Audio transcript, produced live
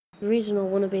the reason I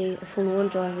want to be a Formula 1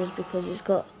 driver is because it's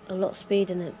got a lot of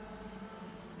speed in it.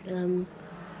 When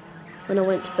I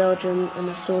went to Belgium and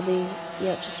I saw the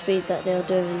actual speed that they were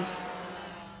doing,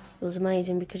 it was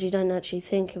amazing because you don't actually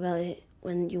think about it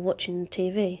when you're watching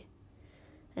TV.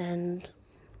 And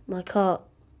my car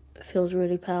feels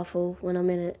really powerful when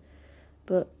I'm in it,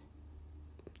 but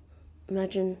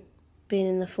imagine being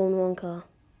in the Formula 1 car.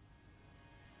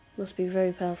 Must be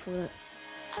very powerful, that.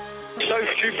 So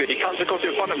stupid, he comes across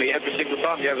in front of me every single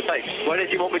time he overtakes. Where does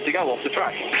he want me to go off the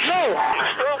track? No!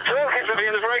 Stop talking to me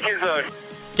in the braking zone!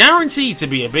 Guaranteed to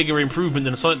be a bigger improvement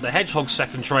than Sonic the Hedgehog's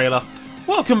second trailer,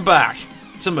 welcome back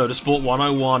to Motorsport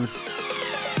 101. You've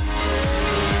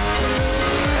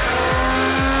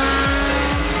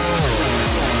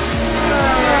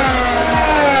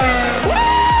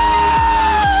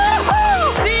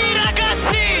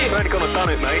only gone and done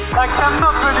it, mate. I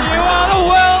cannot believe you are the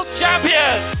world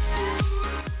champion!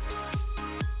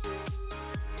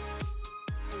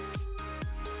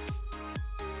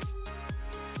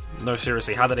 No,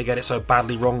 seriously, how did they get it so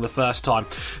badly wrong the first time?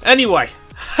 Anyway,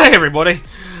 hey everybody,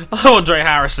 I'm Andre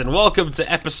Harrison. Welcome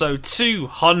to episode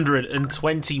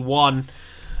 221.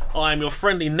 I'm your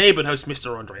friendly neighbourhood host,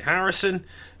 Mr. Andre Harrison.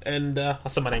 And I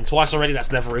said my name twice already,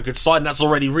 that's never a good sign. That's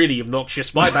already really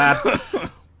obnoxious, my bad.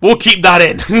 We'll keep that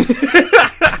in.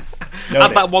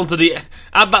 Add that one to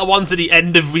the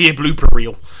end of the blooper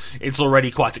reel. It's already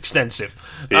quite extensive.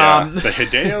 Yeah, the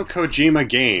Hideo Kojima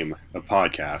game of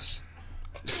podcasts.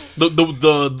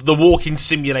 The walking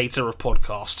simulator of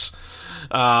podcasts.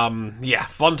 Yeah,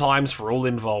 fun times for all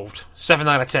involved. 7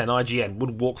 out of 10, IGN,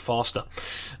 would walk faster.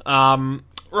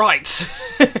 Right.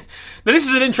 Now this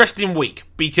is an interesting week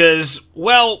because,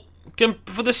 well,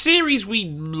 for the series we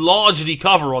largely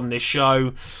cover on this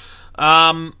show,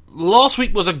 last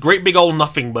week was a great big old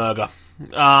nothing burger.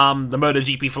 The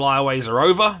MotoGP flyaways are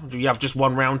over. We have just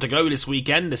one round to go this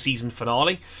weekend, the season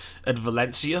finale at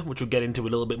Valencia, which we'll get into a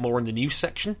little bit more in the news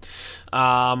section.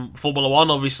 Formula 1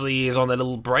 obviously is on their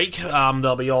little break.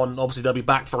 They'll be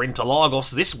back for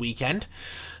Interlagos this weekend.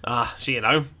 So, you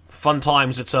know, fun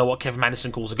times at what Kevin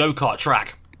Madison calls a go-kart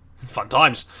track. Fun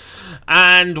times.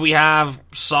 And we have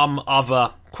some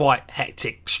other quite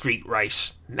hectic street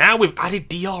race. Now we've added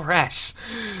DRS.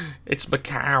 It's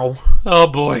Macau. Oh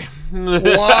boy.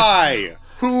 Why?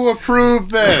 Who approved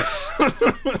this?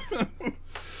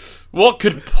 What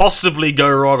could possibly go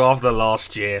wrong after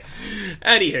last year?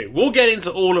 Anywho, we'll get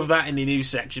into all of that in the news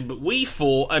section, but we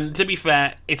thought, and to be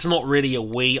fair, it's not really a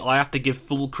we, I have to give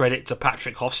full credit to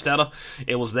Patrick Hofstadter.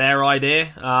 It was their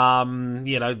idea.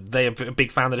 You know, they're a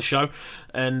big fan of the show,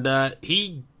 and they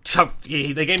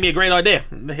gave me a great idea.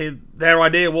 Their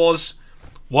idea was,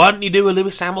 why don't you do a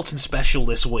Lewis Hamilton special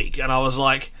this week? And I was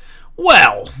like,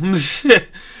 well...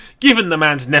 Given the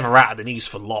man's never out of the news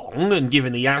for long, and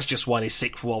given he has just won his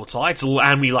 6th world title,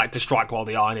 and we like to strike while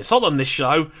the iron is hot on this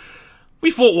show,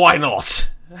 we thought, why not?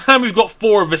 And we've got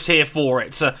 4 of us here for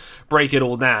it to break it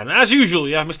all down. As usual,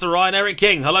 you have Mr. Ryan Eric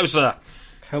King. Hello, sir.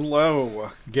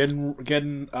 Hello. Getting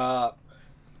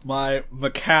my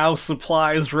Macau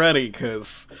supplies ready,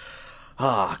 because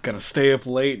gonna stay up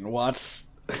late and watch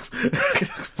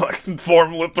fucking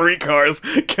Formula 3 cars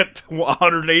get to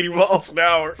 180 miles an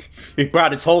hour. He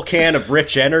brought his whole can of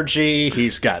rich energy.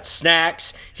 He's got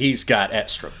snacks. He's got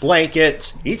extra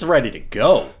blankets. He's ready to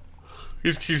go.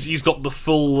 He's got the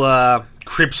full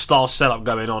crib-style setup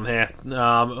going on here.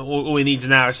 All we need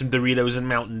now is some Doritos and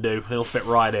Mountain Dew. He'll fit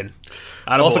right in.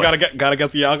 Also gotta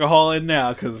get the alcohol in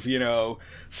now, because, you know,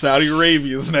 Saudi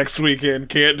Arabia's next weekend.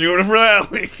 Can't do it for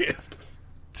that weekend.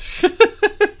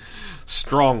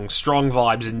 Strong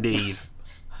vibes indeed.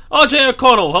 RJ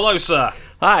O'Connell, hello, sir.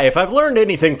 Hi, if I've learned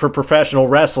anything from professional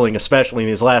wrestling, especially in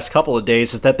these last couple of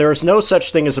days, is that there is no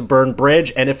such thing as a burned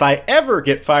bridge, and if I ever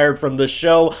get fired from this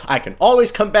show, I can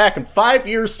always come back in 5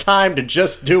 years' time to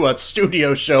just do a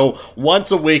studio show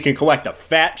once a week and collect a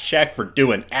fat check for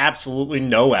doing absolutely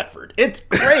no effort. It's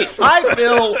great. Hi,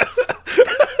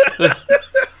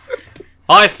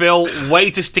 Phil. Way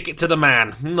to stick it to the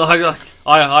man.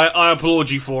 I applaud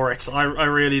you for it. I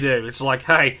really do. It's like,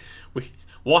 hey,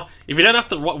 what if you don't have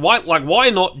to? Why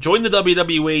not join the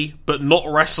WWE but not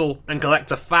wrestle and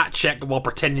collect a fat check while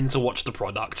pretending to watch the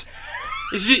product?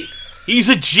 He's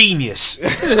a genius.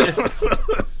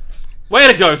 Way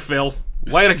to go, Phil.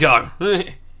 Way to go.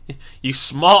 You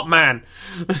smart man.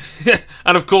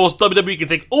 And of course, WWE can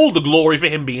take all the glory for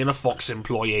him being a Fox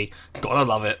employee. Gotta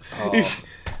love it.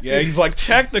 Yeah, he's like,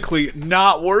 technically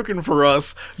not working for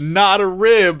us, not a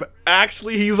rib.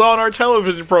 Actually, he's on our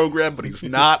television program, but he's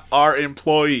not our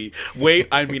employee. Wait,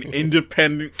 I mean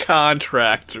independent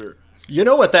contractor. You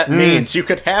know what that means? You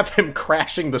could have him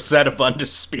crashing the set of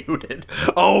Undisputed.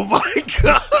 Oh my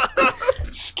god!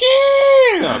 Skip!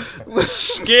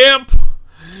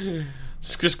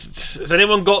 Has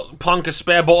anyone got Punk a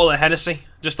spare bottle of Hennessy?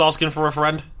 Just asking for a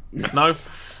friend? No?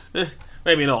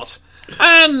 Maybe not.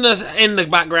 And in the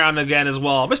background again as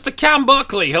well, Mr. Cam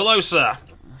Buckley. Hello, sir.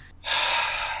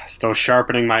 Still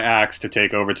sharpening my axe to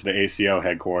take over to the ACO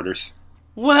headquarters.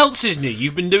 What else is new?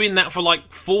 You've been doing that for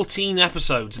like 14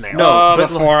 episodes now. No, the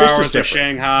but 4 this is hours of different.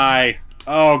 Shanghai.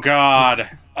 Oh, God.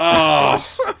 Oh.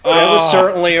 It was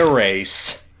certainly a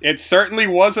race. It certainly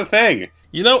was a thing.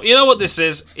 You know what this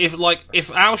is?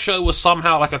 If our show was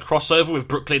somehow like a crossover with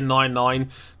Brooklyn Nine-Nine,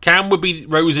 Cam would be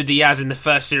Rosa Diaz in the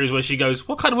first series where she goes,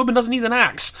 "What kind of woman doesn't need an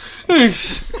axe?"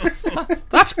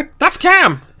 That's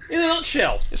Cam in a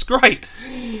nutshell. It's great.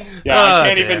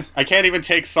 Yeah, I can't even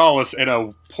take solace in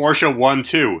a Porsche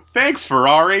 1-2. Thanks,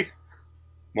 Ferrari.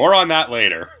 More on that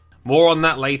later. More on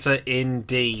that later,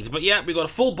 indeed. But yeah, we've got a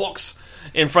full box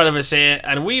in front of us here,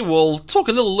 and we will talk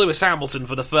a little Lewis Hamilton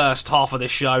for the first half of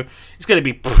this show. It's going to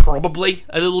be probably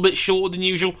a little bit shorter than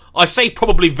usual. I say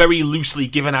probably very loosely,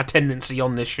 given our tendency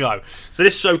on this show. So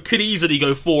this show could easily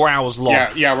go 4 hours long.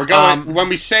 Yeah, we're going. When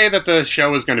we say that the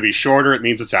show is going to be shorter, it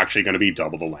means it's actually going to be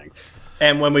double the length.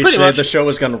 And when we Pretty say much. the show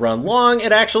is going to run long,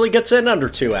 it actually gets in under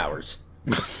 2 hours.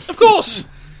 Of course!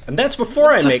 And that's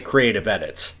before I make creative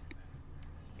edits.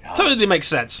 Totally makes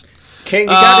sense. King, you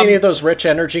got any of those rich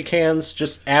energy cans?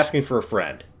 Just asking for a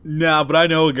friend. Nah, but I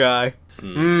know a guy.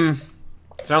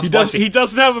 Sounds He spicy.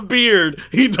 doesn't have a beard.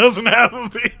 He doesn't have a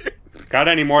beard. Got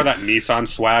any more of that Nissan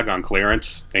swag on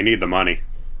clearance? They need the money.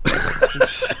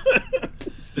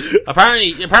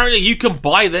 Apparently you can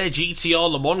buy their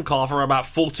GTR Le Mans car for about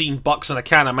 $14 and a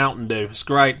can of Mountain Dew. It's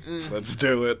great. Let's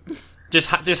do it. Just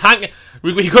hang.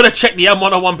 We got to check the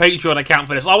M101 Patreon account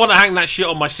for this. I want to hang that shit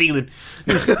on my ceiling.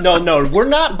 No, we're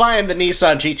not buying the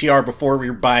Nissan GTR before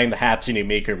we're buying the Hatsune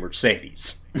Miku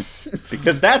Mercedes.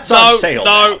 Because that's on sale.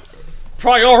 No.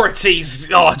 Priorities,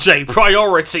 RJ,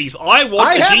 priorities. I want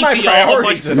I the have my GTR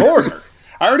priorities in order.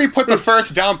 I already put the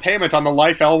first down payment on the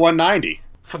Life L190.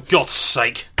 For God's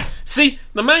sake. See,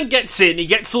 the man gets in, he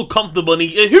gets all comfortable, and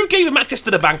who gave him access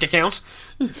to the bank account?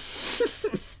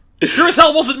 Sure as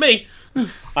hell wasn't me.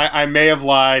 I may have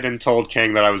lied and told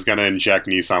King that I was going to inject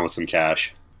Nissan with some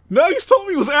cash. No, you told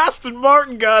me it was Aston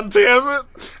Martin,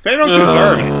 goddammit. They don't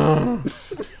deserve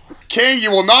it. King,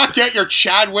 you will not get your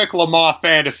Chadwick Lamar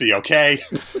fantasy, okay?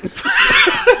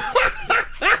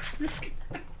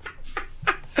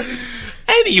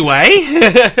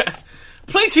 Anyway,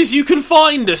 places you can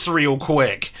find us real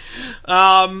quick.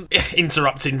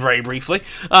 Interrupting very briefly.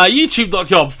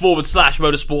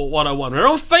 YouTube.com/Motorsport101. We're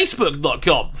on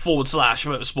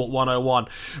Facebook.com/Motorsport101.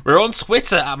 We're on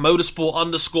Twitter at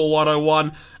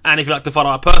Motorsport_101. And if you'd like to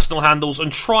follow our personal handles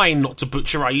and try not to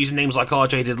butcher our usernames like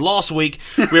RJ did last week,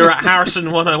 we're at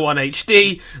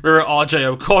Harrison101HD. We're at RJ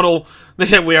O'Connell.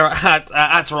 We're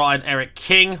at Ryan Eric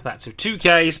King. That's with 2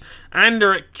 Ks. And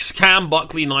we're at Cam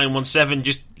Buckley 917.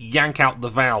 Just yank out the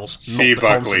vowels, C. not the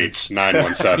Buckley consonants.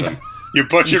 917. You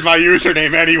butchered my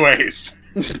username anyways.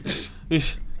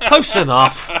 Close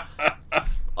enough.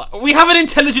 We have an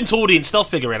intelligent audience. They'll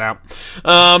figure it out.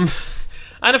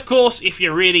 And of course, if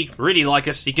you really, really like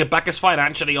us, you can back us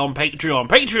financially on Patreon.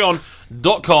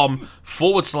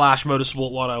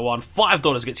 Patreon.com/Motorsport101.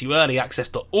 $5 gets you early access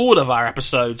to all of our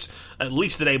episodes, at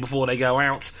least the day before they go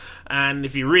out. And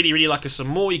if you really, really like us some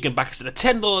more, you can back us at the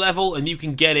 $10 level, and you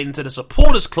can get into the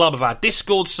supporters club of our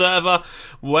Discord server,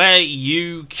 where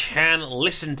you can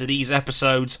listen to these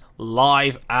episodes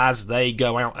live as they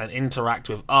go out and interact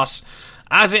with us.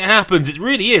 As it happens, it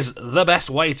really is the best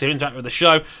way to interact with the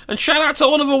show. And shout out to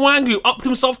Oliver Wang, who upped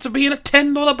himself to being a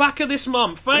 $10 backer this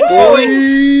month. Thanks,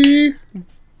 Ollie.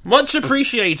 Much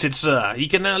appreciated, sir. You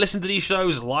can now listen to these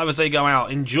shows live as they go out.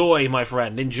 Enjoy, my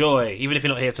friend. Enjoy. Even if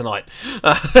you're not here tonight.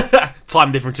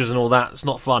 Time differences and all that. It's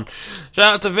not fun.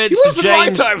 Shout out to Vince, to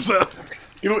James. My time, sir.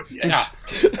 Yeah.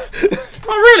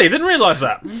 Oh, really? Didn't realise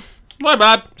that. My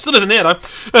bad. Still isn't here, though.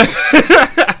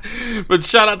 But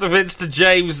shout out to Vince, to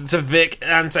James, to Vic,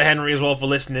 and to Henry as well for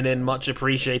listening in. Much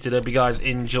appreciated. Hope you guys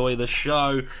enjoy the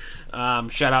show.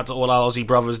 Shout out to all our Aussie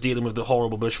brothers dealing with the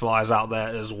horrible bushfires out there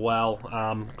as well.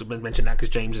 Mention that because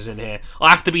James is in here.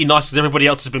 I have to be nice because everybody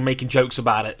else has been making jokes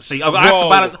about it. See, I have to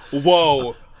ban it.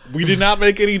 Whoa. We did not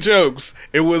make any jokes.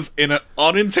 It was in an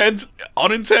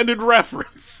unintended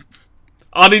reference.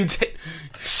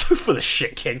 So full of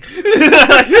shit, King.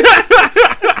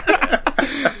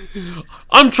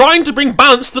 I'm trying to bring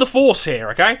balance to the force here,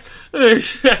 okay?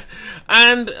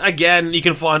 And again, you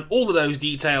can find all of those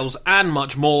details and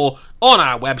much more on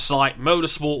our website,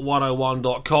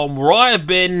 motorsport101.com, where I have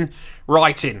been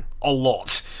writing a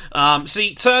lot.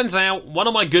 See, turns out one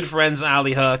of my good friends,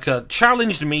 Ali Herker,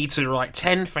 challenged me to write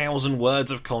 10,000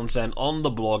 words of content on the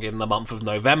blog in the month of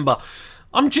November.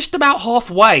 I'm just about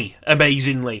halfway,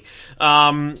 amazingly.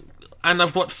 And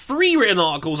I've got 3 written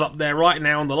articles up there right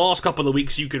now in the last couple of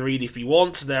weeks you can read if you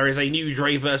want. There is a new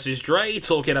Dre versus Dre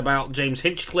talking about James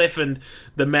Hinchcliffe and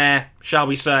the mayor, shall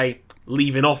we say,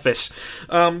 leaving office.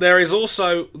 There is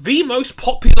also the most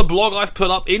popular blog I've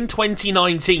put up in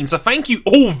 2019, so thank you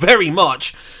all very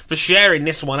much for sharing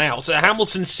this one out.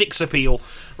 Hamilton 6 Appeal,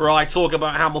 where I talk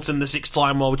about Hamilton, the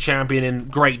 6-time world champion, in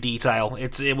great detail.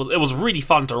 It was really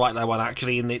fun to write that one,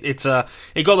 actually, and it got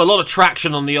a lot of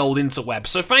traction on the old interweb.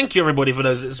 So thank you, everybody, for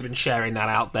those that's been sharing that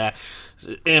out there.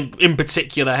 In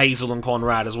particular, Hazel and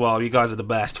Conrad as well. You guys are the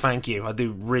best. Thank you. I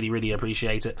do really, really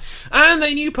appreciate it. And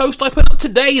a new post I put up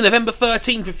today, November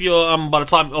 13th. If you're by the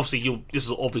time, obviously, this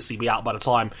will obviously be out by the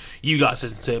time you guys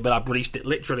listen to it, but I've released it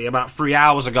literally about 3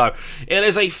 hours ago. It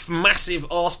is a massive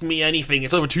Ask Me Anything.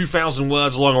 It's over 2,000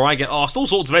 words long, where I get asked all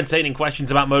sorts of entertaining questions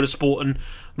about motorsport and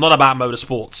not about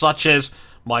motorsport, such as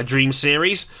my dream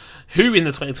series, who in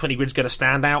the 2020 grid's going to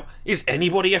stand out, is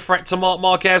anybody a threat to Marc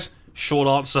Marquez? Short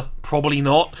answer, probably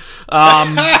not.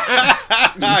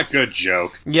 Good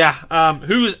joke. Yeah,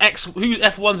 who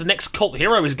F1's next cult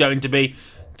hero is going to be?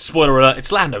 Spoiler alert,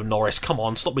 it's Lando Norris. Come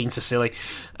on, stop being so silly.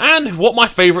 And what my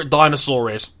favourite dinosaur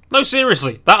is. No,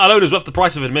 seriously, that alone is worth the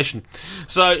price of admission.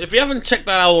 So, if you haven't checked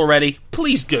that out already,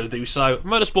 please go do so.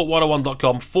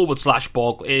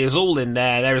 motorsport101.com/blog. It is all in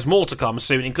there. There is more to come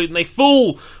soon, including a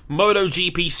full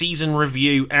MotoGP season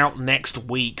review out next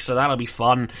week. So that'll be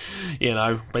fun. You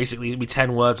know, basically it'll be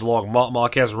 10 words long. Marc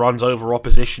Marquez runs over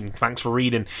opposition. Thanks for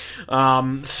reading.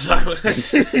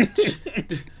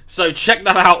 So check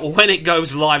that out when it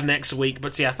goes live next week.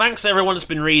 But yeah, thanks to everyone that's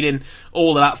been reading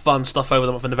all of that fun stuff over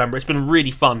the month of November. It's been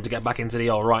really fun to get back into the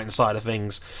old writing side of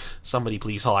things. Somebody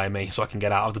please hire me so I can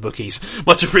get out of the bookies.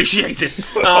 Much appreciated.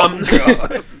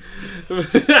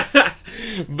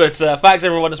 But thanks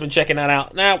everyone that's been checking that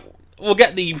out. Now, we'll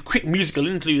get the quick musical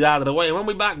interlude out of the way. And when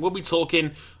we're back, we'll be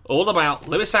talking all about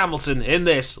Lewis Hamilton in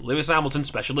this Lewis Hamilton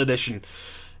special edition.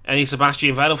 Any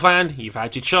Sebastian Vettel fan, you've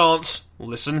had your chance.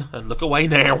 Listen and look away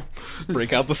now.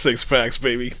 Break out the 6-packs,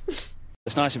 baby.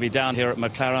 It's nice to be down here at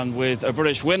McLaren with a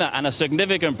British winner, and a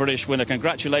significant British winner.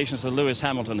 Congratulations to Lewis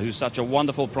Hamilton, who's such a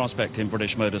wonderful prospect in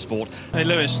British motorsport. Hey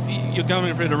Lewis, you're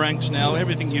going through the ranks now.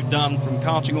 Everything you've done from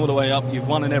karting all the way up, you've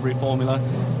won in every formula.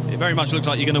 It very much looks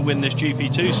like you're going to win this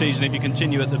GP2 season if you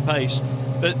continue at the pace.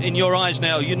 But in your eyes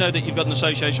now, you know that you've got an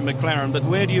association with McLaren, but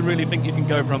where do you really think you can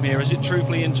go from here? Is it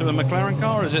truthfully into a McLaren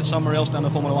car, or is it somewhere else down the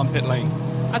Formula 1 pit lane?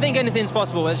 I think anything's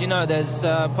possible. As you know, there's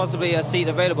possibly a seat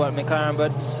available at McLaren,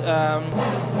 but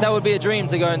that would be a dream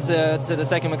to go into the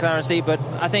second McLaren seat. But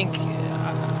I think,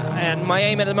 and my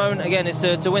aim at the moment, again, is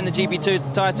to win the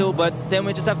GP2 title, but then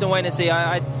we just have to wait and see.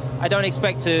 I don't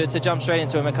expect to jump straight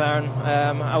into a McLaren.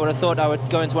 I would have thought I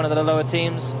would go into one of the lower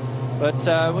teams, but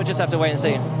we'll just have to wait and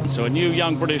see. So a new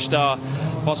young British star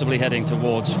possibly heading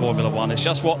towards Formula 1. It's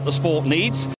just what the sport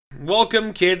needs.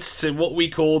 Welcome, kids, to what we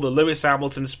call the Lewis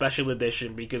Hamilton Special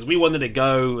Edition, because we wanted to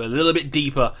go a little bit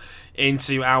deeper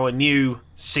into our new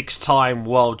 6-time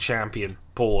world champion.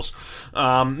 Pause.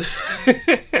 And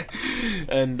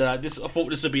I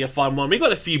thought this would be a fun one. We've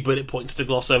got a few bullet points to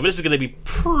gloss over. This is going to be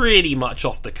pretty much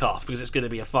off the cuff, because it's going to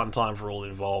be a fun time for all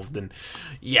involved. And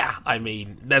yeah, I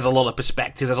mean, there's a lot of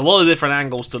perspectives. There's a lot of different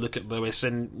angles to look at Lewis.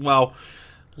 And, well,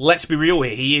 let's be real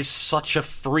here. He is such a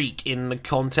freak in the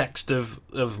context of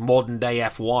modern day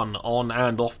F1 on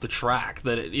and off the track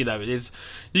that it is.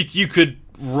 You could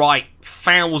write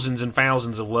thousands and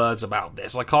thousands of words about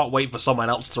this. I can't wait for someone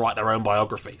else to write their own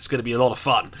biography. It's going to be a lot of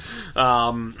fun.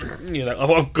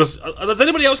 Because has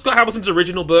anybody else got Hamilton's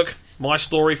original book, My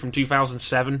Story from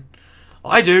 2007?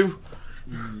 I do.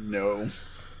 No.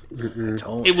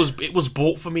 It was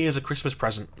bought for me as a Christmas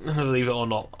present, believe it or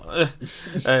not,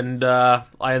 and I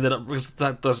ended up, because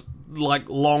that does, like,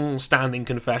 long-standing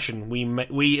confession.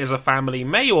 We as a family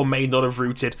may or may not have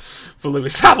rooted for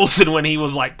Lewis Hamilton when he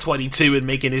was like 22 and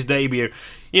making his debut.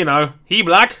 You know, he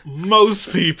black.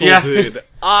 Most people did.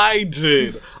 I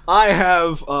did. I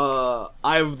have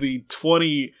the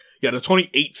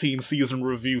 2018 season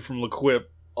review from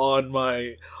L'Equipe on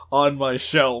my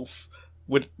shelf,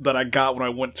 that I got when I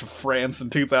went to France in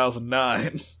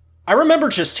 2009. I remember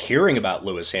just hearing about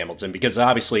Lewis Hamilton because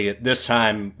obviously at this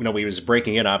time, he was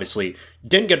breaking in, obviously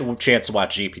didn't get a chance to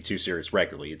watch GP2 series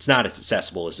regularly. It's not as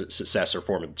accessible as its successor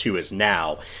Formula 2 is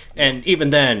now. And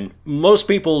even then, most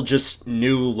people just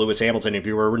knew Lewis Hamilton. If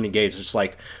you were engaged, it's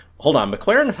like, hold on,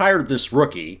 McLaren hired this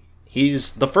rookie.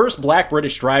 He's the first black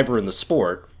British driver in the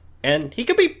sport, and he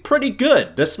could be pretty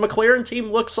good. This McLaren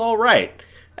team looks all right.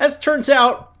 As it turns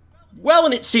out, well,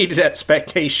 and it exceeded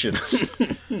expectations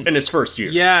in his first year.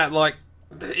 Yeah, like,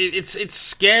 it's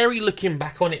scary looking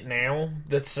back on it now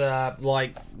that,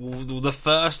 the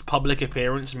first public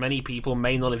appearance, many people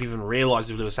may not have even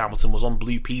realised if Lewis Hamilton was on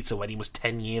Blue Peter when he was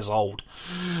 10 years old.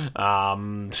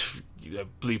 Blue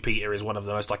Peter is one of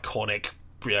the most iconic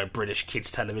British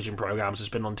kids television programmes that's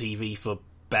been on TV for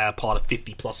better part of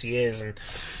 50 plus years, and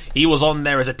he was on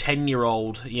there as a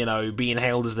 10-year-old, being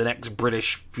hailed as the next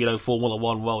British, Formula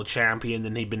 1 world champion,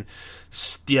 and he'd been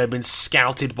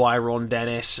scouted by Ron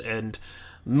Dennis, and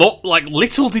not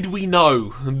little did we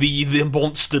know the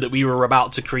monster that we were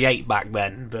about to create back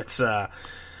then, but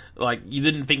you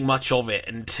didn't think much of it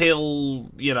until,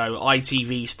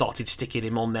 ITV started sticking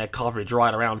him on their coverage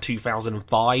right around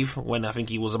 2005, when I think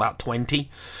he was about 20.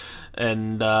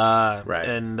 And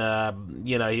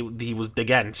he was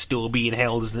again still being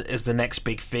hailed as the next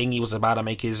big thing. He was about to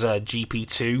make his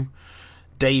GP2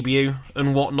 debut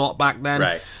and whatnot back then.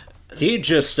 Right. He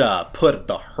just put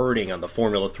the hurting on the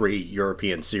Formula 3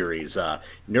 European Series,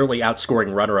 nearly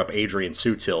outscoring runner-up Adrian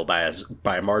Sutil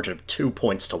by a margin of 2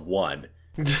 points to 1.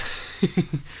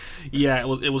 Yeah,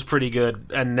 it was pretty good.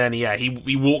 And then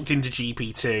he walked into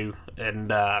GP2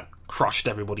 and crushed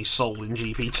everybody's soul in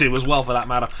GP2 as well, for that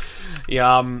matter.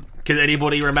 Can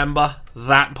anybody remember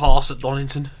that pass at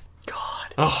Donington?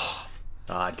 God. Oh.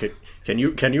 God, can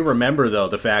you remember, though,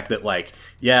 the fact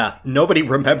that, nobody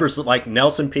remembers that,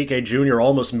 Nelson Piquet Jr.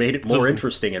 almost made it more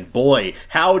interesting, and boy,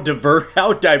 how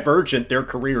divergent their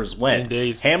careers went.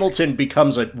 Indeed. Hamilton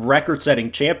becomes a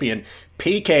record-setting champion.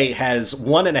 Piquet has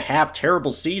 1.5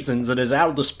 terrible seasons and is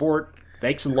out of the sport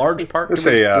thanks in large part to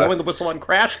his blowing the whistle on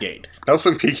Crashgate.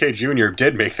 Nelson Piquet Jr.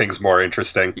 did make things more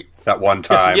interesting at one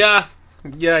time. Yeah,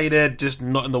 he did, just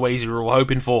not in the ways we were all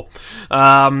hoping for.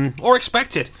 Or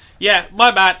expected. Yeah, my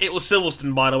bad, it was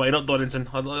Silverstone, by the way, not Donington.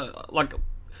 I'm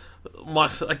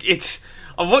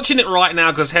watching it right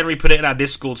now because Henry put it in our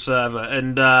Discord server,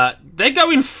 and they're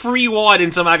going 3 wide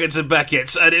into Maggots and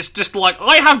Beckett's, and it's just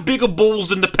I have bigger balls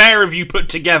than the pair of you put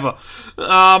together.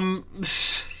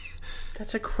 That's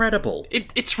incredible.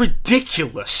 It's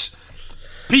ridiculous.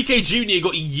 Piquet Jr.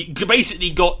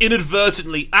 got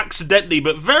inadvertently, accidentally,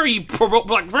 but very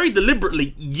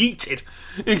deliberately yeeted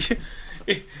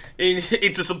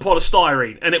into some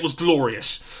polystyrene, and it was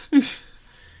glorious.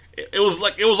 It was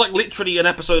like literally an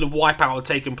episode of Wipeout had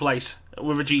taken place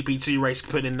with a GP2 race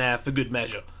put in there for good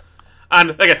measure.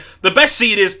 And again, the best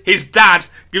scene is his dad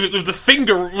with the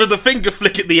finger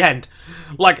flick at the end.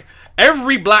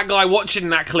 Every black guy watching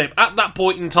that clip at that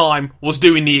point in time was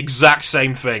doing the exact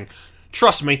same thing.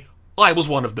 Trust me, I was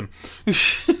one of them.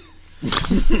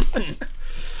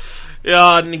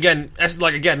 Yeah, and again,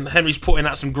 Henry's putting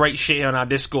out some great shit here on our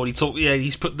Discord.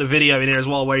 He's put the video in here as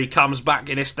well where he comes back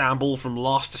in Istanbul from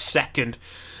last to second.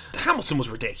 Hamilton was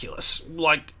ridiculous.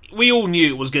 We all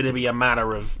knew it was going to be a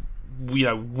matter of,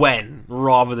 when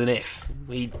rather than if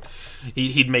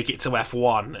he'd make it to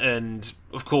F1, and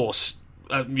of course,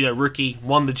 rookie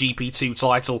won the GP2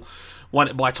 title, won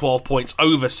it by 12 points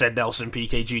over said Nelson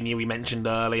Piquet Jr. we mentioned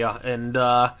earlier, and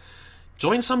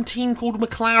joined some team called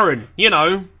McLaren.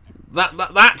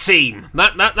 That team,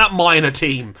 that minor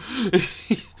team.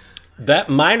 That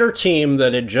minor team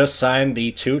that had just signed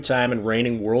the 2-time and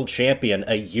reigning world champion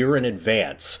a year in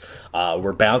advance.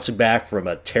 We're bouncing back from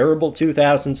a terrible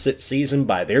 2006 season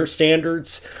by their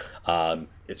standards.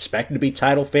 Expected to be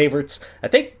title favorites. I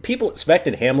think people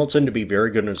expected Hamilton to be very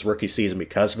good in his rookie season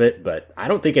because of it, but I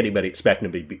don't think anybody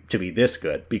expected him to be this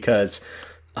good because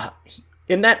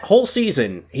in that whole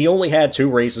season, he only had 2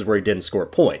 races where he didn't score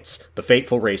points. The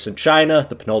fateful race in China,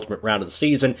 the penultimate round of the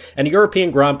season, and a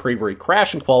European Grand Prix where he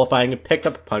crashed in qualifying and picked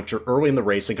up a puncture early in the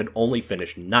race and could only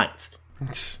finish 9th.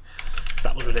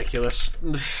 That was ridiculous.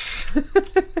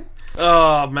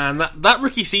 Oh, man, that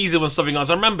rookie season was something else.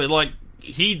 I remember,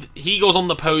 he goes on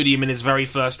the podium in his very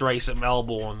first race at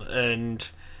Melbourne, and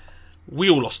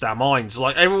we all lost our minds.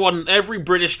 Every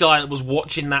British guy that was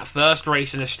watching that first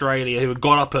race in Australia, who had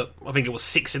got up at, I think it was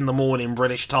 6 a.m.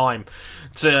 British time,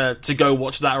 to go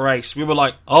watch that race, we were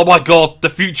like, oh my god, the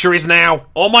future is now.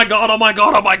 Oh my god, oh my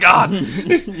god, oh my god.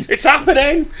 It's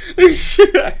happening.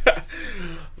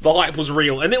 The hype was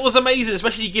real, and it was amazing,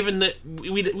 especially given that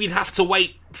we'd have to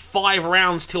wait 5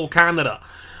 rounds till Canada.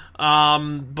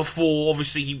 before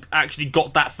obviously he actually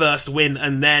got that first win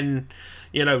and then,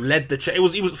 led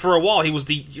the... He was for a while, I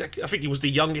think he was the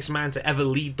youngest man to ever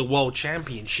lead the World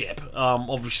Championship,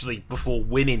 obviously, before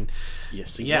winning.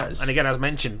 Yes, he was. And again, as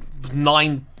mentioned,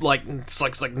 9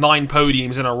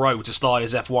 podiums in a row to start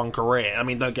his F1 career. I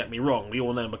mean, don't get me wrong, we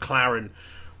all know McLaren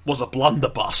was a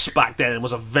blunderbuss back then and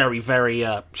was a very, very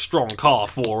strong car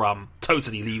for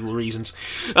totally legal reasons.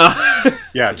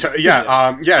 Yes,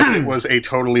 it was a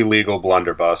totally legal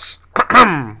blunderbuss.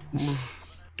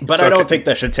 But I don't think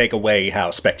that should take away how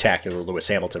spectacular Lewis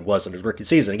Hamilton was in his rookie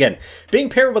season. Again, being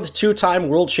paired with a 2-time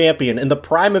world champion in the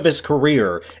prime of his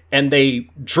career, and they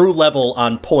drew level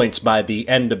on points by the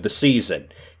end of the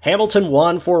season. Hamilton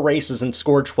won 4 races and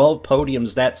scored 12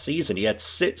 podiums that season. He had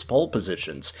 6 pole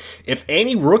positions. If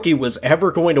any rookie was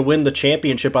ever going to win the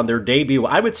championship on their debut,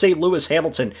 I would say Lewis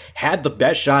Hamilton had the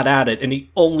best shot at it, and he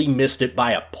only missed it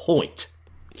by a point.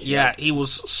 Yeah, he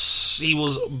was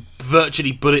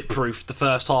virtually bulletproof the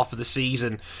first half of the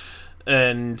season,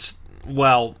 and,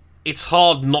 well, it's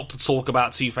hard not to talk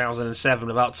about 2007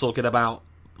 without talking about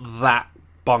that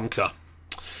bunker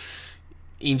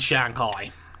in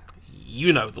Shanghai.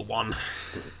 You know the one.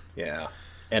 Yeah.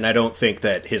 And I don't think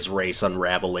that his race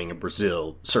unraveling in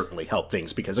Brazil certainly helped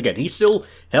things, because, again, he still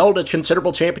held a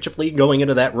considerable championship lead going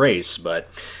into that race, but...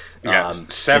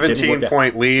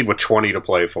 17-point lead with 20 to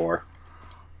play for.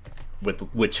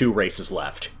 With 2 races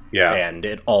left. Yeah. And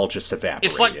it all just evaporated.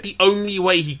 It's like the only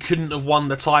way he couldn't have won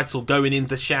the title going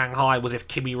into Shanghai was if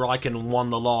Kimi Räikkönen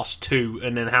won the last 2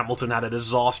 and then Hamilton had a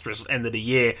disastrous end of the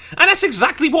year. And that's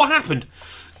exactly what happened.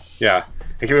 Yeah.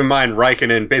 And keep in mind,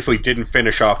 Räikkönen basically didn't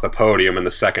finish off the podium in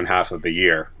the second half of the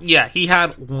year. Yeah, he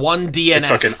had 1 DNF. It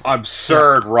took an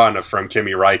absurd run from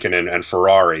Kimi Räikkönen and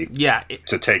Ferrari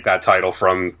to take that title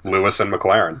from Lewis and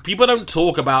McLaren. People don't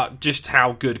talk about just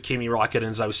how good Kimi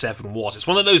Räikkönen's 07 was. It's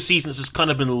one of those seasons that's kind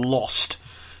of been lost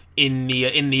in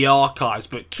the archives,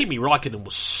 but Kimi Räikkönen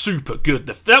was super good.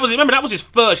 That was his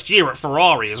first year at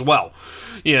Ferrari as well.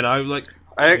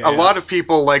 A lot of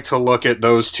people like to look at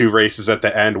those 2 races at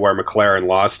the end where McLaren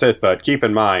lost it, but keep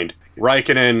in mind,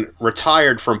 Räikkönen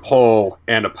retired from pole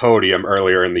and a podium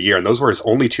earlier in the year, and those were his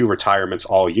only 2 retirements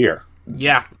all year.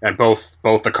 Yeah. And both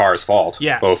the car's fault.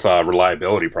 Yeah. Both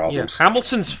reliability problems. Yeah.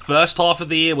 Hamilton's first half of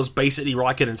the year was basically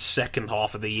Räikkönen's second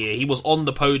half of the year. He was on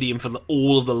the podium for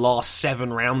all of the last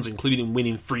 7 rounds, including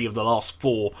winning 3 of the last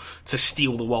 4 to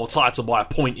steal the world title by a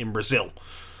point in Brazil.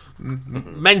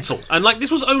 Mental. And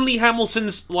this was only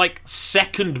Hamilton's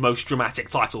second most dramatic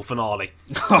title finale.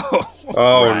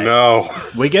 Right. No.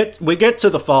 We get to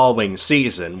the following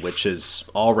season, which is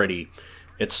already...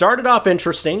 It started off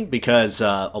interesting because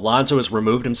Alonso has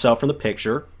removed himself from the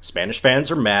picture. Spanish fans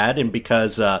are mad, and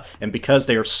because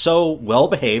they are so well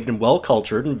behaved and well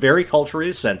cultured and very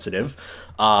culturally sensitive,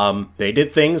 they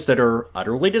did things that are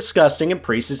utterly disgusting in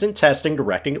preseason testing,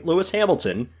 directing at Lewis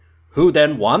Hamilton, who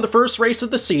then won the first race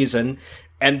of the season,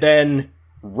 and then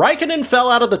Räikkönen fell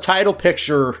out of the title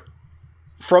picture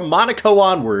from Monaco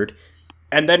onward,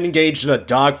 and then engaged in a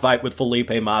dogfight with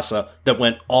Felipe Massa that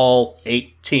went all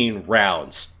 18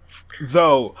 rounds.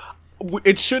 Though,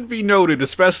 it should be noted,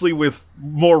 especially with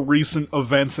more recent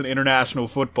events in international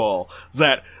football,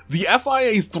 that the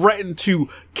FIA threatened to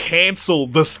cancel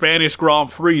the Spanish Grand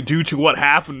Prix due to what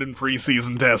happened in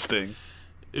preseason testing.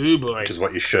 Ooh boy. Which is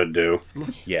what you should do.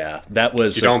 Yeah, that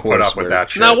was... You don't put up with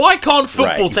that shit. Now, why can't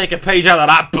football take a page out of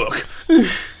that book?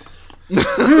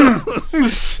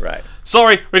 Right.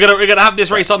 Sorry, we're gonna have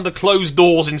this race under closed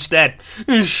doors instead.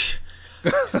 Give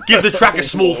the track a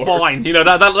small fine.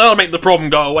 That'll make the problem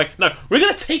go away. No, we're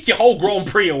gonna take your whole Grand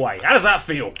Prix away. How does that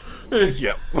feel?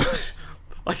 Yep.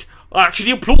 I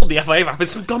actually applaud the FIA for having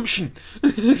some gumption.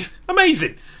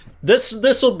 Amazing. This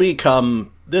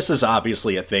is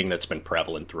obviously a thing that's been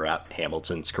prevalent throughout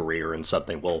Hamilton's career, and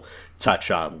something we'll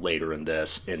touch on later in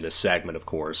this segment, of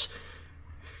course.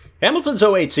 Hamilton's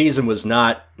 08 season was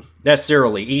not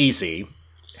necessarily easy.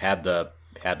 Had the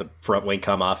front wing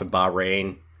come off in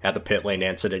Bahrain, had the pit lane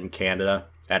incident in Canada,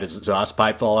 had his exhaust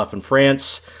pipe fall off in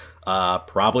France,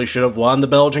 probably should have won the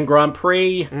Belgian Grand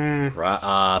Prix, and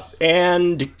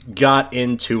got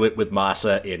into it with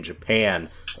Massa in Japan.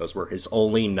 Those were his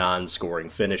only non-scoring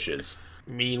finishes.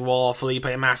 Meanwhile, Felipe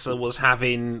Massa was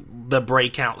having the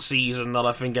breakout season that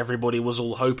I think everybody was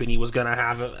all hoping he was going to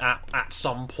have at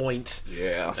some point.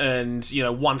 Yeah. And,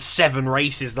 won 7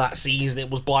 races that season. It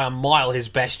was by a mile his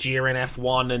best year in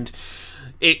F1, and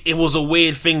it was a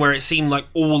weird thing where it seemed like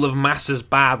all of Massa's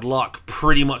bad luck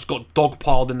pretty much got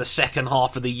dogpiled in the second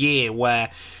half of the year, where,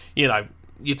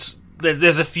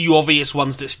 there's a few obvious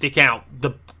ones that stick out.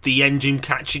 The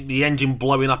engine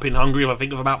blowing up in Hungary. I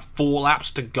think of about 4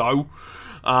 laps to go.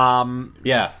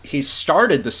 Yeah, he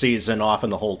started the season off in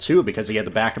the hole too because he had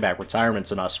the back-to-back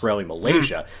retirements in Australia,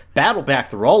 Malaysia. Battled back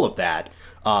through all of that,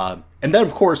 and then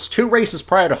of course 2 races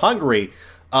prior to Hungary.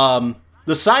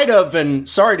 The side of, and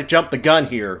sorry to jump the gun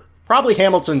here, probably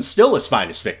Hamilton's still his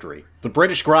finest victory, the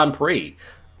British Grand Prix.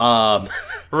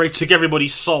 Where he took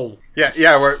everybody's soul.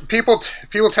 Yeah. Where people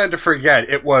tend to forget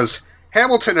it was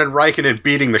Hamilton and Raikkonen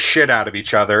beating the shit out of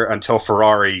each other until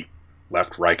Ferrari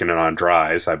left Raikkonen on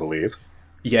dries, I believe.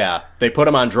 Yeah, they put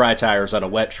him on dry tires on a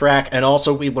wet track, and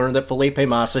also we learned that Felipe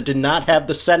Massa did not have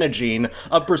the Senna gene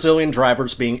of Brazilian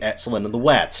drivers being excellent in the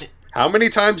wet. How many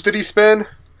times did he spin?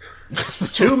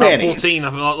 Too many. 14,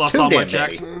 last time I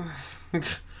checked.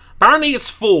 Apparently it's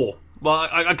 4. Well,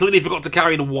 I clearly forgot to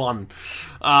carry the 1.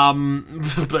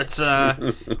 But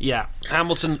yeah,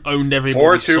 Hamilton owned everybody's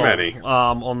 4 too soul, many.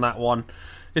 On that one.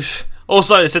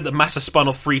 Also, they said that Massa spun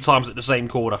off 3 times at the same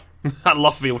corner at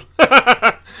Luffield.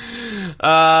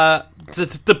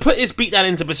 To put his beatdown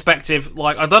into perspective,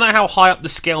 like, I don't know how high up the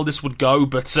scale this would go,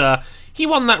 but he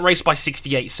won that race by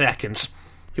 68 seconds.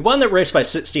 He won that race by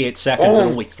 68 seconds,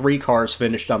 and only 3 cars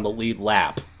finished on the lead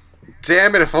lap.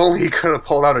 Damn it, if only he could have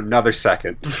pulled out another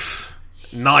second.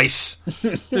 Nice.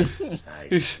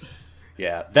 Nice.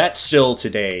 Yeah, that still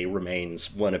today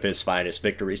remains one of his finest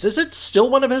victories. Is it still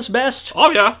one of his best?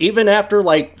 Oh, yeah. Even after,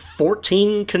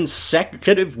 14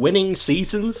 consecutive winning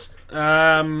seasons?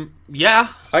 Yeah.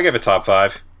 I give it top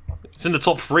 5. It's in the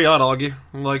top 3, I'd argue.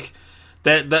 Like,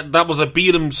 that was a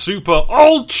beat 'em super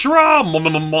ultra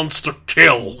monster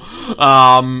kill.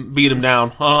 Beat him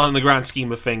down in the grand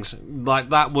scheme of things. Like,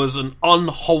 that was an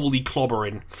unholy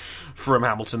clobbering from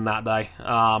Hamilton that day.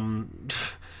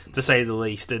 To say the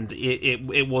least, and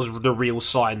it was the real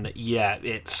sign that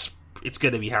it's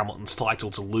going to be Hamilton's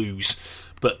title to lose.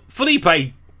 But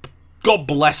Felipe, God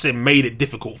bless him, made it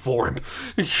difficult for him.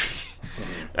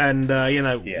 And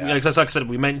like I said,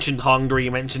 we mentioned Hungary,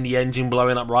 you mentioned the engine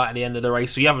blowing up right at the end of the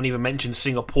race. We haven't even mentioned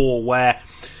Singapore, where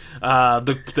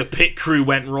the pit crew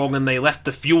went wrong and they left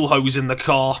the fuel hose in the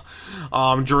car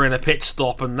during a pit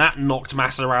stop, and that knocked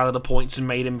Massa out of the points and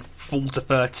made him fall to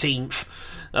 13th.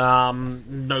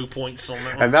 No points on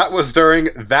that one. And that was during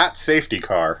that safety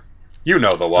car. You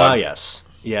know the one. Ah, yes.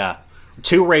 Yeah.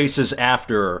 2 races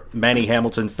after many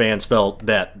Hamilton fans felt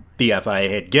that the FIA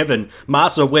had given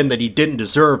Massa a win that he didn't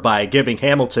deserve by giving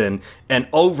Hamilton an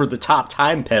over-the-top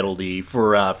time penalty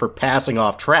for passing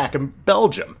off track in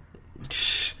Belgium.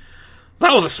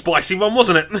 That was a spicy one,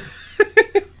 wasn't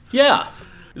it? Yeah.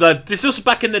 This was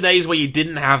back in the days where you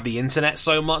didn't have the internet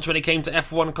so much when it came to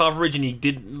F1 coverage, and you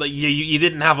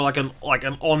didn't have like an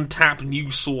on-tap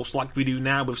news source like we do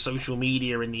now with social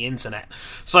media and the internet.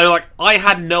 So I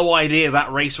had no idea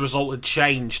that race result had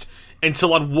changed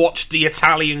until I'd watched the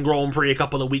Italian Grand Prix a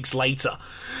couple of weeks later.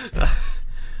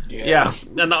 Yeah,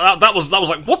 and that was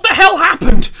like, what the hell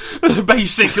happened?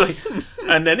 Basically,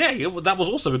 and then that was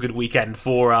also a good weekend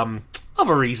for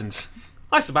other reasons.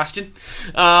 Hi, Sebastian.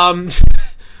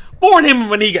 More on him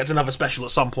when he gets another special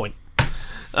at some point.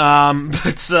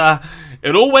 But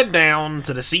it all went down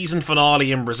to the season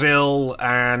finale in Brazil,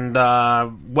 and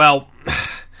the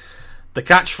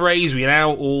catchphrase we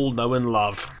now all know and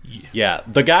love. Yeah,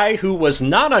 the guy who was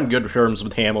not on good terms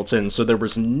with Hamilton, so there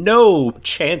was no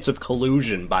chance of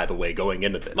collusion, by the way, going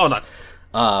into this. Oh,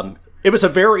 no. It was a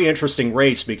very interesting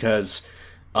race because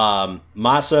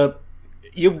Massa...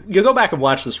 You go back and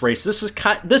watch this race.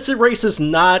 This race is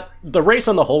not, the race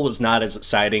on the whole is not as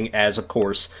exciting as, of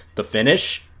course, the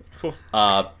finish.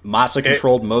 Massa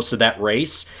controlled most of that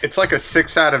race. It's like a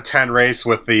 6 out of 10 race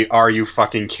with the "Are you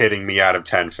fucking kidding me" out of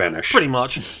 10 finish. Pretty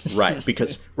much,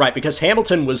 because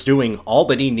Hamilton was doing all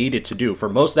that he needed to do for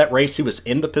most of that race. He was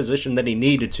in the position that he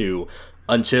needed to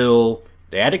until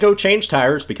they had to go change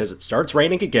tires because it starts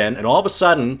raining again, and all of a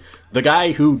sudden, the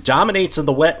guy who dominates in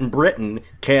the wet in Britain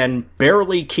can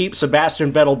barely keep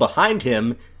Sebastian Vettel behind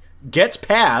him, gets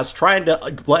past, trying to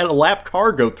let a lap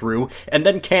car go through, and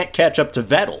then can't catch up to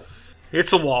Vettel.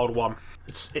 It's a wild one.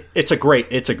 It's a great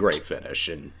finish,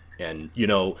 and you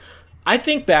know, I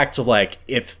think back to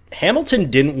if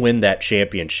Hamilton didn't win that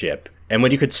championship, and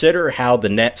when you consider how the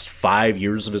next 5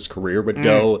 years of his career would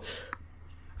go,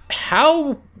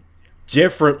 how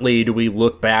differently do we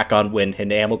look back on when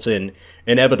Hamilton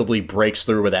inevitably breaks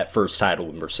through with that first title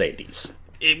with Mercedes?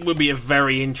 It would be a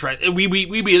very interesting... We'd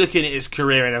be looking at his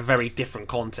career in a very different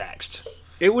context.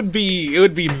 It would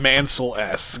be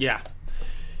Mansell-esque. Yeah.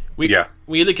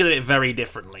 We're looking at it very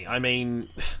differently. I mean,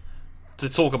 to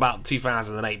talk about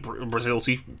 2008, Brazil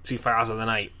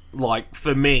 2008,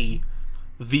 for me,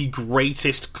 the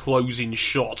greatest closing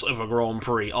shot of a Grand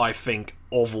Prix, I think,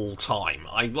 of all time.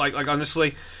 I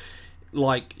honestly,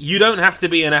 you don't have to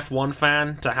be an F1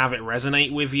 fan to have it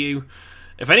resonate with you.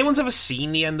 If anyone's ever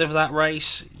seen the end of that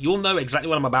race, you'll know exactly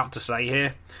what I'm about to say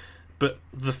here. But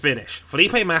the finish.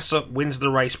 Felipe Massa wins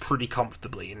the race pretty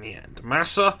comfortably in the end.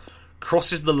 Massa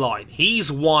crosses the line.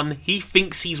 He's won. He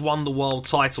thinks he's won the world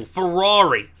title.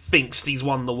 Ferrari thinks he's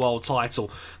won the world title.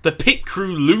 The pit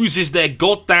crew loses their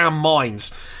goddamn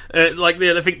minds.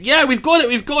 They think, yeah, we've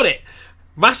got it.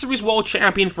 Massa is world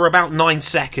champion for about 9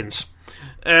 seconds.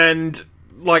 And,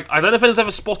 I don't know if anyone's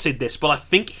ever spotted this, but I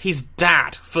think his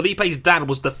dad, Felipe's dad,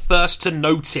 was the first to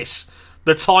notice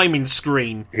the timing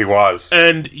screen. He was.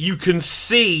 And you can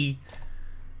see,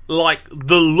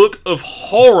 the look of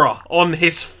horror on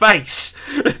his face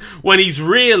when he's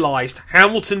realised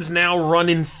Hamilton's now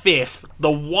running 5th. The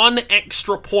one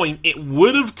extra point it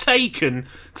would have taken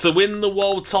to win the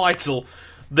world title.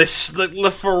 The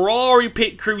Ferrari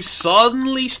pit crew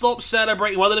suddenly stops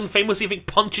celebrating. One of them famously, I think,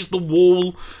 punches the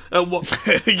wall.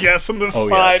 Yes, and the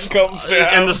sign comes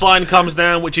down. And the sign comes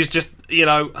down, which is just,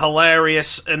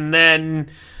 hilarious. And then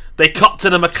they cut to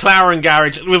the McLaren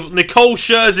garage with Nicole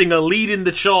Scherzinger leading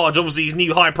the charge, obviously his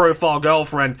new high-profile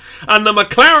girlfriend. And the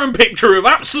McLaren pit crew have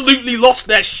absolutely lost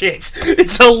their shit.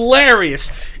 It's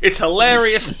hilarious.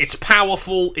 It's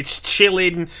powerful. It's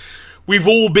chilling. We've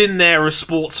all been there as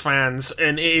sports fans,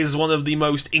 and it is one of the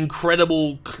most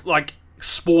incredible,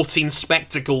 sporting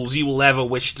spectacles you will ever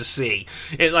wish to see.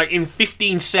 In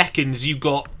 15 seconds, you've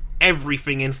got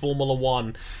everything in Formula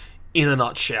One in a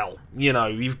nutshell.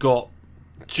 You've got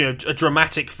a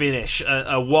dramatic finish,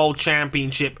 a world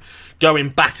championship going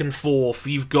back and forth.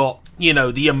 You've got,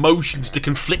 the emotions, the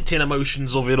conflicting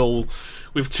emotions of it all,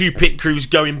 with 2 pit crews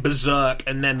going berserk,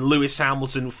 and then Lewis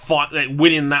Hamilton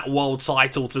winning that world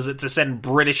title to send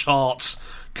British hearts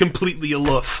completely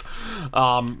aloof.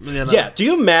 Yeah, do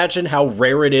you imagine how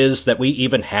rare it is that we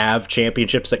even have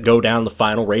championships that go down the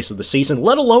final race of the season,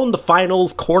 let alone the final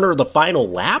corner of the final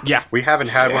lap? Yeah. We haven't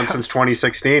had one since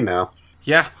 2016 now.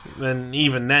 Yeah, and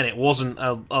even then it wasn't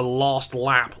a last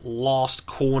lap, last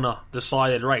corner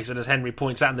decided race. And as Henry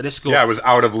points out in the Discord... Yeah, it was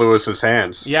out of Lewis's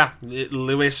hands. Yeah,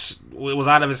 Lewis was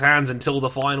out of his hands until the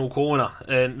final corner.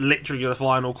 And literally the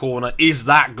final corner is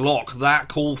that Glock. That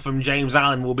call from James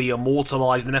Allen will be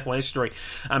immortalised in F1 history.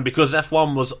 And because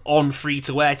F1 was on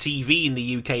free-to-air TV in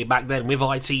the UK back then with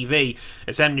ITV,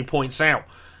 as Henry points out,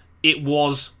 it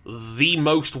was the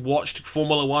most watched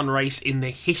Formula One race in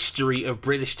the history of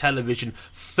British television.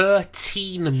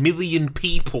 13 million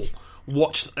people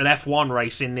watched an F1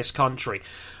 race in this country.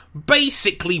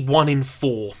 Basically 1 in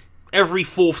 4. Every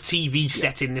 4th TV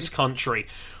set in this country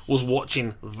was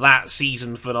watching that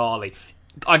season finale.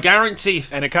 I guarantee...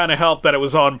 And it kind of helped that it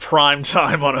was on prime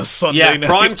time on a Sunday night. Yeah,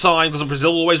 prime time, because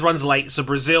Brazil always runs late. So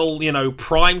Brazil,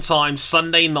 prime time,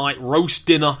 Sunday night, roast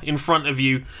dinner in front of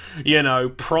you.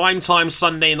 Prime time,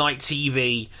 Sunday night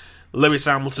TV. Lewis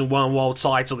Hamilton won a world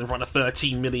title in front of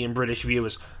 13 million British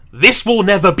viewers. This will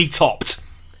never be topped.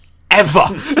 Ever.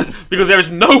 Because there is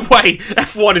no way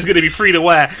F1 is going to be free to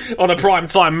air on a prime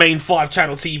time main 5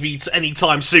 channel TV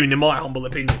anytime soon, in my humble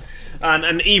opinion.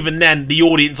 And even then, the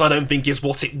audience, I don't think, is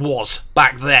what it was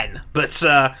back then. But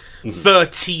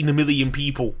 13 million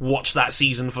people watched that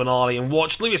season finale and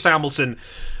watched Lewis Hamilton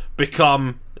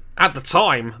become, at the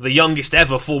time, the youngest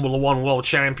ever Formula One world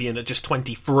champion at just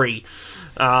 23.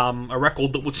 A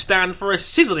record that would stand for a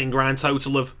sizzling grand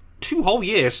total of 2 whole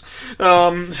years.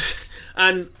 And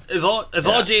as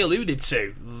RJ alluded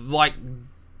to,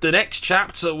 the next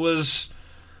chapter was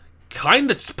kind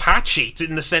of patchy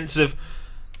in the sense of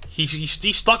he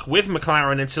stuck with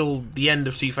McLaren until the end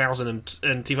of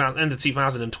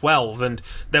 2012, and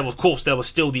there was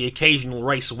still the occasional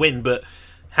race win, but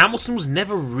Hamilton was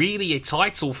never really a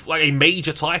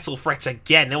major title threat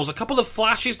again. There was a couple of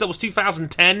flashes. There was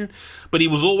 2010, but he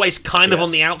was always kind of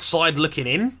on the outside looking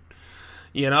in,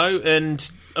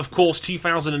 and of course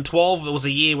 2012 was a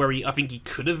year where I think he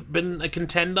could have been a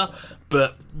contender,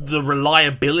 but the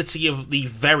reliability of the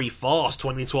very fast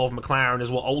 2012 McLaren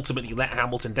is what ultimately let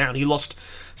Hamilton down. He lost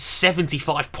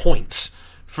 75 points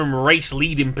from race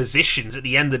leading positions at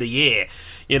the end of the year.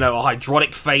 A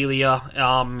hydraulic failure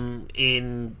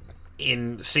in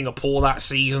Singapore that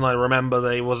season. I remember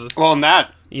there was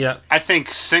I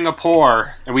think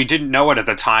Singapore, and we didn't know it at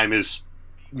the time, is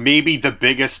maybe the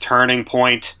biggest turning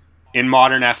point in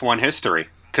modern F1 history,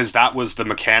 because that was the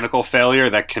mechanical failure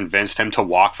that convinced him to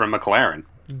walk from McLaren.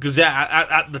 Because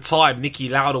at the time, Niki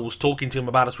Lauda was talking to him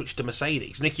about a switch to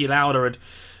Mercedes. Niki Lauda had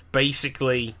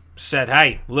basically said,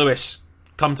 hey, Lewis,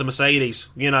 come to Mercedes.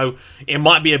 It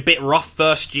might be a bit rough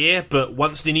first year, but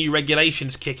once the new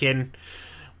regulations kick in,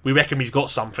 we reckon we've got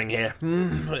something here.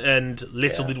 And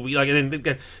little did we...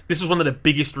 this was one of the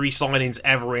biggest re-signings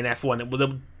ever in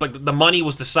F1. The money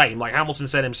was the same. Like Hamilton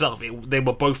said himself, they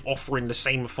were both offering the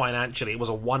same financially. It was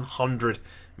a £100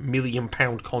 million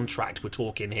contract we're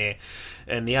talking here.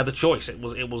 And he had the choice. It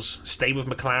was stay with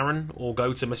McLaren or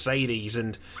go to Mercedes.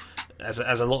 And as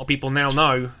a lot of people now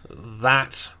know,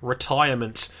 that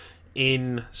retirement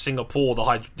in Singapore, the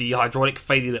hydraulic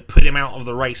failure that put him out of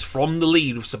the race from the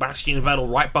lead with Sebastian Vettel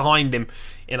right behind him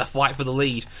in a fight for the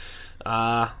lead.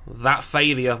 That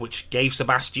failure, which gave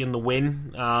Sebastian the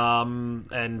win,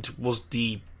 and was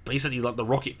basically like the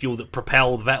rocket fuel that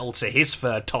propelled Vettel to his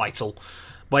third title.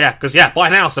 But by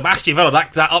now Sebastian Vettel,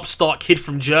 that upstart kid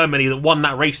from Germany that won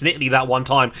that race in Italy that one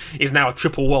time, is now a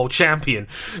triple world champion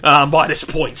by this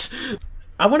point.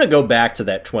 I want to go back to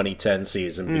that 2010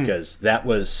 season because that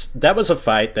was a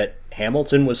fight that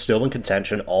Hamilton was still in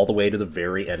contention all the way to the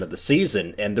very end of the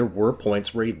season, and there were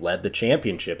points where he led the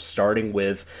championship, starting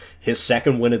with his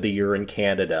second win of the year in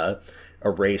Canada,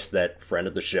 a race that friend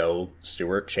of the show,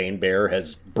 Stuart Chainbear,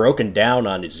 has broken down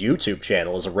on his YouTube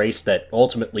channel as a race that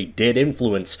ultimately did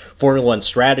influence Formula One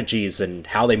strategies and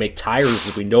how they make tires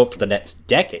as we know it for the next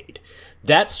decade.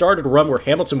 That started a run where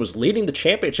Hamilton was leading the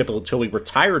championship until he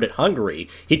retired at Hungary.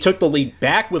 He took the lead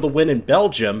back with a win in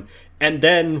Belgium, and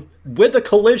then, with a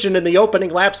collision in the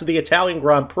opening laps of the Italian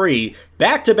Grand Prix,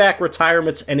 back-to-back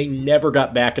retirements, and he never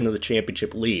got back into the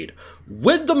championship lead.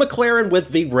 With the McLaren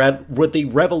with the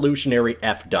revolutionary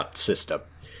F-duct system.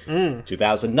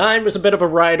 2009 was a bit of a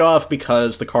write-off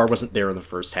because the car wasn't there in the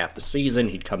first half of the season.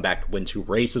 He'd come back to win 2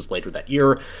 races later that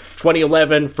year.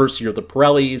 2011, first year of the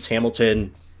Pirellis,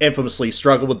 Hamilton infamously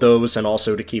struggled with those and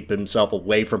also to keep himself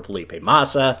away from Felipe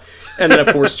Massa. And then,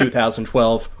 of course,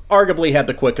 2012 arguably had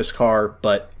the quickest car,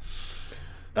 but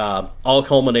all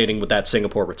culminating with that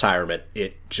Singapore retirement,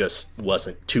 it just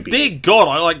wasn't to be. Dear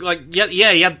God,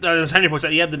 he had, as Henry points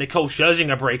out, he had the Nicole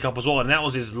Scherzinger breakup as well, and that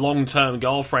was his long-term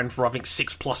girlfriend for, I think,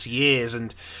 6+ years,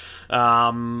 and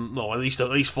at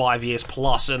least 5 years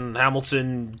plus, and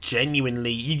Hamilton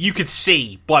genuinely, you could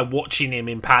see by watching him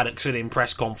in paddocks and in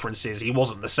press conferences, he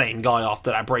wasn't the same guy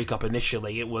after that breakup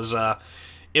initially. It was a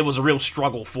real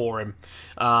struggle for him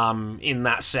in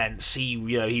that sense. He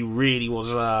really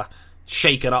was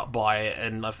shaken up by it,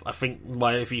 and I think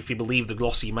if you believe the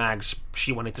glossy mags,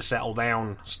 she wanted to settle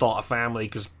down, start a family,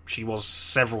 because she was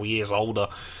several years older.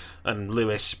 And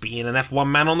Lewis being an F1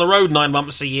 man on the road 9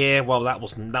 months a year, well, that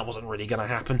wasn't really going to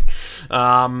happen,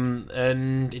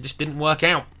 and it just didn't work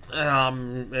out.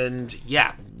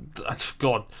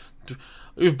 God,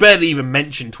 we've barely even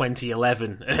mentioned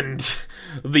 2011, and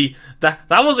that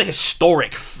was a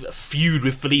historic feud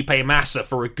with Felipe Massa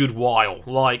for a good while.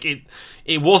 Like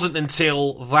it wasn't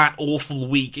until that awful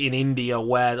week in India,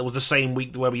 where it was the same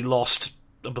week where we lost,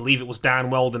 I believe it was Dan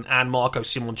Weldon and Marco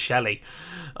Simoncelli.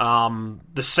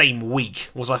 The same week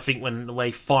was, I think, when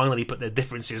they finally put their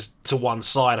differences to one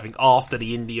side. I think after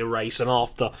the India race and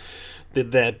after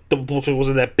was one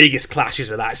of their biggest clashes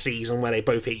of that season, where they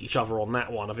both hit each other on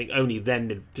that one. I think only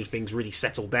then did things really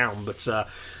settle down. But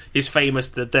his famous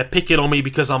they're picking on me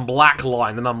because I'm black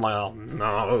line, and I'm like, oh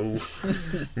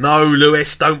no,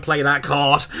 Lewis, don't play that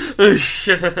card.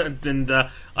 And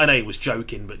I know he was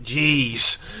joking, but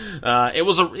geez, it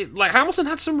was Hamilton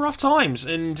had some rough times,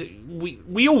 and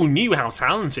we all knew how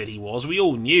talented he was. We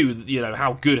all knew,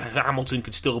 how good Hamilton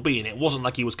could still be, and it wasn't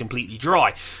like he was completely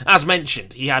dry. As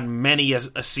mentioned, he had many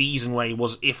a season where he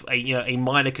was a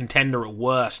minor contender at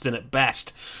worst and at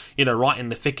best, right in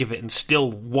the thick of it, and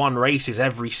still won races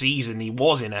every season he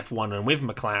was in F1 and with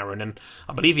McLaren, and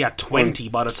I believe he had 20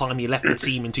 by the time he left the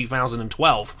team in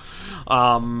 2012.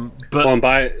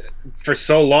 For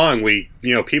so long,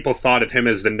 people thought of him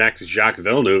as the next Jacques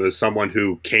Villeneuve, as someone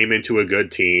who came into a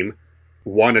good team,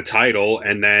 won a title,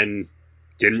 and then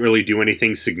didn't really do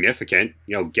anything significant,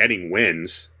 getting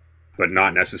wins, but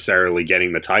not necessarily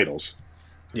getting the titles.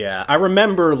 Yeah, I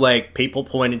remember, people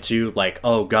pointed to,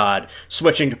 oh god,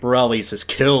 switching to Pirellis has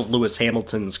killed Lewis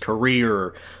Hamilton's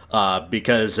career,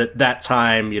 because at that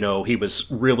time, he was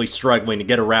really struggling to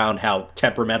get around how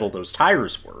temperamental those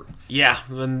tires were. Yeah,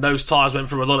 and those tires went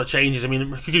through a lot of changes. I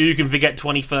mean, you can forget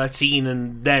 2013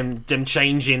 and them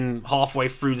changing halfway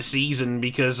through the season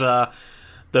because the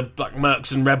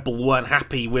Mercs and Red Bull weren't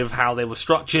happy with how they were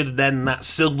structured. Then that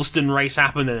Silverstone race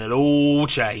happened and it all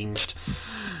changed.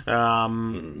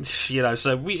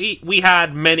 So we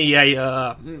had many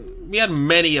a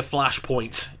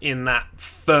flashpoint in that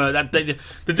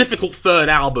the difficult third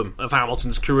album of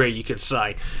Hamilton's career, you could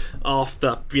say,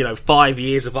 after 5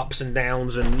 years of ups and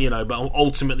downs, and but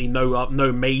ultimately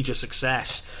no major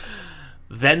success.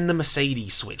 Then the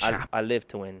Mercedes switch happened. I live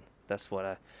to win. That's what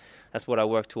I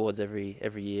work towards every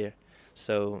year.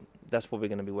 So that's what we're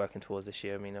going to be working towards this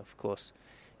year. I mean, of course,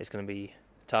 it's going to be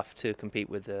tough to compete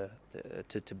with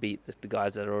to beat the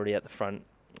guys that are already at the front,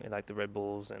 like the Red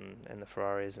Bulls and the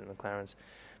Ferraris and the McLarens,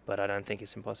 but I don't think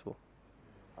it's impossible.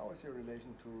 How is your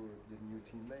relation to the new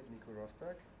teammate, Nico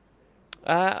Rosberg?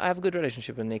 I have a good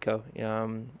relationship with Nico.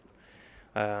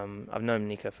 I've known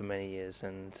Nico for many years,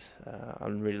 and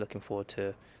I'm really looking forward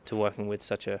to working with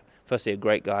firstly a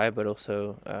great guy, but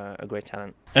also a great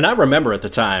talent. And I remember at the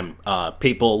time,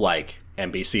 people like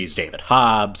NBC's David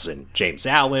Hobbs and James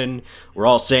Allen were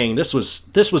all saying this was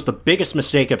the biggest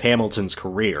mistake of Hamilton's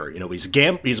career.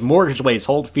 He's mortgaged away his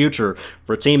whole future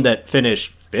for a team that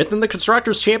finished 5th in the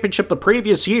Constructors' Championship the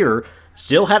previous year,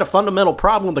 still had a fundamental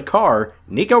problem with the car.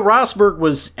 Nico Rosberg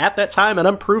was, at that time, an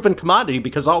unproven commodity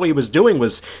because all he was doing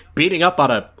was beating up on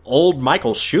an old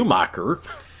Michael Schumacher.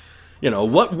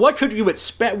 What could you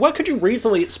expect? What could you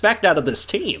reasonably expect out of this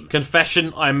team?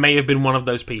 Confession, I may have been one of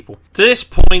those people. To this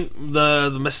point,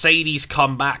 the Mercedes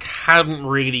comeback hadn't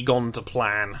really gone to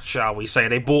plan, shall we say.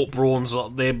 They bought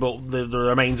the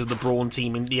remains of the Brawn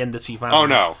team in the end of 2000. Oh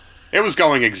no, it was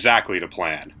going exactly to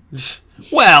plan.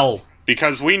 Well,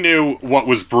 because we knew what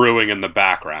was brewing in the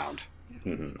background.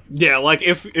 Mm-hmm. Yeah, like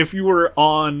if you were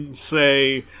on,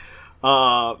 say,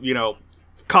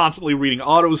 constantly reading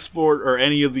Autosport or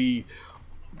any of the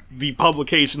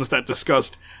publications that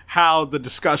discussed how the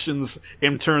discussions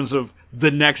in terms of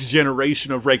the next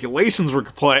generation of regulations were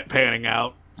panning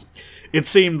out, it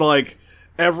seemed like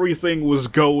everything was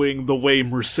going the way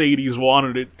Mercedes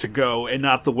wanted it to go and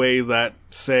not the way that,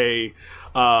 say,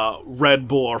 Red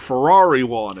Bull or Ferrari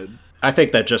wanted. I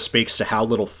think that just speaks to how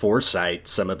little foresight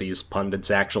some of these pundits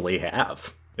actually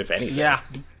have, if anything. Yeah.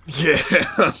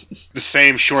 The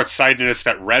same short-sightedness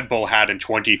that Red Bull had in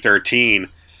 2013,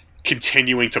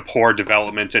 continuing to pour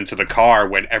development into the car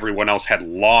when everyone else had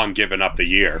long given up the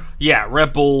year. Yeah,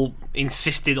 Red Bull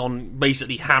insisted on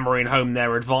basically hammering home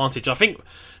their advantage. I think,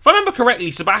 if I remember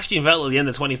correctly, Sebastian Vettel at the end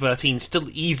of 2013 still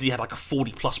easily had like a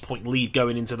 40-plus point lead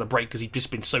going into the break because he'd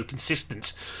just been so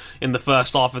consistent in the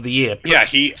first half of the year. But, yeah,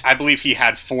 I believe he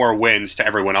had 4 wins to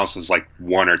everyone else's like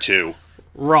 1 or 2.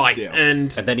 Right, yeah. and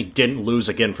then he didn't lose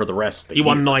again for the rest of the year. He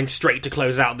won 9 straight to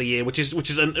close out the year, which is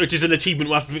an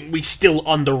achievement I think we still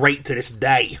underrate to this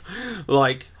day.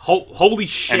 Like, holy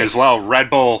shit! And as well, Red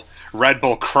Bull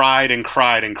cried and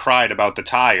cried and cried about the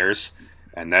tires,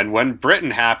 and then when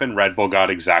Britain happened, Red Bull got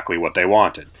exactly what they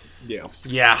wanted.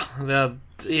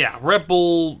 Yeah, Red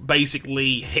Bull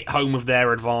basically hit home with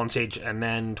their advantage, and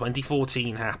then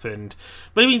 2014 happened.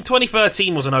 But I mean,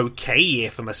 2013 was an okay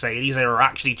year for Mercedes. They were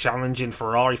actually challenging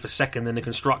Ferrari for second in the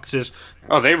Constructors.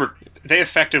 Oh, they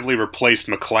effectively replaced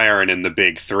McLaren in the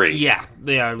Big 3. Yeah,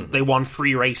 they won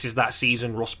 3 races that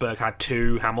season. Rosberg had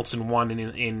 2. Hamilton won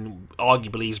in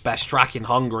arguably his best track in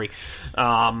Hungary.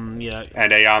 And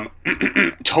a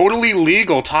totally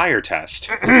legal tire test.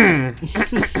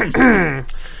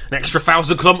 An extra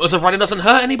 1,000 kilometres of running doesn't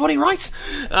hurt anybody, right?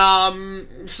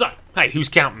 So, hey, who's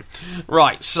counting?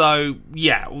 Right, so,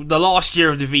 yeah, the last year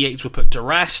of the V8s were put to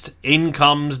rest. In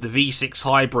comes the V6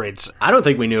 hybrids. I don't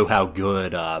think we knew how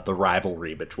good the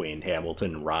rivalry between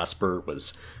Hamilton and Rosberg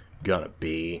was gonna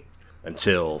be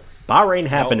until Bahrain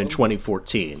happened in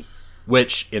 2014,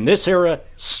 which, in this era,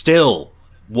 still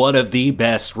one of the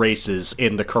best races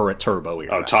in the current turbo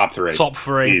era. Oh, top 3. Top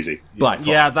 3. Easy.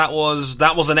 Yeah, that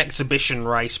was an exhibition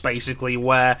race, basically,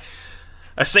 where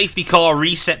a safety car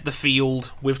reset the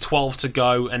field with 12 to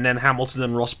go, and then Hamilton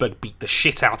and Rosberg beat the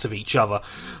shit out of each other.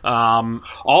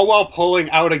 All while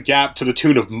pulling out a gap to the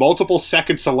tune of multiple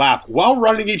seconds a lap while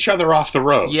running each other off the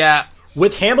road. Yeah.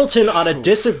 With Hamilton on a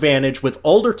disadvantage with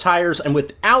older tires and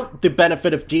without the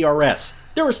benefit of DRS,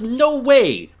 there is no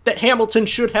way that Hamilton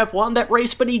should have won that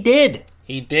race, but he did.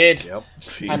 He did. Yep.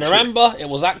 And remember, it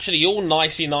was actually all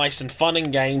nicey nice and fun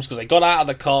and games because they got out of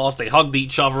the cars, they hugged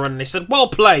each other, and they said, "Well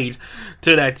played"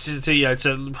 to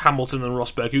Hamilton and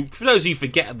Rosberg, who, for those of you who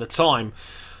forget at the time,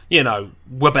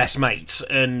 were best mates,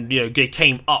 and they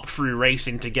came up through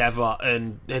racing together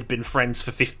and had been friends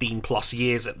for 15 plus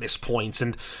years at this point,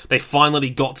 and they finally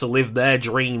got to live their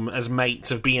dream as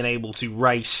mates of being able to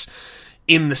race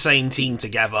in the same team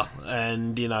together,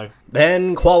 and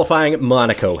Then qualifying at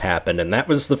Monaco happened, and that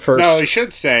was the first... No, I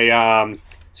should say,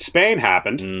 Spain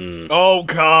happened. Oh,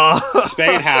 God.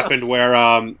 Spain happened where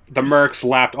the Mercs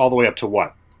lapped all the way up to,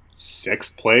 what,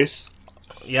 6th place?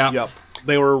 Yeah. Yep.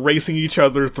 They were racing each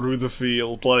other through the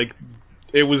field. Like,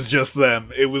 it was just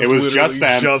them. It was just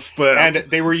them. And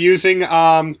they were using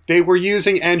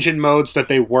engine modes that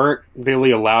they weren't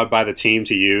really allowed by the team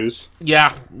to use.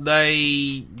 Yeah,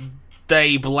 they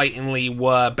blatantly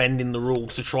were bending the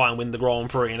rules to try and win the Grand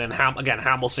Prix, and then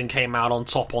Hamilton came out on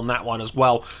top on that one as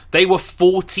well. They were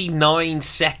 49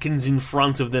 seconds in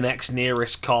front of the next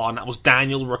nearest car, and that was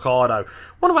Daniel Ricciardo.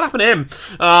 Wonder what happened to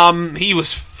him. He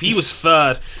was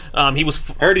third.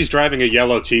 Heard he's driving a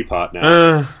yellow teapot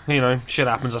now. Shit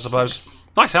happens, I suppose.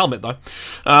 Nice helmet though.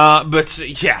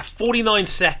 But yeah, 49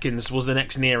 seconds was the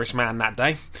next nearest man that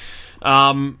day.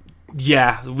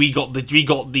 Yeah, we got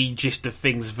the gist of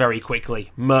things very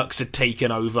quickly. Mercs had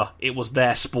taken over. It was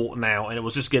their sport now, and it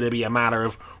was just going to be a matter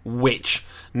of which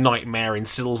Nightmare in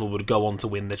Silver would go on to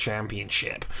win the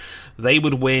championship. They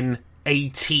would win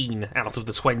 18 out of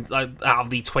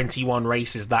the 21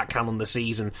 races that calendar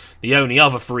season. The only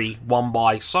other 3 won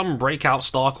by some breakout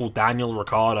star called Daniel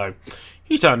Ricciardo.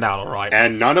 He turned out alright.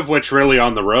 And none of which really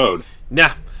on the road.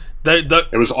 Nah.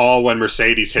 It was all when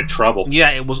Mercedes hit trouble. Yeah,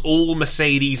 it was all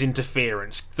Mercedes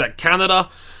interference. That Canada,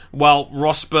 well,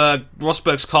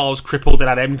 Rosberg's car was crippled.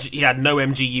 He had no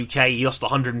MG UK. He lost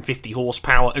 150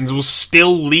 horsepower and was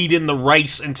still leading the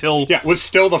race until... Yeah, was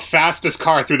still the fastest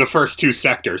car through the first 2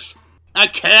 sectors.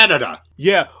 At Canada!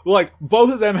 Yeah, like,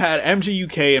 both of them had MG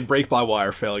UK and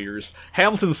brake-by-wire failures.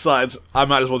 Hamilton decides, I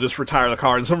might as well just retire the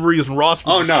car, and for some reason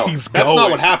Rosberg keeps going. That's not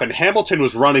what happened. Hamilton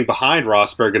was running behind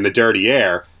Rosberg in the dirty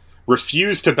air,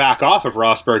 refused to back off of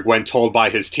Rosberg when told by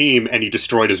his team, and he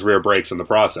destroyed his rear brakes in the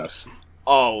process.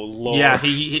 Oh, Lord. Yeah,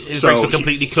 his brakes were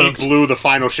completely cooked. He blew the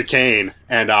final chicane,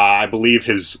 and I believe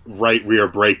his right rear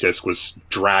brake disc was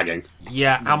dragging.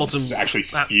 Yeah, Hamilton actually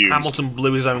fused. Hamilton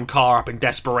blew his own car up in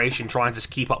desperation, trying to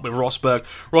keep up with Rosberg.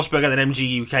 Rosberg had an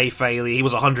MG UK failure. He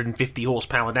was 150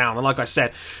 horsepower down, and like I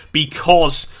said,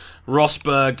 because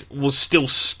Rosberg was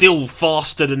still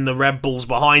faster than the Red Bulls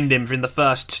behind him in the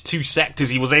first 2 sectors,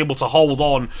 he was able to hold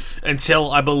on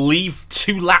until, I believe,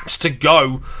 2 laps to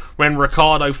go when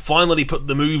Ricciardo finally put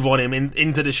the move on him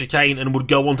into the chicane and would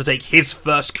go on to take his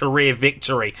first career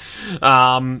victory.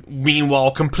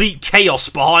 Meanwhile, complete chaos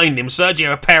behind him.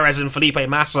 Sergio Perez and Felipe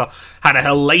Massa had a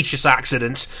hellacious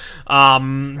accident,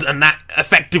 and that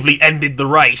effectively ended the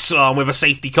race with a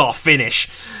safety car finish.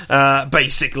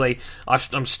 Basically,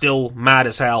 I'm still mad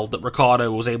as hell that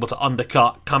Ricciardo was able to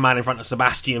undercut, come out in front of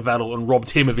Sebastian Vettel and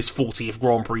robbed him of his 40th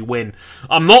Grand Prix win.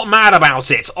 I'm not mad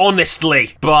about it,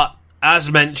 honestly, but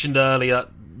as mentioned earlier,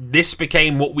 this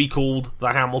became what we called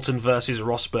the Hamilton versus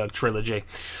Rosberg trilogy.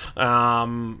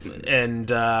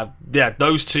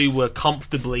 Those two were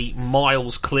comfortably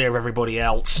miles clear of everybody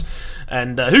else.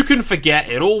 And who can forget,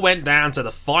 it all went down to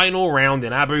the final round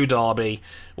in Abu Dhabi,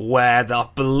 where I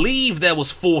believe there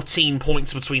was 14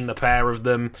 points between the pair of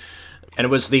them. And it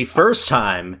was the first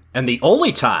time, and the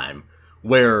only time,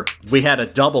 where we had a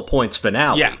double points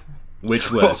finale. Yeah.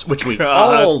 Which we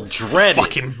all dreaded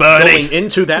fucking Bernie. Going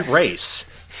into that race.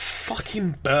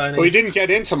 Fucking Bernie. Well, he didn't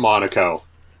get into Monaco,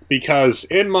 because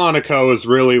in Monaco is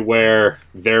really where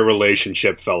their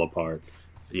relationship fell apart.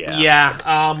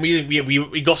 Yeah.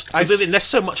 We got. There's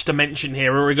so much to mention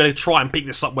here. We're going to try and pick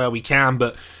this up where we can,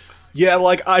 but. Yeah,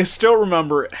 like, I still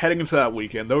remember heading into that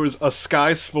weekend, there was a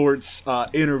Sky Sports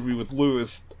interview with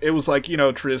Lewis. It was like,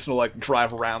 traditional, like,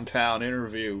 drive around town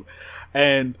interview.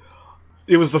 And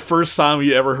it was the first time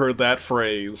we ever heard that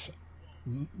phrase.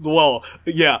 Well,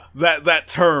 yeah, that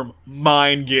term,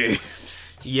 mind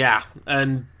games. Yeah,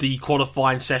 and the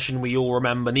qualifying session we all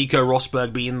remember, Nico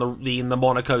Rosberg being the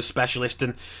Monaco specialist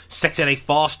and setting a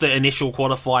faster initial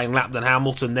qualifying lap than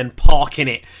Hamilton, then parking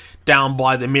it down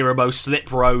by the Mirabeau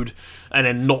slip road and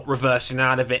then not reversing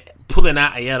out of it, pulling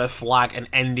out a yellow flag and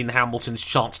ending Hamilton's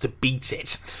chance to beat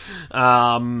it.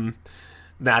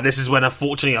 Now, this is when,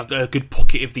 unfortunately, a good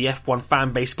pocket of the F1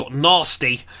 fan base got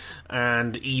nasty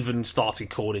and even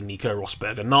started calling Nico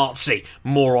Rosberg a Nazi.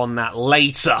 More on that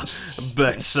later.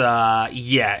 But,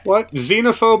 yeah. What?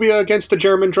 Xenophobia against a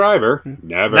German driver?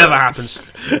 Never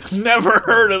happens. Never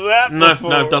heard of that before.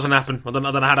 No, it doesn't happen. I don't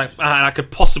know how that could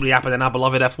possibly happen in our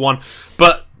beloved F1.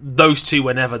 But those two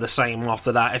were never the same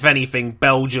after that. If anything,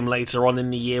 Belgium later on in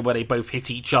the year where they both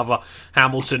hit each other,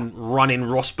 Hamilton running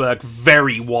Rosberg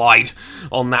very wide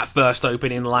on that first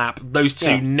opening lap. Those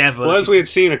two never... Well, as we had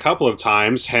seen a couple of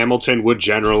times, Hamilton would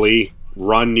generally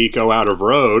run Nico out of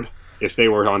road if they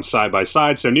were on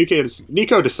side-by-side. So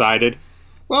Nico decided,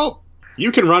 well,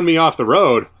 you can run me off the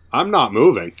road. I'm not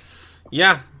moving.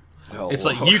 Yeah. It's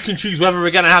like, you can choose whether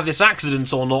we're going to have this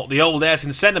accident or not, the old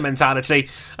Ayrton Senna mentality.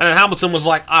 And then Hamilton was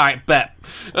like, alright, bet.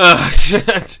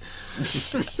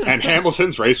 And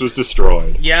Hamilton's race was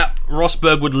destroyed. Yeah,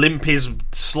 Rosberg would limp his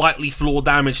slightly floor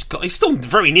damaged car. He still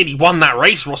very nearly won that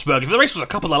race, Rosberg. If the race was a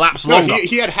couple of laps longer.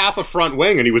 He had half a front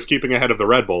wing and he was keeping ahead of the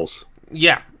Red Bulls.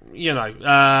 Yeah,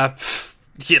 if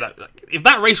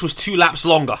that race was 2 laps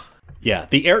longer. Yeah,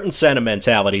 the Ayrton Senna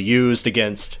mentality used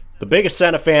against the biggest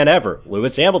Senna fan ever,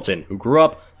 Lewis Hamilton, who grew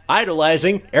up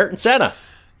idolizing Ayrton Senna.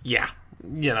 Yeah,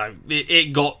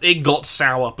 it got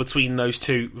sour between those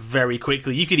two very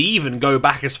quickly. You could even go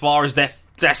back as far as their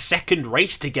second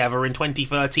race together in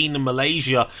 2013 in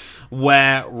Malaysia,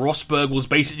 where Rosberg was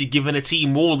basically given a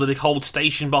team order to hold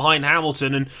station behind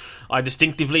Hamilton, and I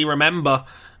distinctively remember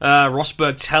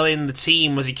Rosberg telling the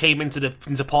team as he came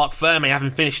into Parc Ferme,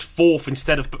 having finished 4th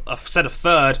instead of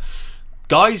 3rd,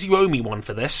 guys, you owe me one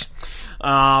for this.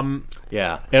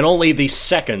 Yeah, and only the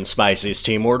second spiciest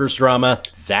team orders drama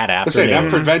that afternoon. That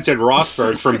prevented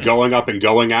Rosberg from going up and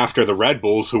going after the Red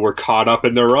Bulls, who were caught up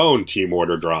in their own team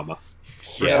order drama.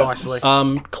 Precisely.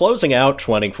 Closing out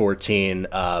 2014,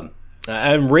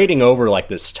 I'm reading over like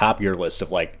this top year list of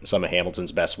like some of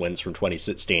Hamilton's best wins from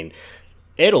 2016.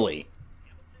 Italy.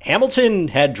 Hamilton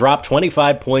had dropped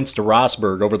 25 points to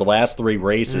Rosberg over the last 3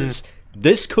 races.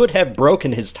 This could have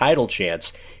broken his title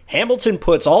chance. Hamilton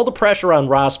puts all the pressure on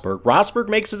Rosberg. Rosberg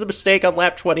makes a mistake on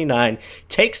lap 29,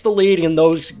 takes the lead, and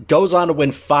goes on to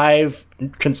win 5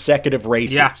 consecutive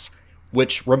races,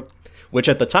 which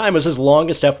at the time was his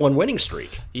longest F1 winning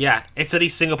streak. Yeah, Italy,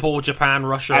 Singapore, Japan,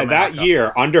 Russia, America. That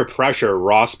year, under pressure,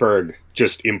 Rosberg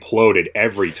just imploded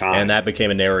every time. And that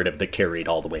became a narrative that carried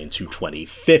all the way into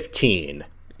 2015.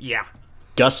 Yeah.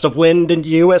 Gust of wind into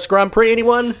U.S. Grand Prix,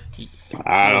 anyone?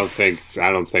 I don't think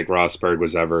Rosberg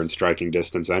was ever in striking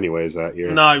distance anyways that year.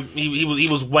 No, he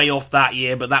was way off that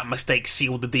year, but that mistake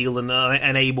sealed the deal and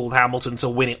enabled Hamilton to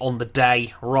win it on the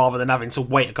day rather than having to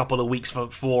wait a couple of weeks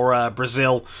for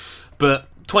Brazil. But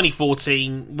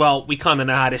 2014, well, we kind of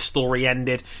know how this story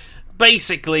ended.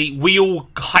 Basically, we all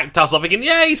hyped ourselves thinking,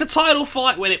 yeah, it's a title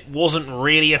fight, when it wasn't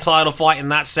really a title fight in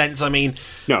that sense. I mean,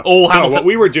 what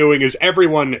we were doing is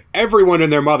everyone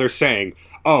and their mother saying,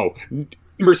 oh,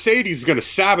 Mercedes is going to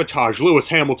sabotage Lewis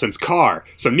Hamilton's car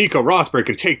so Nico Rosberg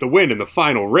can take the win in the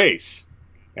final race.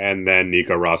 And then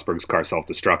Nico Rosberg's car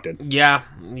self-destructed. Yeah,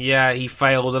 he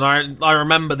failed. And I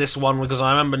remember this one because I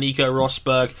remember Nico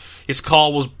Rosberg, his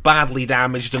car was badly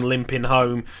damaged and limping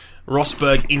home.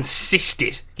 Rosberg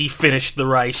insisted he finished the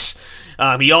race.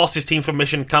 He asked his team for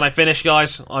permission, can I finish,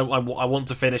 guys? I want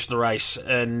to finish the race.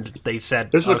 And they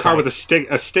said, this is a car with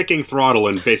a sticking throttle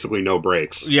and basically no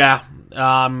brakes. Yeah.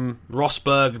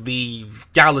 Rosberg, the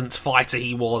gallant fighter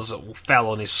he was, fell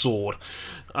on his sword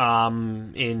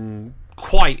in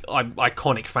quite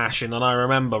iconic fashion. And I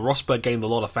remember Rosberg gained a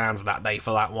lot of fans that day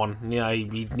for that one. You know,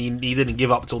 he didn't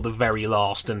give up till the very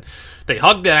last. And they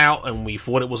hugged it out and we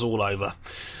thought it was all over.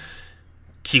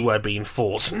 Keyword being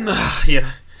force.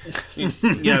 Yeah. Nico,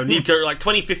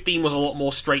 2015 was a lot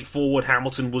more straightforward.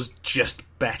 Hamilton was just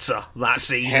better that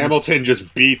season. Hamilton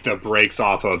just beat the brakes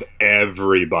off of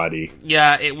everybody.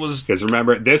 Yeah, it was... Because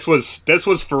remember, this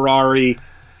was Ferrari.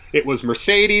 It was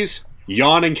Mercedes,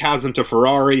 yawning chasm to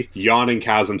Ferrari, yawning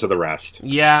chasm to the rest.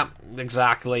 Yeah,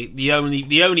 exactly. The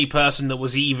only person that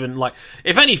was even,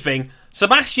 if anything...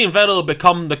 Sebastian Vettel had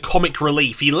become the comic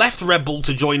relief. He left Red Bull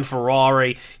to join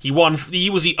Ferrari. He was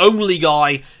the only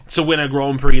guy to win a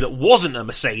Grand Prix that wasn't a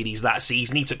Mercedes that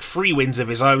season. He took 3 wins of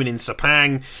his own in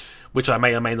Sepang, which I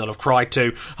may or may not have cried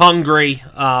to. Hungary,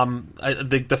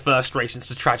 the first race since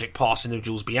the tragic passing of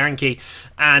Jules Bianchi,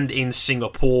 and in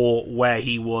Singapore, where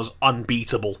he was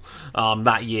unbeatable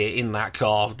that year in that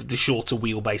car. The shorter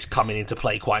wheelbase coming into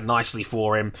play quite nicely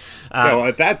for him.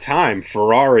 At that time,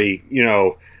 Ferrari,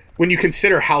 when you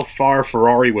consider how far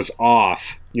Ferrari was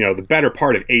off, the better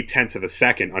part of 0.8 of a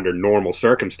second under normal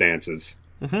circumstances.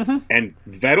 Mm-hmm. And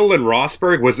Vettel and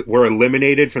Rosberg were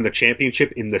eliminated from the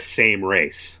championship in the same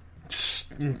race.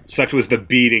 Such was the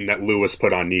beating that Lewis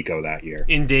put on Nico that year.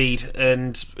 Indeed,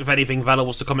 and if anything, Vettel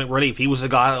was the comic relief. He was the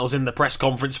guy that was in the press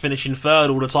conference finishing 3rd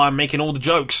all the time, making all the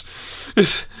jokes. I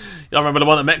remember the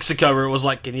one at Mexico where it was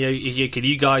like, can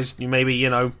you guys maybe,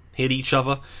 hit each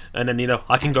other? And then,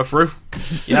 I can go through.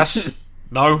 Yes.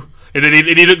 No. And then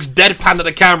he looks deadpan at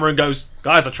the camera and goes,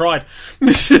 guys, I tried.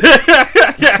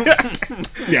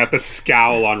 Yeah, the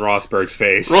scowl on Rosberg's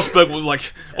face. Rosberg was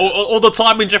like, all the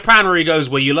time in Japan where he goes,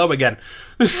 were you low again?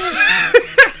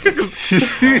 because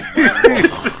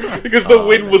the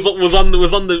win was under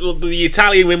the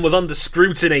Italian win was under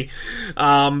scrutiny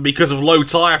because of low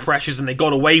tyre pressures, and they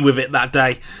got away with it that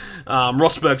day.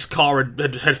 Rosberg's car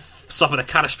had suffered a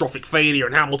catastrophic failure,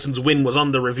 and Hamilton's win was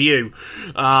under review,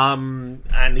 and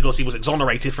of course he was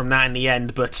exonerated from that in the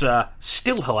end, but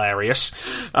still hilarious.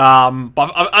 But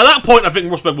at that point I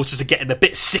think Rosberg was just getting a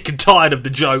bit sick and tired of the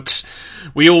jokes.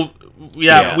 We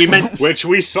meant which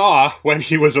we saw when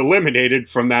he was eliminated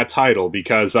from that title,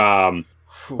 because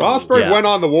Rosberg went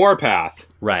on the warpath.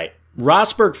 Right.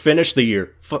 Rosberg finished the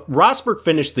year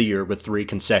with 3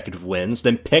 consecutive wins,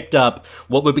 then picked up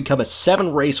what would become a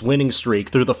 7-race winning streak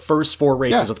through the first 4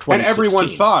 races of 2016. And everyone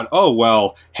thought, oh,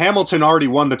 well, Hamilton already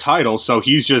won the title, so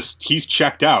he's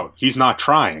checked out. He's not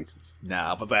trying.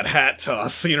 Nah, but that hat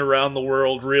toss seen around the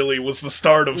world really was the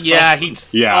start of something.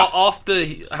 After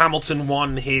Hamilton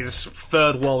won his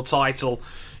 3rd world title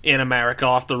in America,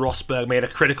 after Rosberg made a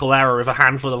critical error with a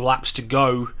handful of laps to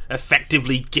go,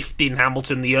 effectively gifting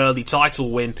Hamilton the early title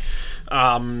win,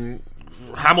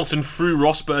 Hamilton threw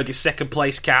Rosberg his 2nd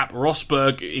place cap.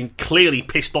 Rosberg, clearly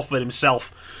pissed off at himself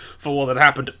for what had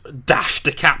happened, dashed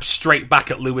the cap straight back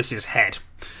at Lewis's head.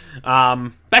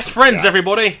 Best friends,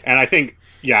 everybody! And I think...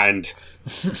 Yeah, and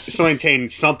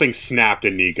something snapped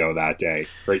in Nico that day.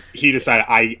 Right, he decided,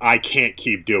 I can't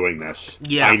keep doing this.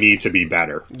 Yeah. I need to be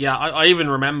better. Yeah, I even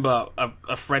remember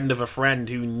a friend of a friend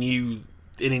who knew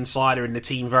an insider in the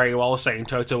team very well saying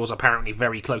Toto was apparently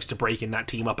very close to breaking that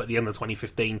team up at the end of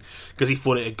 2015 because he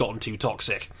thought it had gotten too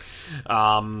toxic.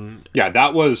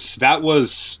 That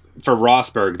was for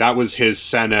Rosberg. That was his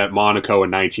Senna at Monaco in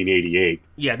 1988.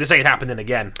 Yeah, this ain't happening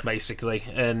again, basically.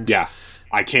 And yeah.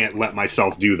 I can't let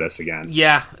myself do this again.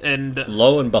 Yeah, and...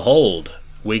 Lo and behold,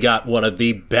 we got one of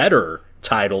the better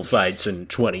title fights in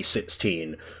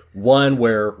 2016. One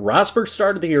where Rosberg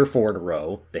started the year 4 in a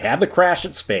row, they have the crash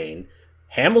at Spain,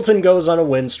 Hamilton goes on a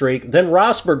win streak, then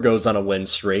Rosberg goes on a win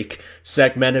streak,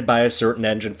 segmented by a certain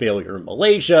engine failure in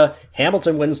Malaysia.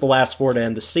 Hamilton wins the last 4 to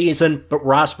end the season, but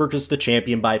Rosberg is the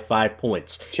champion by 5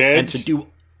 points. Kids...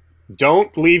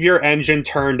 Don't leave your engine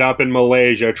turned up in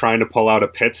Malaysia trying to pull out a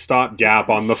pit stop gap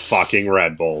on the fucking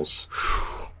Red Bulls.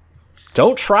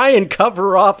 Don't try and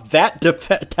cover off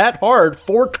that hard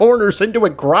 4 corners into a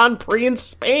Grand Prix in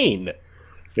Spain.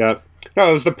 Yep. No,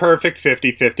 it was the perfect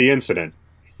 50-50 incident.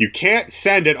 You can't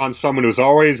send it on someone who's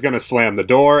always going to slam the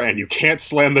door, and you can't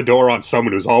slam the door on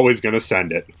someone who's always going to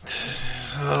send it.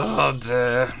 Oh,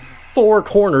 dear. 4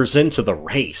 corners into the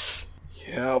race.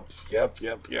 Yep.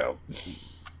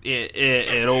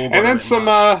 It all and then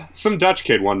some Dutch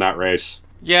kid won that race.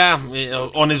 Yeah,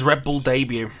 on his Red Bull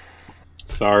debut.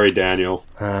 Sorry, Daniel.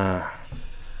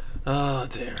 Oh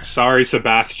dear. Sorry,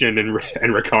 Sebastian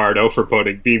and Ricardo for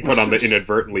being put on the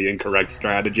inadvertently incorrect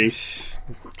strategy.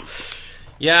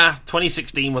 Yeah,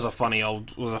 2016 was a funny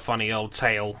old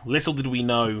tale. Little did we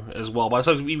know as well. But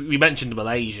so we mentioned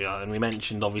Malaysia, and we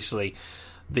mentioned obviously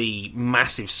the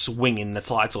massive swing in the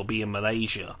title being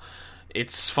Malaysia.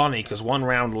 It's funny because 1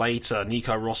 round later,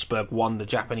 Nico Rosberg won the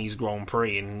Japanese Grand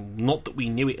Prix, and not that we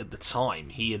knew it at the time,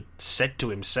 he had said to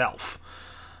himself,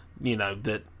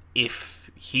 that if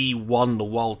he won the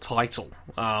world title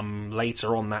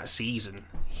later on that season,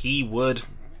 he would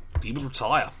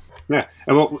retire. Yeah,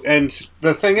 and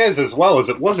the thing is, as well, is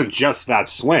it wasn't just that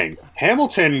swing.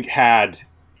 Hamilton had,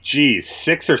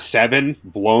 6 or 7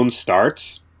 blown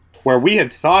starts, where we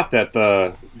had thought that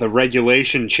the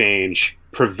regulation change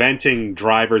preventing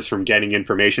drivers from getting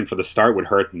information for the start would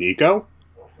hurt Nico.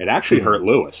 It actually hurt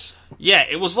Lewis. Yeah,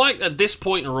 it was like at this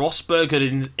point Rosberg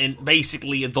had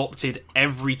basically adopted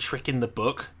every trick in the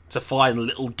book to find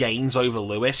little gains over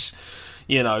Lewis.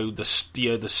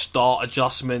 The start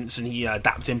adjustments, and he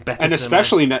adapting better. And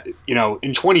especially,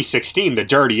 in 2016, the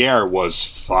dirty air was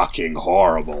fucking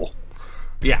horrible.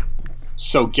 Yeah.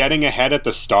 So getting ahead at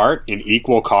the start in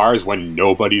equal cars when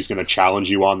nobody's going to challenge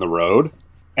you on the road,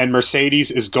 and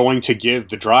Mercedes is going to give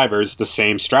the drivers the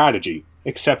same strategy,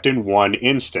 except in one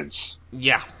instance.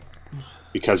 Yeah.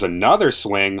 Because another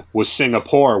swing was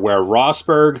Singapore, where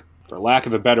Rosberg, for lack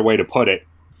of a better way to put it,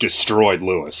 destroyed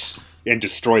Lewis and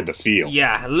destroyed the field.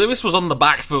 Yeah, Lewis was on the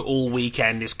back foot all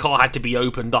weekend. His car had to be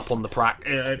opened up on the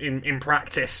in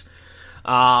practice.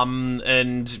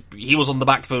 And he was on the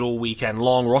back foot all weekend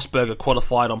long. Rosberg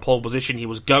qualified on pole position. He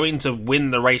was going to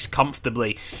win the race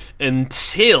comfortably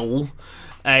until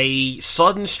a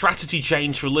sudden strategy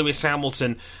change for Lewis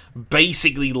Hamilton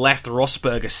basically left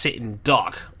Rosberg a sitting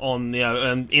duck on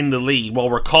in the lead, while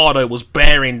Ricciardo was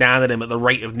bearing down at him at the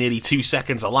rate of nearly 2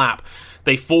 seconds a lap.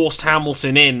 They forced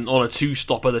Hamilton in on a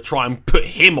two-stopper to try and put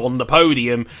him on the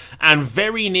podium, and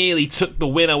very nearly took the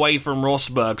win away from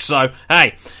Rosberg. So,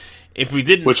 hey, if we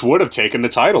didn't... Which would have taken the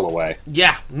title away.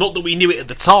 Yeah, not that we knew it at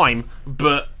the time,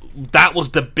 but that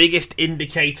was the biggest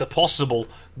indicator possible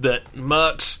that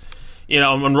Merckx,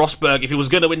 and Rosberg, if he was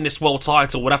going to win this world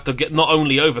title, would have to not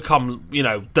only overcome,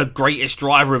 the greatest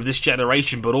driver of this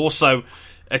generation, but also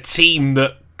a team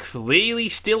that clearly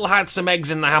still had some eggs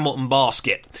in the Hamilton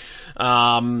basket.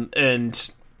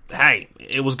 And hey,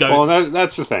 it was going... Well,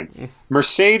 that's the thing.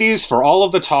 Mercedes, for all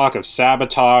of the talk of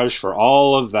sabotage, for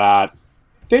all of that,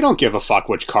 they don't give a fuck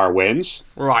which car wins.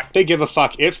 Right. They give a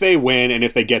fuck if they win and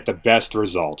if they get the best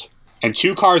result. And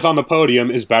 2 cars on the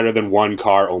podium is better than 1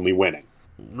 car only winning.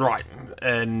 Right.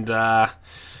 And that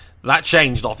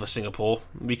changed off of Singapore.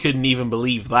 We couldn't even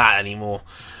believe that anymore.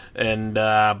 And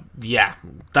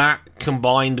that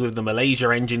combined with the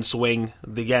Malaysia engine swing,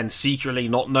 again, secretly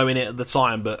not knowing it at the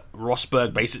time, but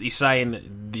Rosberg basically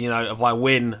saying, if I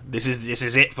win, this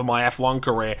is it for my F1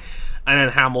 career. And then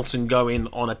Hamilton going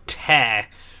on a tear,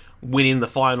 winning the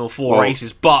final 4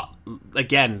 races. But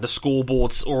again, the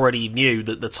scoreboards already knew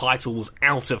that the title was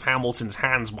out of Hamilton's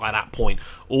hands by that point.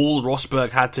 All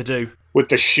Rosberg had to do, with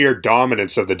the sheer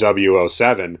dominance of the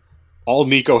W07, all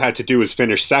Nico had to do was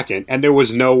finish second, and there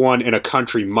was no one in a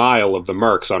country mile of the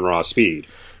Mercs on raw speed.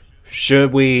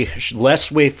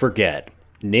 Lest we forget,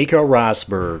 Nico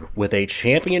Rosberg with a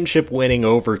championship-winning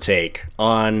overtake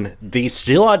on the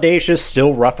still audacious,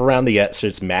 still rough around the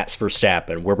edges Max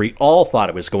Verstappen, where we all thought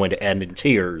it was going to end in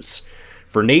tears.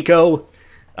 For Nico,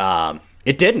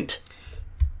 it didn't.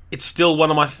 It's still one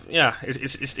of my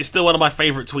it's still one of my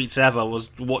favorite tweets ever. Was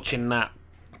watching that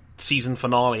season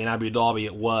finale in Abu Dhabi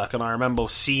at work, and I remember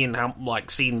seeing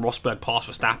Rosberg pass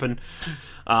Verstappen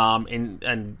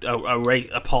in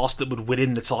a pass that would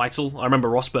win the title. I remember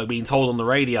Rosberg being told on the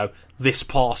radio, "This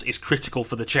pass is critical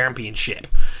for the championship,"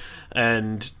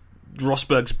 and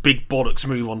Rosberg's big bollocks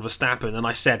move on Verstappen, and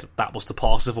I said that was the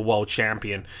pass of a world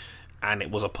champion, and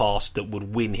it was a pass that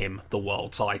would win him the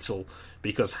world title.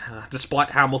 Because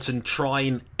despite Hamilton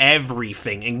trying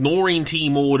everything, ignoring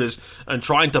team orders, and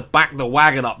trying to back the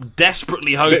wagon up,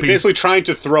 desperately hoping... Basically trying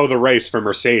to throw the race for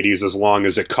Mercedes as long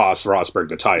as it costs Rosberg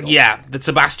the title. Yeah, that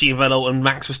Sebastian Vettel and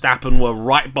Max Verstappen were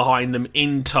right behind them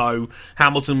in tow.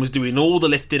 Hamilton was doing all the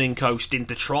lifting and coasting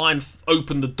to try and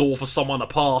open the door for someone to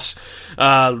pass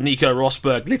Nico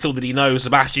Rosberg. Little did he know,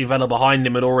 Sebastian Vettel behind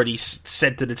him had already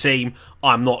said to the team,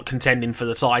 "I'm not contending for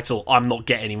the title, I'm not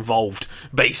getting involved,"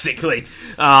 basically.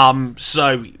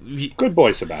 So good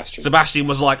boy, Sebastian. Sebastian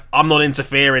was like, "I'm not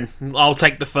interfering, I'll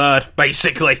take the third,"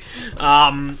 basically.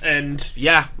 And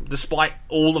yeah, despite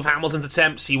all of Hamilton's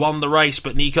attempts, he won the race,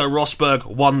 but Nico Rosberg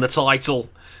won the title.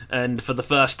 And for the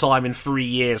first time in 3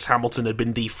 years, Hamilton had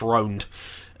been dethroned.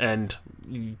 And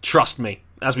trust me,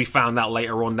 as we found out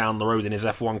later on down the road in his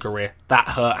F1 career, that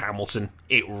hurt Hamilton.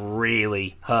 It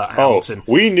really hurt Hamilton.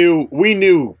 We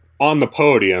knew on the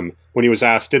podium when he was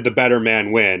asked, "Did the better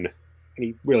man win?" And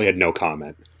he really had no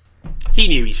comment. He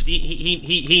knew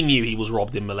he knew he was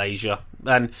robbed in Malaysia,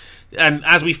 and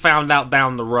as we found out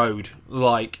down the road,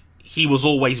 he was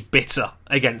always bitter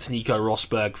against Nico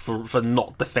Rosberg for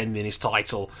not defending his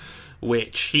title,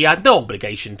 which he had no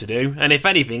obligation to do. And if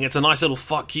anything, it's a nice little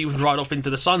fuck you right off into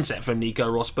the sunset from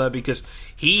Nico Rosberg, because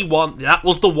he won. That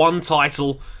was the one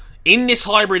title in this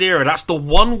hybrid era. That's the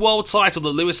one world title that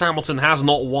Lewis Hamilton has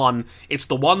not won. It's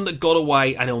the one that got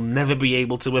away, and he'll never be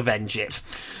able to avenge it.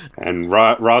 And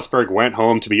Rosberg went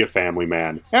home to be a family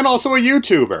man, and also a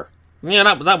YouTuber. Yeah,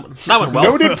 that went well.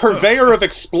 Noted purveyor of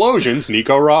explosions,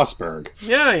 Nico Rosberg.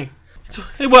 Yay.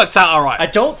 It worked out alright. I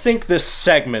don't think this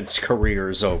segment's career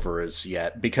is over as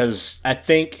yet, because I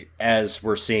think as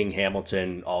we're seeing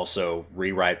Hamilton also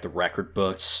rewrite the record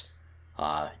books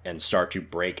and start to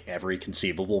break every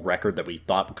conceivable record that we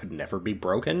thought could never be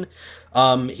broken,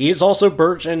 he has also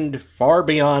burgeoned far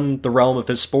beyond the realm of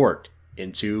his sport,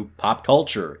 into pop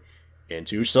culture,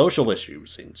 into social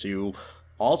issues, into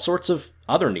all sorts of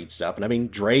other neat stuff. And I mean,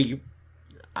 Dre,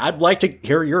 I'd like to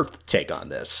hear your take on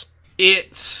this.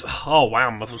 It's... Oh,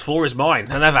 wow, the floor is mine.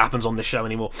 That never happens on this show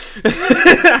anymore.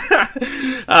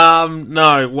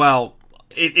 No, well,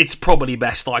 it's probably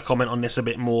best I comment on this a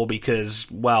bit more because,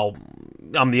 well,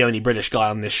 I'm the only British guy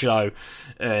on this show,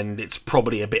 and it's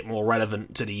probably a bit more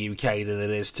relevant to the UK than it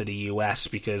is to the US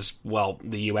because, well,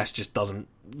 the US just doesn't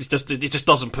put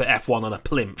F1 on a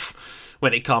plinth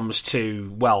when it comes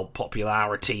to, well,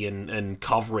 popularity and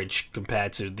coverage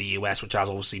compared to the US, which has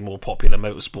obviously more popular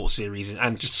motorsport series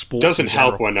and just sports. Doesn't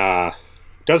help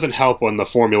when the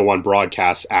Formula One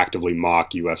broadcasts actively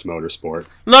mock US motorsport.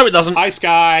 No, it doesn't. Hi,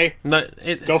 Sky. No,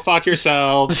 go fuck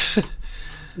yourselves.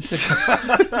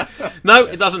 No,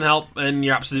 it doesn't help, and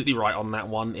you're absolutely right on that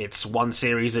one. It's one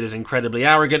series that is incredibly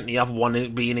arrogant, the other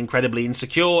one being incredibly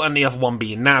insecure, and the other one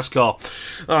being NASCAR.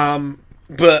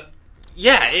 But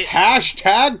yeah,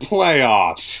 hashtag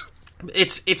playoffs.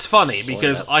 It's funny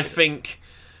because I think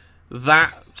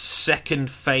that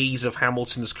second phase of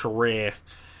Hamilton's career,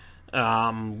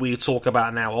 we talk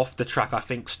about now off the track, I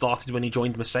think started when he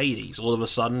joined Mercedes. All of a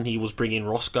sudden he was bringing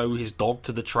Roscoe, his dog,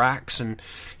 to the tracks, and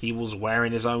he was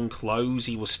wearing his own clothes.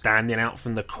 He was standing out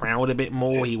from the crowd a bit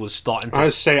more. He was starting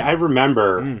to... I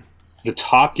remember the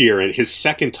Top Gear, his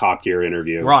second Top Gear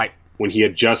interview, right, when he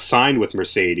had just signed with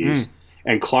Mercedes,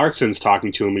 and Clarkson's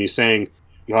talking to him and he's saying,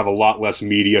 you'll have a lot less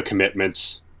media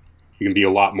commitments. You can be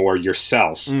a lot more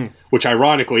yourself. Which,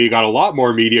 ironically, you got a lot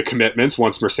more media commitments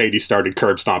once Mercedes started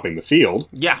curb stomping the field.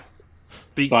 Yeah.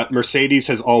 But Mercedes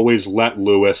has always let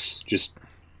Lewis just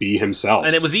be himself.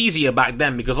 And it was easier back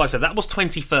then because, like I said, that was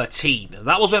 2013.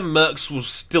 That was when Merckx was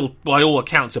still, by all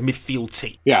accounts, a midfield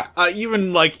team. Yeah.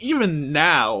 Even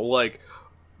now, like,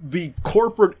 the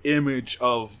corporate image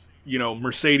of,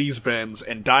 Mercedes-Benz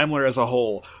and Daimler as a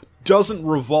whole doesn't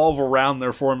revolve around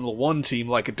their Formula One team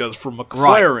like it does for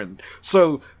McLaren.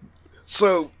 Right.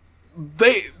 So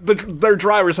their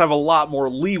drivers have a lot more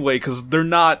leeway because they're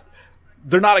not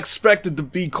expected to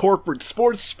be corporate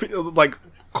sports, like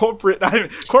corporate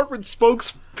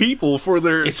spokespeople for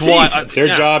their team.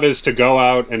 Their job is to go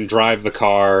out and drive the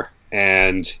car,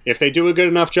 and if they do a good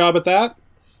enough job at that,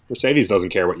 Mercedes doesn't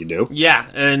care what you do. Yeah,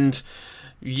 and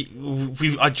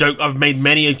I've made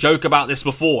many a joke about this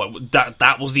before.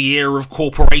 That was the era of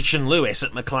Corporation Lewis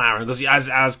at McLaren, because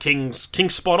as King's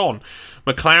spot on,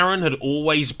 McLaren had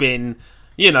always been,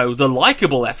 the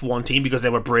likeable F1 team because they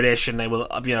were British and they were,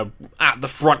 at the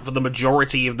front for the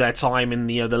majority of their time in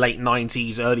the late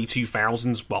 90s, early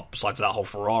 2000s. Well, besides that whole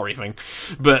Ferrari thing.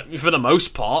 But for the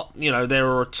most part, they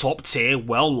were a top tier,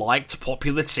 well-liked,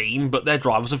 popular team, but their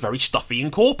drivers are very stuffy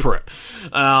and corporate.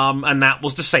 And that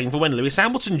was the same for when Lewis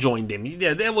Hamilton joined him.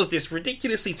 There was this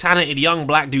ridiculously talented young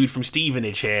black dude from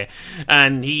Stevenage here,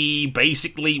 and he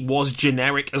basically was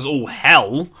generic as all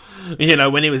hell,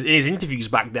 when it was in his interviews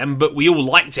back then, but we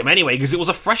all liked him anyway because it was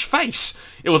a fresh face.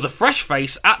 It was a fresh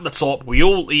face at the top.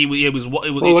 Well,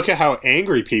 look at how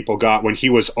angry people got when he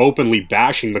was openly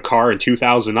bashing the car in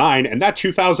 2009, and that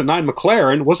 2009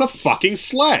 McLaren was a fucking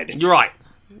sled. You're right.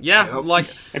 Yeah,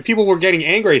 and people were getting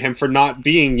angry at him for not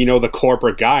being, the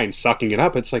corporate guy and sucking it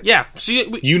up. It's like, yeah,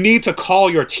 you need to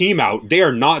call your team out. They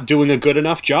are not doing a good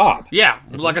enough job. Yeah,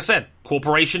 like I said,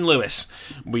 Corporation Lewis.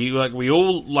 We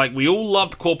all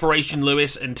loved Corporation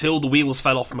Lewis until the wheels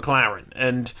fell off McLaren,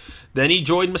 and then he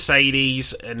joined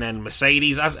Mercedes, and then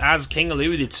Mercedes, as King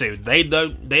alluded to, they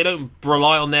don't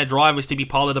rely on their drivers to be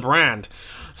part of the brand.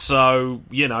 So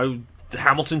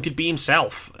Hamilton could be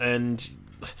himself, and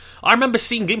I remember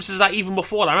seeing glimpses of that even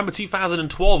before. I remember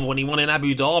 2012 when he won in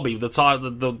Abu Dhabi,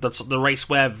 the race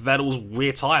where Vettel's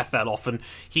rear tyre fell off and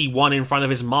he won in front of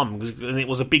his mum, and it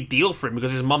was a big deal for him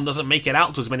because his mum doesn't make it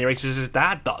out to as many races as his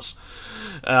dad does.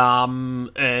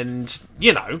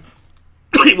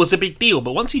 It was a big deal.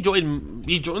 But once he joined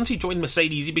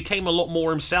Mercedes, he became a lot more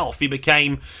himself. He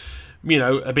became,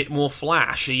 a bit more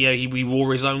flash. He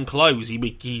wore his own clothes.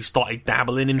 He started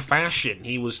dabbling in fashion.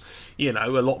 He was, a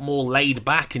lot more laid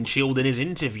back and chilled in his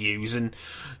interviews. And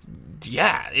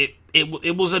yeah,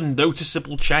 it was a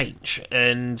noticeable change.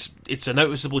 And it's a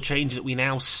noticeable change that we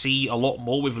now see a lot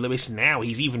more with Lewis now.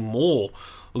 He's even more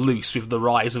loose with the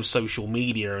rise of social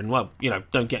media. And, well,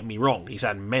 don't get me wrong, he's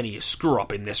had many a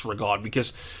screw-up in this regard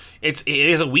because it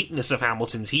is a weakness of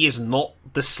Hamilton's. He is not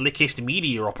the slickest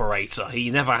media operator. He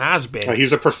never has been.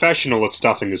 He's a professional at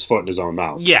stuffing his foot in his own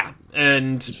mouth. Yeah,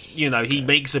 and, he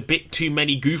makes a bit too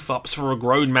many goof-ups for a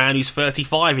grown man who's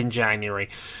 35 in January.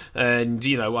 And,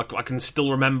 I can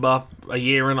still remember a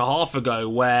year and a half ago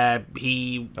where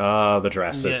he... the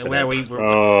dress. Where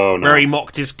he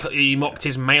mocked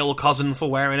his male cousin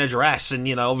for wearing a dress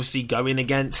and, obviously going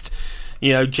against...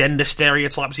 gender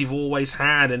stereotypes he've always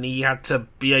had, and he had to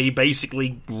he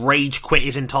basically rage quit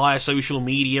his entire social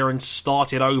media and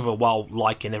started over while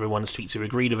liking everyone's tweets who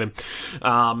agreed with him.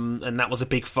 And that was a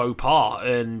big faux pas,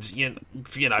 and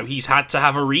he's had to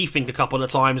have a rethink a couple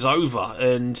of times over,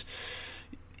 and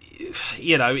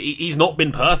you know, he's not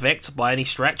been perfect by any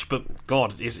stretch, but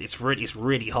God, it's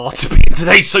really hard to be in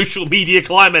today's social media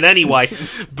climate anyway.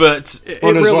 But it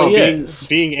really is.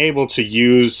 Being able to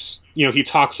use, you know, he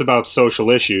talks about social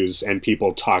issues and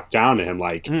people talk down to him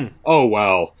like, oh,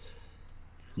 well,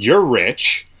 you're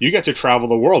rich, you get to travel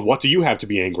the world, what do you have to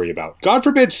be angry about? God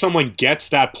forbid someone gets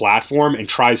that platform and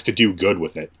tries to do good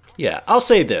with it. Yeah, I'll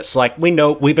say this. Like,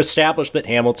 we've established that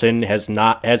Hamilton has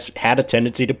had a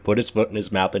tendency to put his foot in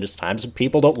his mouth at his times, and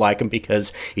people don't like him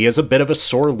because he is a bit of a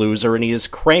sore loser, and he is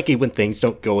cranky when things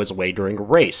don't go his way during a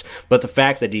race. But the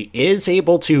fact that he is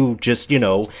able to just, you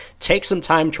know, take some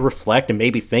time to reflect and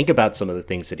maybe think about some of the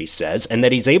things that he says, and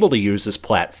that he's able to use this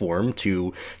platform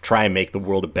to try and make the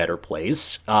world a better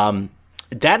place,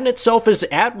 that in itself is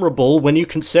admirable when you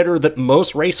consider that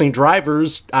most racing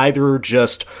drivers either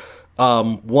just...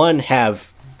 one,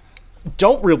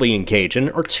 don't really engage in,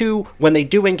 or two, when they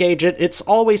do engage it, it's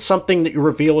always something that you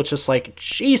reveal, it's just like,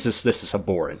 Jesus, this is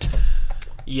abhorrent.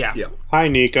 Yeah. Hi,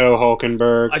 Nico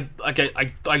Hulkenberg.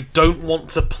 I don't want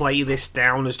to play this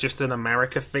down as just an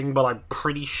America thing, but I'm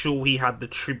pretty sure he had a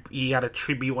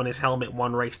tribute on his helmet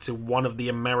one race to one of the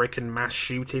American mass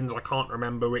shootings. I can't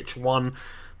remember which one.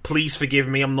 Please forgive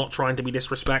me, I'm not trying to be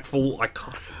disrespectful. I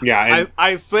can't. Yeah,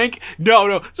 I think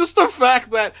no, just the fact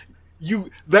that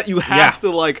you have to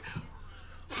like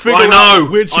figure out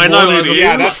which one it is.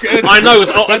 Yeah,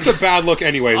 that's a bad look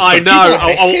anyways. I know.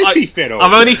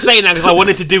 I'm only saying that because I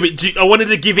wanted to do it. I wanted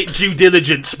to give it due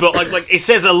diligence, but like it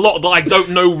says a lot that I don't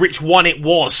know which one it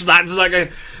was. That's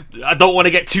like I don't want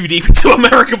to get too deep into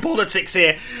American politics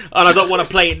here, and I don't want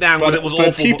to play it down because it was awful.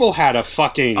 But people had a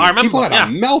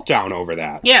meltdown over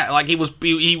that. Yeah, like he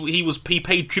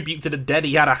paid tribute to the dead.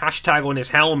 He had a hashtag on his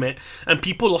helmet, and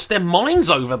people lost their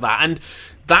minds over that. And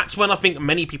that's when I think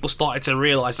many people started to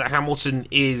realise that Hamilton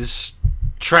is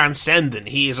transcendent.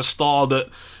 He is a star that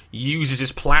uses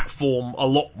his platform a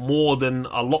lot more than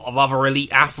a lot of other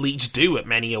elite athletes do at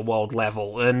many a world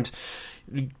level. And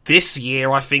this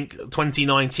year, I think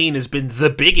 2019 has been the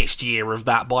biggest year of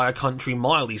that by a country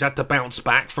mile. He's had to bounce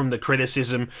back from the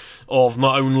criticism of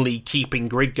not only keeping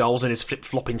grid goals and his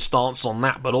flip-flopping stance on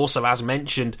that, but also, as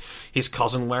mentioned, his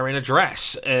cousin wearing a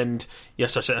dress. And,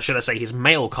 yes, should I say his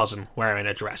male cousin wearing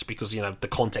a dress, because, you know, the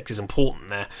context is important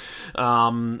there.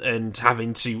 And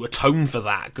having to atone for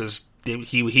that, because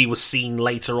he was seen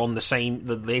later on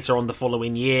the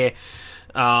following year,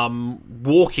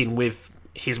 walking with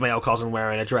his male cousin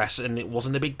wearing a dress, and it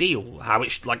wasn't a big deal. How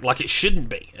it like it shouldn't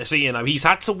be. So, you know, he's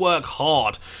had to work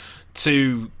hard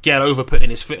to get over putting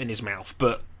his foot in his mouth.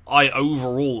 But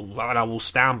overall, and I will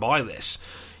stand by this,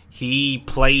 he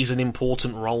plays an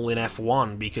important role in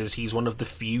F1 because he's one of the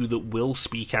few that will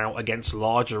speak out against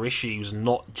larger issues,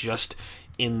 not just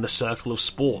in the circle of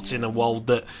sports, in a world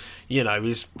that, you know,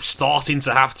 is starting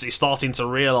to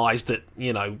realise that,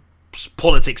 you know,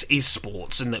 politics is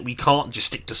sports, and that we can't just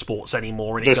stick to sports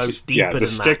anymore, and it goes deeper than that. The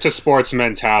stick to sports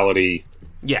mentality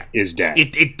is dead.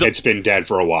 It's been dead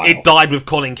for a while. It died with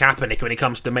Colin Kaepernick when it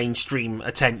comes to mainstream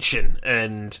attention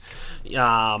and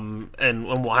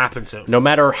what happened to him. No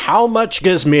matter how much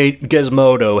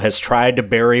Gizmodo has tried to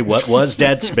bury what was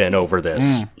Deadspin over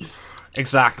this.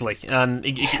 Exactly, and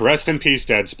rest in peace,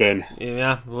 Deadspin.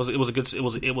 Yeah, it was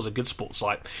a good sports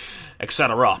site,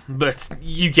 etc. But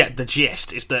you get the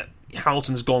gist. Is that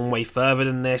Hamilton's gone way further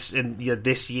than this, and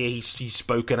this year he's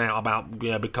spoken out about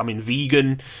becoming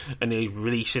vegan, and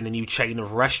releasing a new chain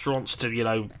of restaurants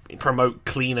to promote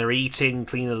cleaner eating,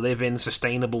 cleaner living,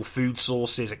 sustainable food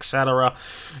sources, etc.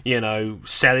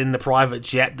 Selling the private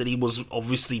jet that he was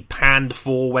obviously panned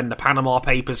for when the Panama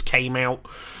Papers came out.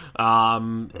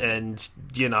 And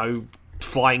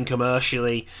flying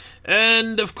commercially,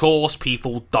 and of course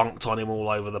people dunked on him all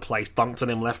over the place, dunked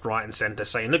on him left, right, and centre,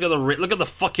 saying, "Look at the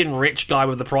fucking rich guy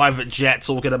with the private jet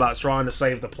talking about trying to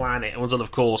save the planet." And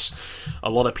of course, a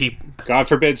lot of people. God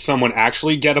forbid someone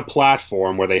actually get a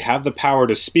platform where they have the power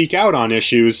to speak out on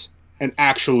issues and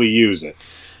actually use it.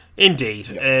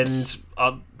 Indeed, and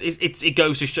it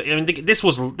goes to show. I mean, this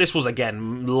was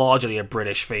again largely a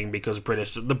British thing because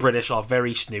the British are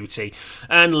very snooty,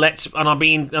 and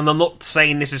I'm not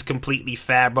saying this is completely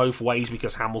fair both ways,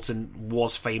 because Hamilton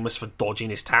was famous for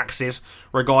dodging his taxes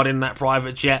regarding that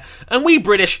private jet, and we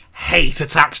British hate a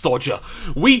tax dodger.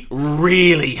 We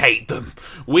really hate them.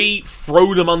 We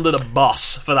throw them under the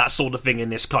bus for that sort of thing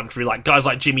in this country. Like guys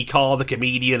like Jimmy Carr, the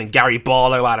comedian, and Gary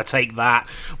Barlow had to take that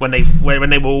when they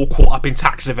were all caught up in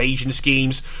tax evasion schemes.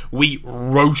 schemes, we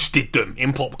roasted them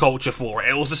in pop culture for it.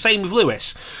 It was the same with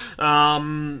Lewis.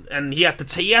 And he had to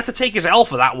take his L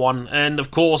for that one. And of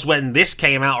course, when this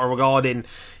came out regarding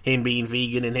him being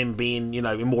vegan and him being,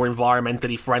 more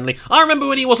environmentally friendly, I remember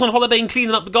when he was on holiday and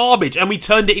cleaning up the garbage, and we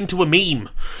turned it into a meme.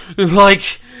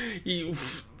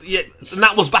 Yeah, and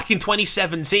that was back in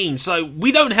 2017, so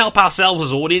we don't help ourselves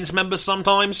as audience members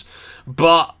sometimes,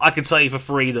 but I can tell you for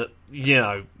free that,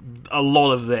 a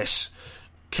lot of this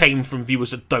came from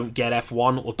viewers that don't get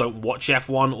F1 or don't watch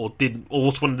F1 or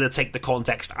just wanted to take the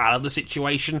context out of the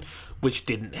situation, which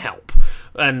didn't help.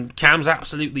 And Cam's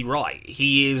absolutely right.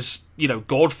 He is,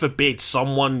 God forbid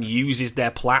someone uses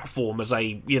their platform as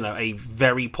a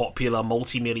very popular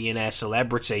multimillionaire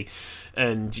celebrity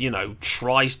and,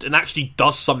 tries to, and actually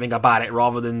does something about it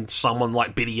rather than someone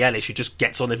like Billie Eilish who just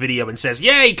gets on a video and says,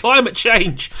 "Yay, climate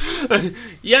change!"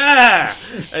 Yeah!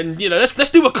 And, let's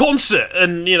do a concert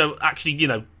and,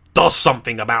 actually, does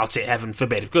something about it, heaven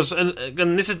forbid. Because,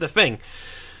 and this is the thing,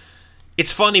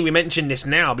 it's funny we mention this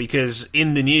now because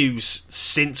in the news,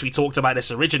 since we talked about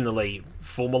this originally,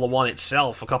 Formula One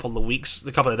itself a couple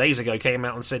of days ago came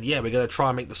out and said, yeah, we're going to try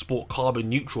and make the sport carbon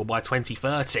neutral by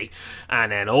 2030.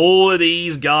 And then all of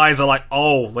these guys are like,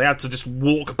 oh, they had to just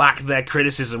walk back their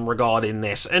criticism regarding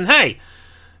this. And hey,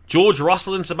 George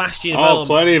Russell and Sebastian Vettel...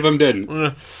 plenty of them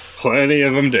didn't. Plenty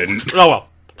of them didn't. Oh,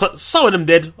 well. Some of them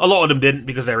did. A lot of them didn't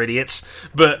because they're idiots.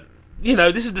 But,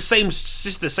 this is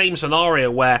the same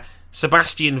scenario where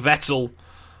Sebastian Vettel,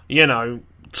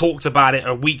 talked about it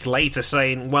a week later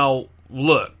saying, well,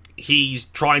 look, he's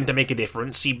trying to make a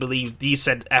difference. He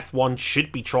said F1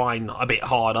 should be trying a bit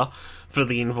harder for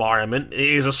the environment. It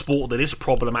is a sport that is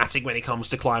problematic when it comes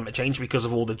to climate change because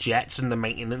of all the jets and the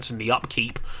maintenance and the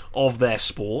upkeep of their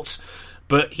sports.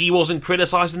 But he wasn't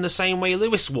criticised in the same way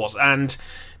Lewis was, and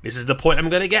this is the point I'm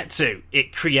going to get to.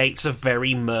 It creates a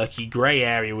very murky grey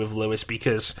area with Lewis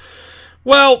because,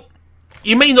 well,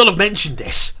 you may not have mentioned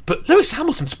this, but Lewis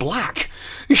Hamilton's black.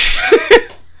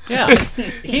 Yeah,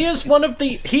 he is one of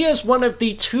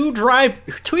two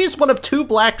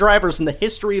black drivers in the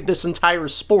history of this entire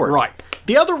sport. Right.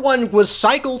 The other one was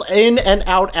cycled in and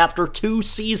out after 2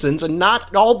 seasons, and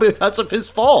not all because of his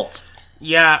fault.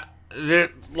 Yeah.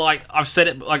 I've said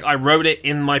it, I wrote it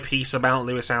in my piece about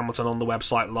Lewis Hamilton on the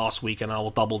website last week, and I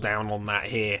will double down on that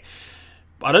here.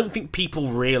 I don't think people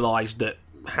realise that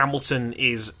Hamilton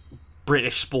is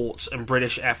British sports and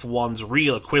British F1's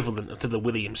real equivalent to the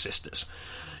Williams sisters.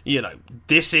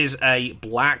 This is a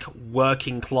black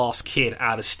working class kid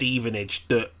out of Stevenage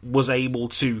that was able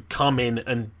to come in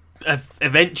and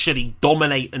eventually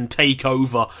dominate and take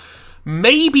over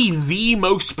maybe the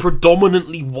most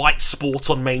predominantly white sport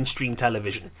on mainstream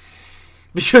television.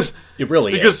 Because it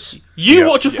really is. You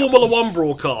watch a Formula One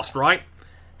broadcast, right?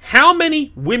 How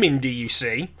many women do you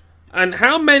see? And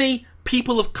how many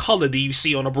people of colour do you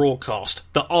see on a broadcast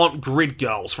that aren't grid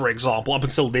girls, for example, up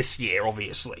until this year,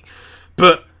 obviously?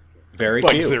 But very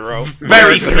few. Zero.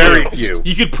 Very few.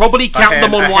 You could probably count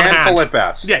them on one hand. A handful at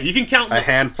best. Yeah, you can count them. A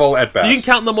handful at best. You can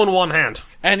count them on one hand.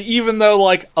 And even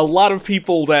though, a lot of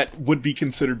people that would be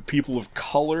considered people of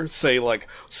color, say,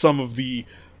 some of the,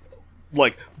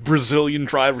 Brazilian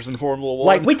drivers in Formula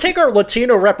 1. We take our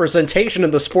Latino representation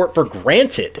in the sport for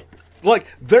granted.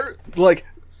 They're,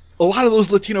 a lot of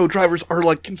those Latino drivers are,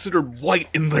 considered white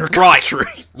in their country.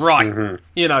 Right.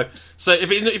 Mm-hmm. So if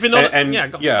you're not...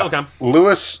 Okay.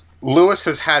 Lewis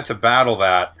has had to battle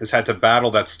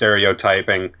that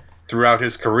stereotyping throughout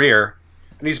his career,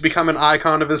 and he's become an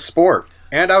icon of his sport,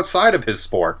 and outside of his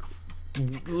sport.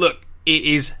 Look, it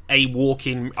is a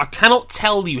walk-in... I cannot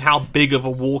tell you how big of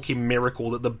a walk-in miracle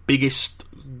that the biggest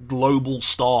global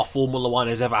star Formula One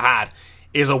has ever had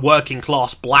is a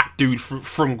working-class black dude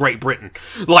from Great Britain.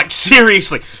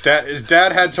 Seriously. His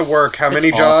dad had to work how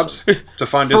many jobs to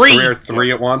fund his career?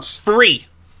 3 at once? 3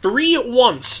 at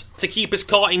once to keep his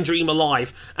karting dream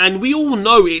alive, and we all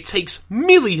know it takes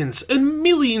millions and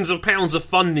millions of pounds of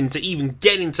funding to even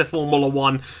get into Formula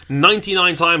 1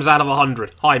 99 times out of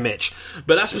 100. Hi, Mitch.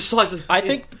 But that's besides... I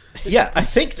think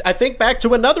back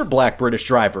to another black British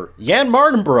driver, Jan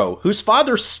Mardenborough, whose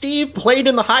father Steve played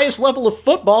in the highest level of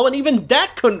football, and even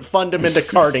that couldn't fund him into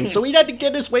karting, so he had to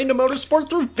get his way into motorsport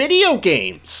through video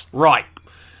games. Right.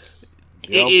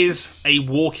 Yep. It is a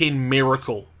walk-in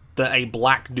miracle that a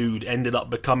black dude ended up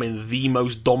becoming the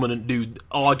most dominant dude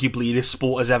arguably this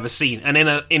sport has ever seen, and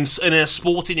in a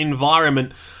sporting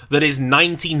environment that is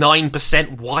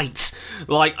 99% white.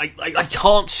 I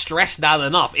can't stress that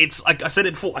enough. It's like I said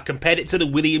it before, I compared it to the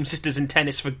Williams sisters in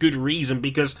tennis for good reason,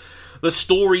 because the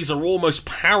stories are almost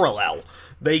parallel.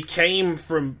 They came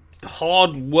from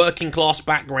hard working class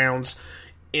backgrounds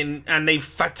and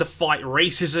they've had to fight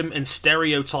racism and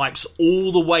stereotypes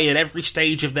all the way at every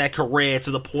stage of their career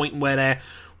to the point where they're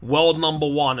world number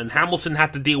one, and Hamilton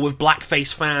had to deal with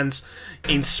blackface fans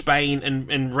in Spain and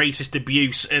racist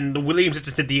abuse, and the Williams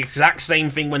did the exact same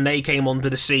thing when they came onto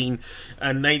the scene,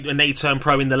 and they turned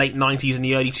pro in the late 90s and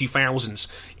the early 2000s.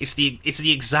 It's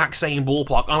the exact same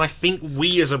ballpark, and I think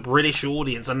we as a British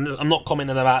audience, and I'm not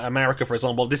commenting about America, for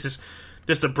example, this is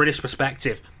just a British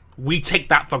perspective, we take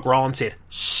that for granted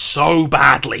so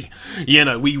badly.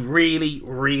 We really,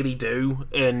 really do,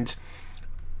 and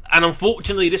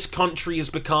unfortunately, this country has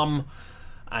become,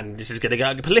 and this is going to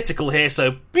get political here,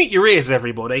 so beat your ears,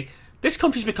 everybody. This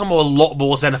country's become a lot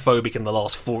more xenophobic in the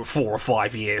last 4 or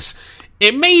 5 years.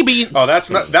 It may be. Oh,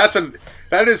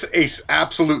 that is a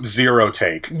absolute zero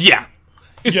take. Yeah.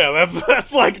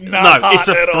 That's like not hot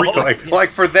at all. Like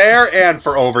for there and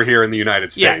for over here in the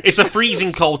United States. Yeah, it's a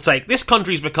freezing cold take. This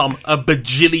country's become a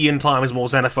bajillion times more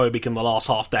xenophobic in the last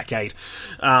half decade.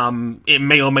 It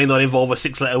may or may not involve a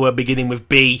 6-letter word beginning with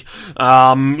B.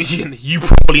 You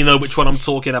probably know which one I'm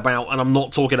talking about, and I'm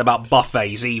not talking about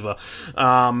buffets either.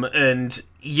 And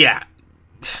yeah.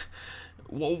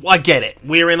 I get it.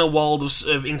 We're in a world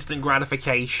of instant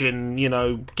gratification,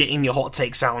 getting your hot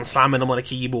takes out and slamming them on a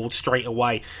keyboard straight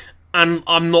away. And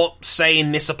I'm not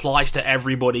saying this applies to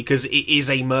everybody, because it is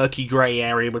a murky grey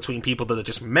area between people that are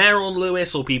just meh on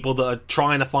Lewis or people that are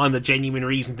trying to find a genuine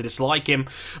reason to dislike him.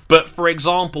 But, for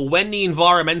example, when the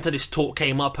environmentalist talk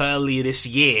came up earlier this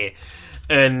year,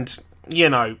 and,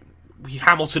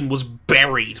 Hamilton was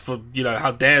buried for,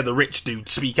 how dare the rich dude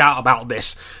speak out about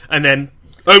this, and then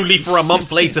only for a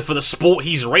month later for the sport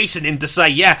he's racing in to say,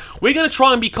 yeah, we're going to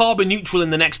try and be carbon neutral in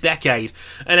the next decade.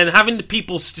 And then having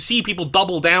to see people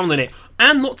double down on it.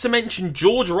 And not to mention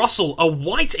George Russell, a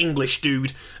white English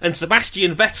dude, and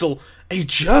Sebastian Vettel, a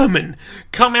German,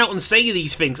 come out and say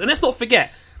these things. And let's not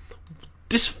forget,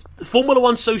 this Formula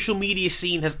One social media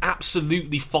scene has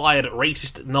absolutely fired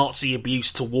racist Nazi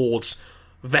abuse towards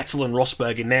Vettel and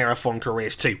Rosberg in their F1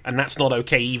 careers too. And that's not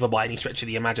okay either by any stretch of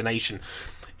the imagination.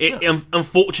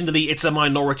 Unfortunately, it's a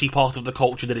minority part of the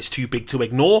culture that is too big to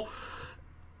ignore.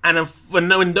 And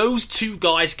when those two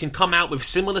guys can come out with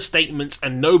similar statements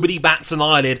and nobody bats an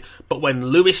eyelid, but when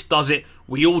Lewis does it,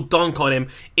 we all dunk on him,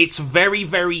 it's very,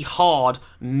 very hard,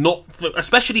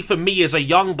 especially for me as a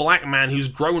young black man who's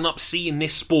grown up seeing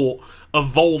this sport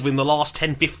evolve in the last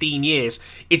 10-15 years,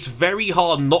 it's very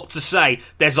hard not to say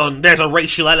there's a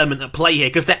racial element at play here,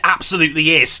 because there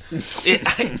absolutely is.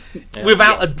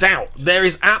 Without a doubt, there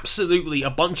is absolutely a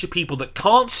bunch of people that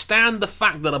can't stand the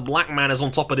fact that a black man is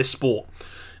on top of this sport.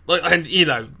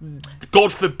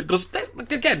 God forbid, because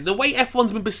again, the way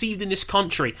F1's been perceived in this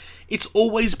country, it's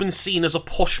always been seen as a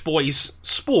posh boys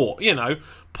sport,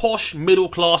 posh, middle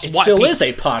class, white still people. Is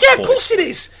a posh Yeah, boy. of course it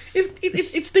is.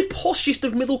 It's the poshest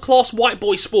of middle class white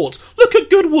boy sports. Look at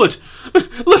Goodwood.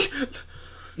 Look,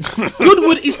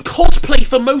 Goodwood is cosplay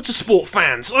for motorsport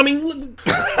fans. I mean,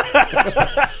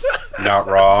 not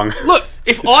wrong. Look,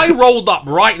 if I rolled up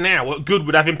right now at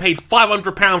Goodwood having paid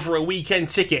 £500 for a weekend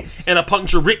ticket in a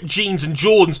bunch of ripped jeans and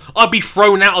Jordans, I'd be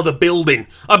thrown out of the building.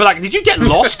 I'd be like, did you get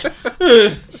lost?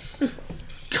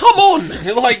 Come on!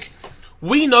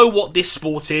 We know what this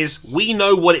sport is. We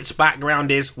know what its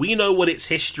background is. We know what its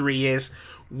history is.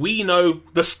 We know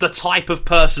the type of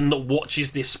person that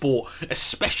watches this sport,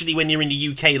 especially when you're in the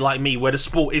UK like me, where the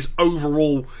sport is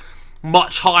overall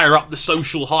much higher up the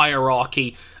social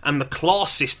hierarchy and the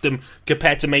class system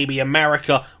compared to maybe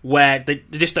America, where they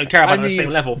just don't care about it on the same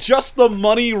level. Just the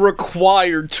money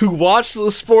required to watch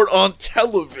the sport on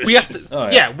television. We have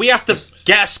to, we have to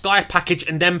get a Sky package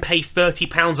and then pay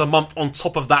 £30 a month on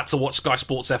top of that to watch Sky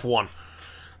Sports F1.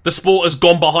 The sport has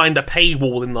gone behind a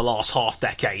paywall in the last half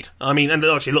decade. I mean, and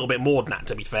actually a little bit more than that,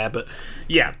 to be fair. But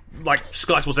yeah,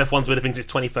 Sky Sports F1's been a thing since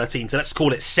 2013, so let's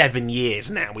call it 7 years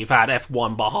now. We've had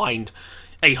F1 behind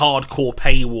a hardcore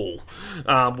paywall,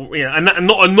 and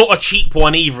not a cheap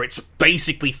one either. It's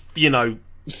basically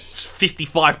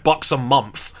 $55 a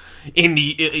month in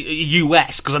the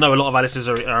US, because I know a lot of our listeners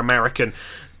are American.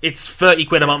 It's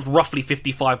 £30 a month, roughly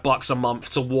 $55 a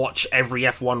month to watch every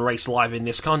F1 race live in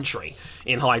this country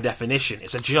in high definition.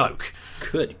 It's a joke.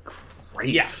 Good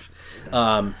grief.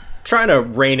 Yeah. Trying to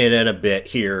rein it in a bit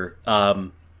here.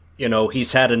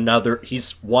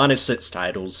 He's won his 6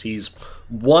 titles. He's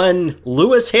won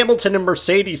Lewis Hamilton and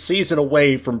Mercedes season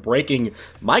away from breaking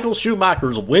Michael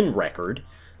Schumacher's win record.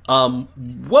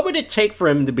 What would it take for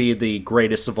him to be the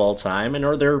greatest of all time? And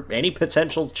are there any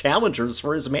potential challengers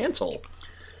for his mantle?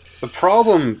 The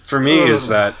problem for me is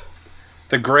that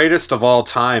the greatest of all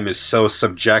time is so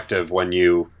subjective when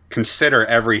you consider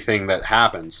everything that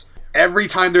happens. every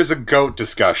time there's a GOAT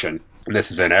discussion, and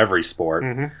this is in every sport,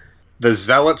 the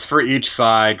zealots for each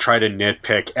side try to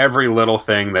nitpick every little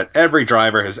thing that every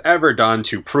driver has ever done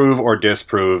to prove or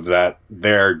disprove that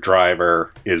their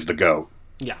driver is the GOAT.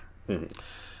 Yeah.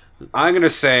 I'm going to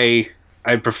say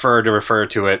I prefer to refer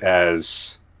to it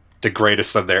as the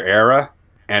greatest of their era,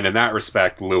 and in that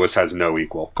respect, Lewis has no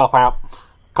equal. Cop out.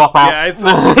 Yeah,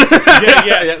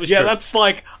 that's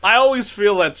like, I always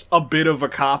feel that's a bit of a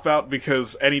cop-out,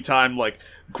 because anytime, like,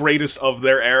 greatest of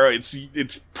their era,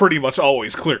 it's pretty much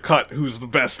always clear-cut who's the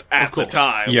best at the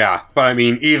time. Yeah, but I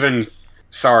mean, even,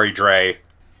 sorry, Dre,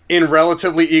 in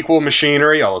relatively equal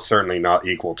machinery, although certainly not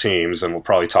equal teams, and we'll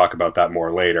probably talk about that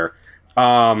more later,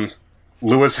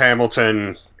 Lewis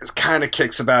Hamilton has kind of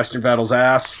kicked Sebastian Vettel's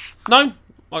ass. No,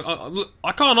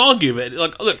 I can't argue with it.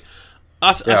 Like, look,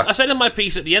 I said in my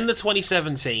piece at the end of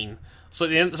 2017, by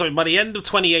the end of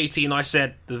 2018, I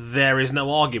said there is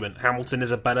no argument. Hamilton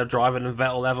is a better driver than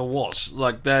Vettel ever was.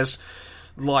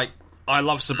 I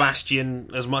love Sebastian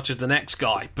as much as the next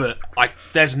guy, but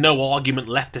there's no argument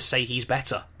left to say he's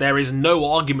better. There is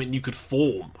no argument you could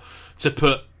form to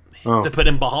put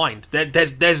him behind.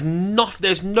 There's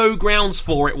no grounds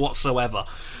for it whatsoever.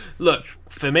 Look,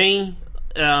 for me,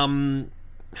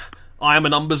 I am a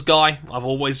numbers guy. I've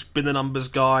always been a numbers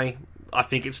guy. I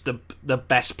think it's the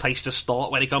best place to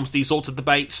start when it comes to these sorts of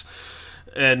debates.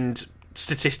 And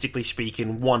statistically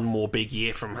speaking, one more big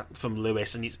year from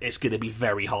Lewis, and it's going to be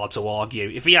very hard to argue.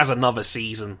 If he has another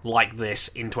season like this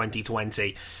in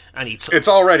 2020, and it's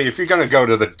already, if you're going to go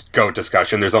to the GOAT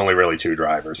discussion, there's only really two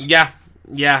drivers.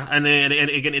 Yeah, and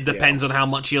again, it depends on how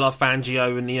much you love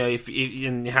Fangio, and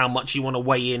and how much you want to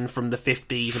weigh in from the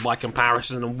 50s, and by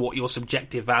comparison, and what your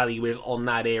subjective value is on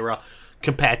that era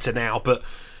compared to now. But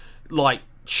like,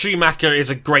 Schumacher is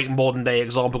a great modern day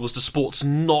example, because the sport's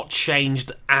not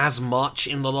changed as much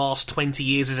in the last 20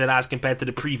 years as it has compared to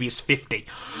the previous 50.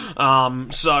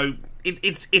 So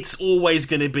it's always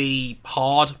going to be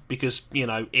hard, because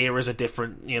eras are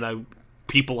different.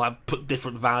 People have put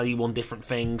different value on different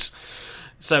things.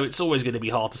 So it's always going to be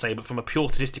hard to say, but from a pure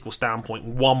statistical standpoint,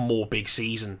 one more big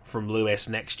season from Lewis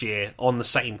next year, on the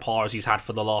same par as he's had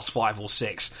for the last 5 or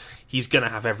 6, he's going to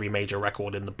have every major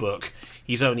record in the book.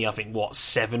 He's only, I think,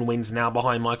 7 wins now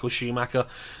behind Michael Schumacher,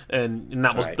 and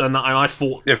that was, right. And I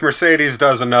thought, if Mercedes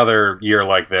does another year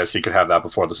like this, he could have that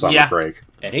before the summer break,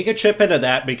 and he could chip into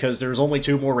that, because there's only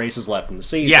 2 more races left in the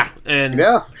season. Yeah, and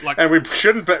we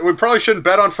probably shouldn't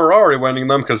bet on Ferrari winning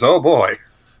them, because oh boy.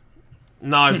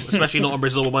 No, especially not in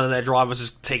Brazil, when one of their drivers is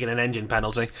taking an engine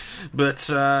penalty. But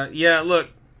look,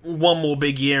 one more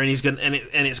big year, and it's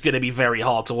going to be very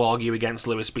hard to argue against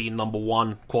Lewis being number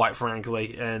 1, quite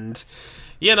frankly. And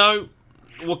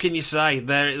what can you say?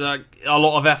 A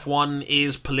lot of F1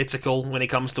 is political when it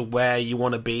comes to where you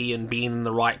want to be, and being in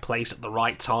the right place at the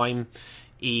right time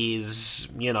is,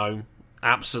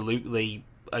 absolutely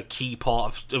a key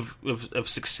part of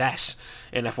success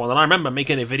in F1. And I remember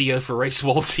making a video for Race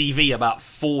World TV about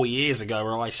 4 years ago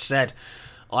where I said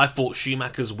I thought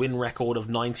Schumacher's win record of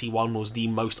 91 was the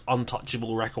most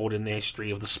untouchable record in the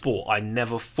history of the sport. I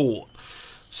never thought,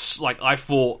 this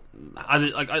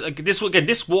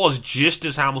was just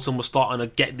as Hamilton was starting to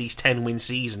get these 10-win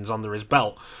seasons under his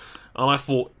belt. And I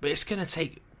thought, but it's going to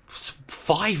take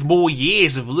 5 more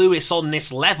years of Lewis on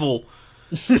this level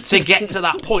to get to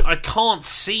that point. I can't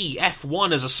see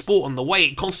F1 as a sport, and the way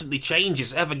it constantly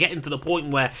changes, ever getting to the point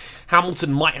where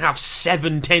Hamilton might have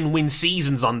 7 10-win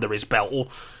seasons under his belt, or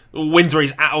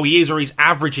years where he's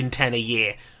averaging 10 a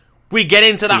year. We get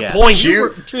into that point.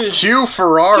 Cue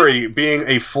Ferrari being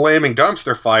a flaming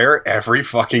dumpster fire every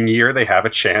fucking year they have a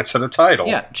chance at a title.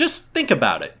 Yeah, just think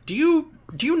about it. Do you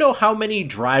know how many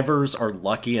drivers are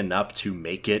lucky enough to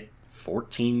make it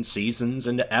 14 seasons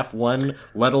into F1,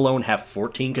 let alone have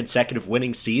 14 consecutive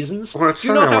winning seasons? Well, do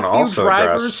you know how few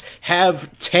drivers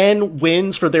have 10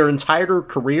 wins for their entire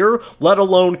career, let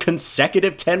alone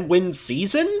consecutive 10-win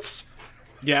seasons?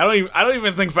 Yeah, I don't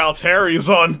even think Valtteri's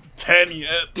on 10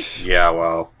 yet. Yeah,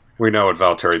 well, we know what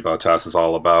Valtteri Bottas is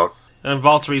all about. And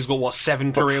Valtteri's got,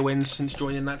 7 career wins since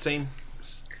joining that team?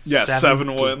 Yeah,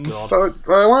 7 wins. But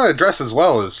what I want to address as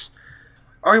well is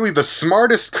arguably the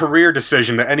smartest career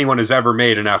decision that anyone has ever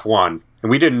made in F1,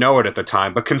 and we didn't know it at the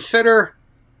time, but consider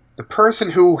the person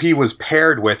who he was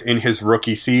paired with in his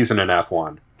rookie season in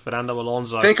F1. Fernando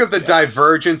Alonso. Think of the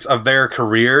divergence of their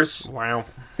careers. Wow.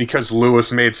 Because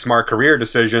Lewis made smart career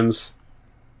decisions,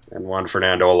 and won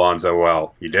Fernando Alonso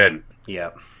well. He did.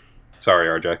 Yeah. Sorry,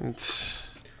 RJ.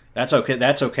 That's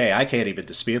okay. I can't even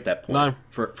dispute that point. No.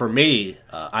 For me,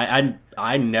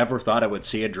 I never thought I would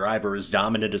see a driver as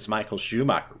dominant as Michael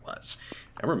Schumacher was.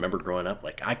 I remember growing up,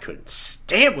 like, I couldn't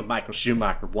stand when Michael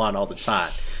Schumacher won all the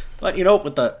time. But, you know,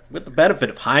 with the benefit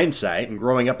of hindsight and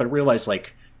growing up, I realized,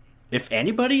 like, if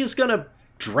anybody is going to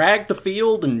drag the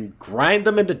field and grind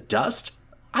them into dust,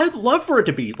 I'd love for it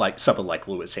to be like someone like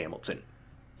Lewis Hamilton.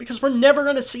 Because we're never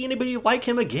going to see anybody like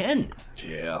him again.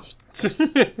 Yeah.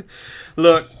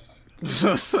 Look.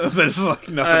 There's like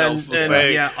nothing else to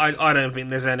say. Yeah, I don't think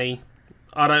there's any...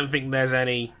 I don't think there's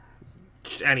any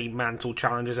mantle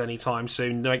challenges anytime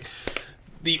soon. Like,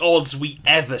 the odds we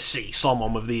ever see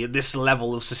someone with this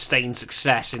level of sustained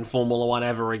success in Formula One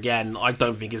ever again, I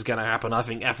don't think is going to happen. I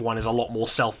think F1 is a lot more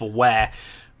self-aware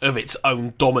of its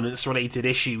own dominance-related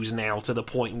issues now, to the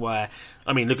point where,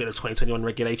 I mean, look at the 2021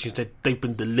 regulations. They've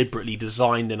been deliberately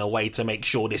designed in a way to make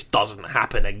sure this doesn't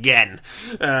happen again.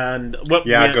 And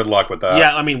good luck with that.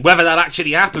 Yeah, I mean, whether that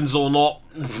actually happens or not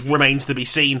remains to be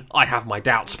seen. I have my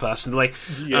doubts, personally.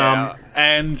 Yeah,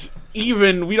 and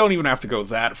even we don't even have to go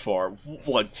that far.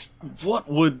 What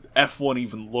would F1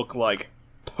 even look like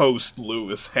post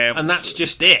Lewis Hamilton? And that's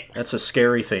just it. That's a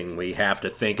scary thing we have to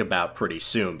think about pretty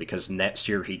soon, because next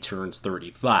year he turns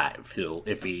 35.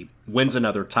 If he wins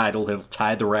another title, he'll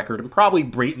tie the record and probably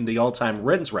beaten the all-time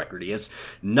wins record. He has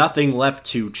nothing left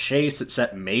to chase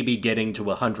except maybe getting to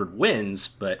 100 wins,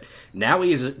 but now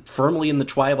he's firmly in the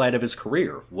twilight of his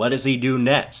career. What does he do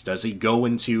next? Does he stay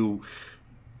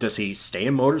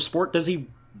in motorsport? Does he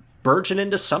burgeon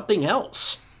into something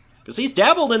else? Because he's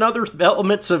dabbled in other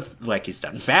elements of, like, he's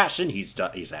done fashion, he's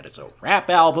had his own rap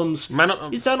albums,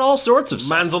 he's done all sorts of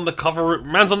stuff. Man's on the cover of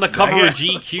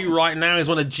GQ right now. He's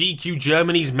one of GQ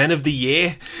Germany's Men of the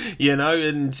Year, you know,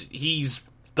 and he's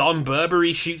done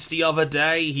Burberry shoots the other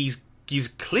day. He's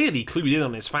clearly clued in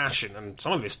on his fashion, and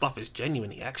some of his stuff is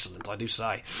genuinely excellent, I do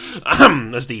say.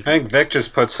 Steve. I think Vic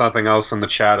just put something else in the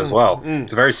chat as well.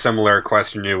 It's a very similar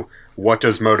question to you. What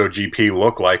does MotoGP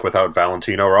look like without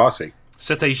Valentino Rossi?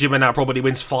 Sete Gibernau probably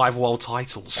wins 5 world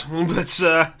titles, but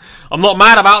I'm not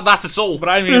mad about that at all. But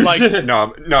I mean, like...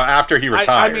 no, after he retires.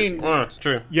 I mean, it's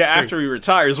true. Yeah, after he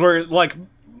retires, where, like,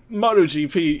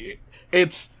 MotoGP,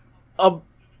 it's a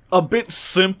bit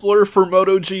simpler for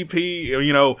MotoGP,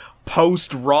 you know,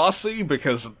 post-Rossi,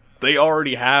 because they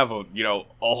already have a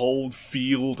whole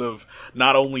field of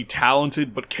not only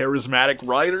talented but charismatic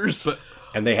riders.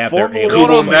 And they have Formula their One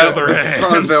on the other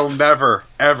hand. They'll never,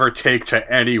 ever take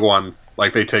to anyone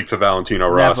like they take to Valentino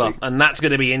Rossi. Never. And that's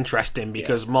going to be interesting,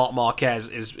 because Marc Marquez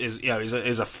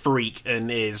is a freak and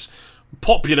is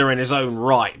popular in his own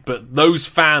right. But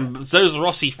those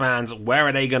Rossi fans, where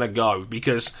are they going to go?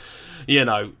 Because, you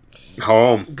know...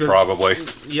 Home, probably.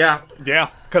 Yeah. Yeah,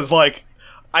 because, like,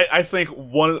 I think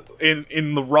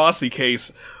in the Rossi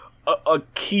case, a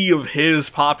key of his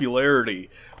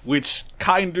popularity, which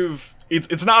kind of...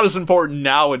 It's not as important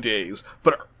nowadays,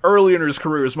 but early in his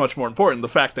career is much more important. The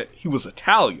fact that he was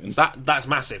Italian. That's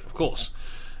massive, of course.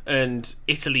 And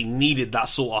Italy needed that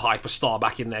sort of hyperstar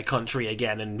back in their country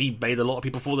again, and he made a lot of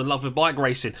people fall in love with bike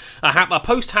racing. A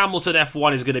post-Hamilton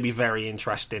F1 is going to be very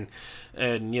interesting.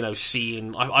 And, you know,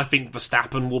 I think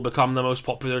Verstappen will become the most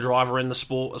popular driver in the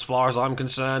sport, as far as I'm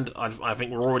concerned. I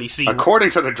think we're already seeing...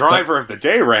 According to the driver of the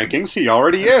day rankings, he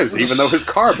already is, even though his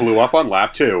car blew up on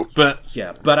lap 2. But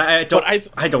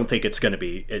I don't think it's going to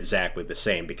be exactly the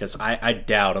same, because I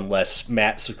doubt, unless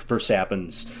Max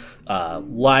Verstappen's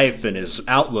life and his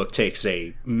outlook takes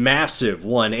a massive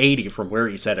 180 from where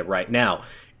he's headed right now,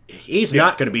 he's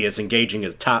not going to be as engaging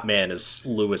as top man as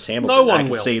Lewis Hamilton. No one I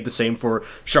can will. say the same for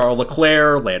Charles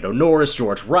Leclerc, Lando Norris,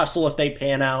 George Russell if they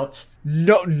pan out.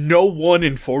 No one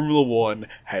in Formula One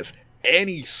has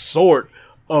any sort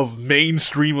of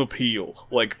mainstream appeal.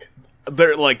 Like,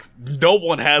 no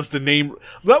one has the name.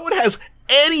 No one has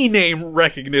any name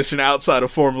recognition outside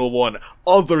of Formula One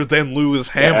other than Lewis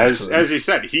Hamilton. Yeah, as he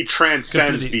said, he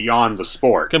transcends beyond the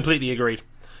sport. Completely agreed.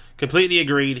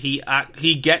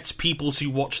 He gets people to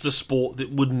watch the sport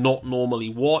that would not normally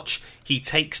watch. He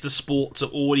takes the sport to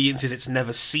audiences it's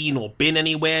never seen or been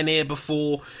anywhere near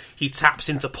before. He taps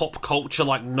into pop culture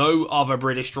like no other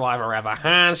British driver ever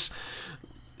has.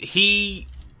 We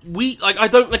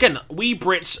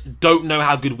Brits don't know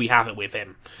how good we have it with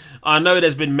him. I know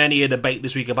there's been many a debate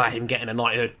this week about him getting a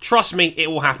knighthood. Trust me,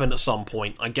 it will happen at some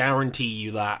point. I guarantee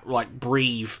you that. Like,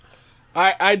 breathe.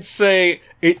 I'd say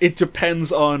it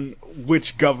depends on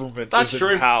which government is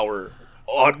in power.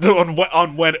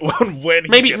 On when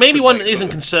maybe one that isn't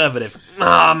conservative.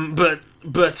 But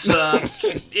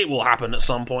it will happen at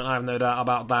some point. I have no doubt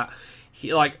about that.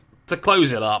 To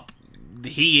close it up,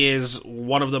 he is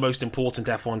one of the most important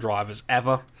F1 drivers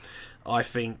ever. I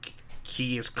think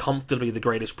he is comfortably the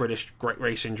greatest British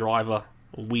racing driver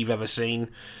we've ever seen.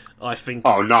 I think...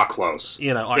 Oh, not close.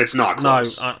 It's not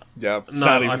close. It's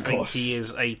not even I think close. he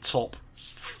is a top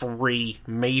 3,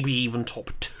 maybe even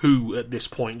top 2 at this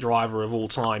point driver of all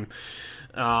time.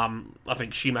 I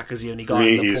think Schumacher's the only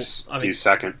guy. For me, he's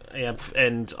second. Yeah,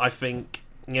 and I think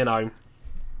I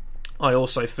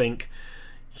also think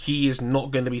he is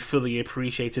not going to be fully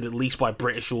appreciated, at least by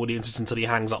British audiences, until he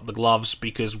hangs up the gloves,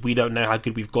 because we don't know how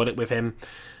good we've got it with him.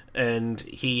 And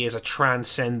he is a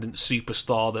transcendent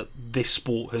superstar that this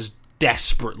sport has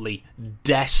desperately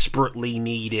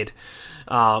needed.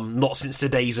 Not since the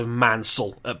days of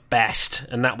Mansell at best,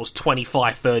 and that was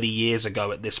 25-30 years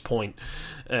ago at this point.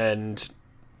 And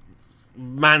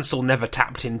Mansell never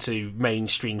tapped into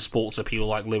mainstream sports appeal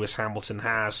like Lewis Hamilton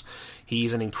has.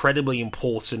 He's an incredibly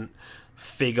important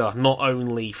figure, not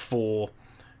only for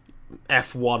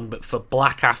F1 but for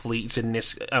black athletes in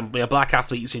this, black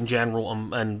athletes in general,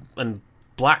 and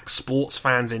black sports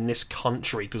fans in this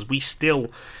country, because we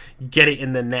still get it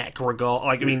in the neck.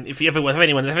 If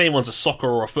anyone's a soccer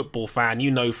or a football fan, you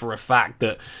know for a fact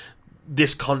that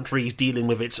this country is dealing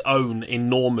with its own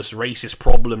enormous racist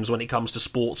problems when it comes to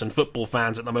sports and football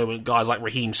fans at the moment. Guys like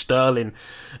Raheem Sterling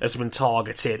has been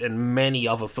targeted, and many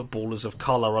other footballers of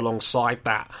colour alongside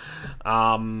that.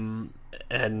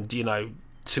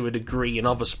 To a degree in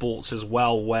other sports as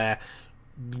well, where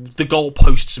the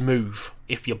goalposts move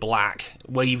if you're black,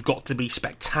 where you've got to be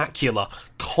spectacular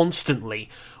constantly,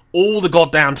 all the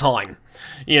goddamn time,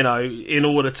 in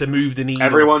order to move the needle.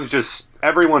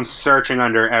 Everyone's searching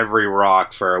under every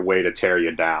rock for a way to tear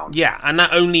you down. Yeah, and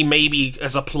that only maybe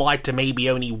has applied to maybe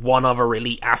only one other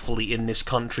elite athlete in this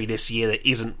country this year that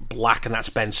isn't black, and that's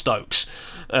Ben Stokes.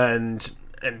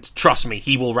 And trust me,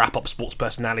 he will wrap up Sports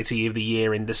Personality of the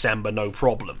Year in December, no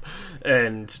problem.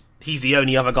 And he's the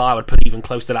only other guy I would put even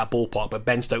close to that ballpark, but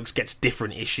Ben Stokes gets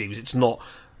different issues. It's not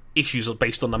issues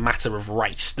based on the matter of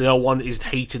race. No one is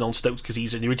hating on Stokes because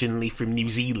he's originally from New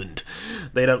Zealand.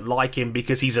 They don't like him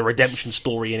because he's a redemption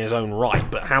story in his own right.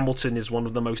 But Hamilton is one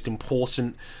of the most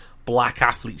important black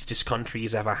athletes this country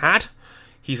has ever had.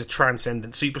 He's a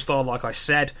transcendent superstar, like I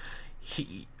said.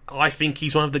 I think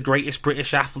he's one of the greatest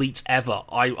British athletes ever.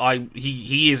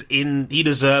 He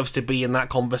deserves to be in that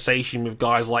conversation with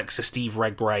guys like Sir Steve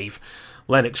Redgrave,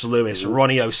 Lennox Lewis,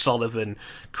 Ronnie O'Sullivan,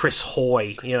 Chris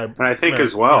Hoy, And I think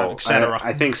as well,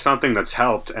 I think something that's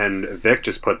helped, and Vic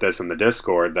just put this in the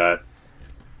Discord, that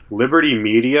Liberty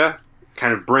Media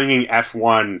kind of bringing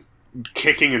F1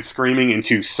 kicking and screaming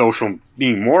into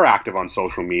being more active on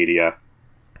social media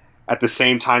at the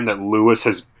same time that Lewis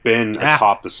has been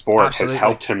atop the sport, absolutely, has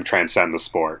helped him transcend the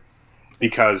sport.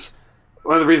 Because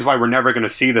one of the reasons why we're never going to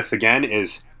see this again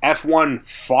is F1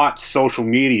 fought social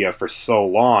media for so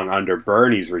long under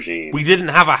Bernie's regime. We didn't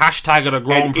have a hashtag at a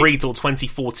Grand Prix till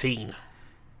 2014.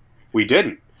 We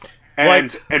didn't.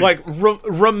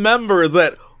 Remember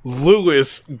that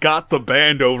Lewis got the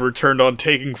ban overturned on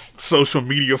taking social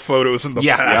media photos in the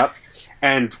past. Yep.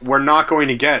 And we're not going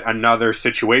to get another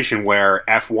situation where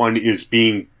F1 is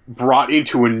being brought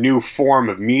into a new form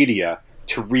of media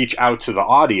to reach out to the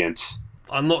audience.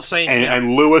 I'm not saying...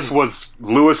 And Lewis was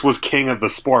king of the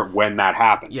sport when that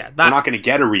happened. Yeah, we're not going to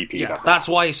get a repeat of that. That's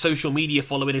why his social media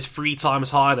following is 3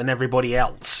 times higher than everybody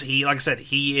else. Like I said,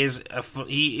 he is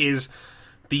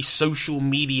the social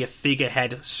media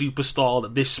figurehead superstar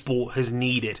that this sport has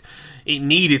needed. It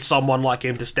needed someone like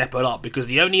him to step it up, because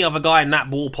the only other guy in that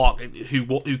ballpark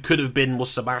who could have been was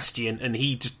Sebastian, and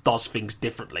he just does things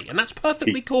differently, and that's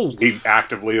perfectly cool. He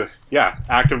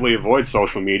actively avoids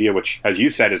social media, which, as you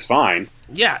said, is fine.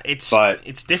 Yeah, it's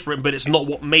different, but it's not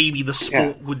what maybe the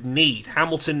sport would need.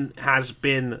 Hamilton has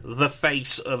been the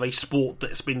face of a sport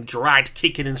that's been dragged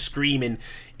kicking and screaming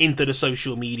into the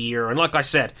social media, and like I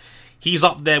said, he's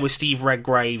up there with Steve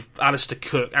Redgrave, Alistair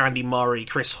Cook, Andy Murray,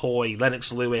 Chris Hoy,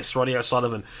 Lennox Lewis, Ronnie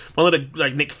O'Sullivan.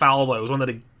 Nick Faldo was one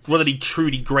of the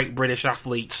truly great British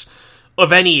athletes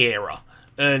of any era.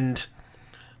 And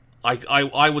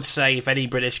I would say, if any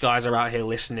British guys are out here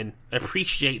listening,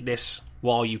 appreciate this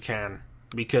while you can,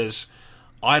 because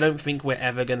I don't think we're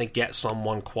ever going to get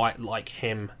someone quite like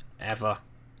him ever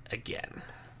again.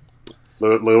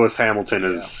 Lewis Hamilton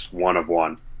is one of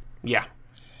one. Yeah.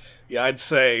 Yeah, I'd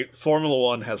say Formula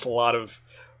One has a lot of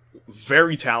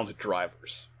very talented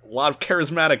drivers, a lot of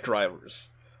charismatic drivers,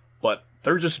 but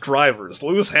they're just drivers.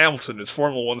 Lewis Hamilton is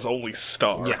Formula One's only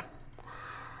star. Yeah.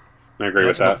 I agree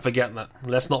with that.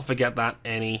 Let's not forget that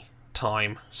any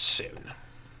time soon.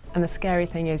 And the scary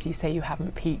thing is, you say you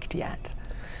haven't peaked yet.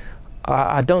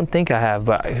 I don't think I have,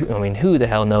 but I mean, who the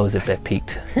hell knows if they've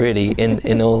peaked? Really,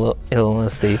 in all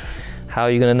honesty, how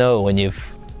are you going to know when you've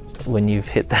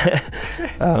hit that?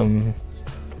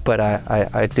 but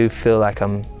I do feel like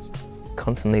I'm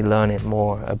constantly learning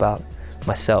more about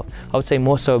myself. I would say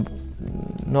more so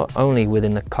not only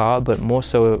within the car, but more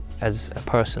so as a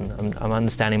person. I'm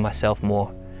understanding myself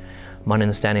more. I'm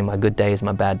understanding my good days,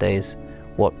 my bad days,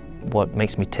 what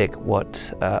makes me tick,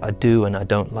 what I do and I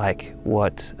don't like,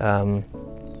 what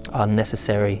are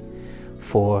necessary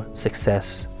for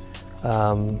success.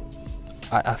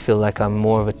 I feel like I'm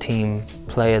more of a team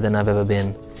player than I've ever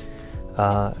been.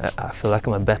 I feel like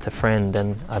I'm a better friend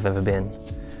than I've ever been.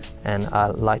 And I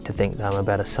like to think that I'm a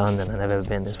better son than I've ever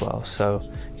been as well. So,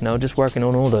 just working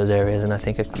on all those areas, and I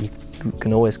think you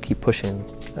can always keep pushing,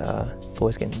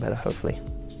 always getting better, hopefully.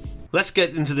 Let's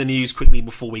get into the news quickly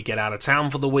before we get out of town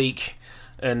for the week.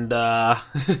 And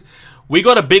we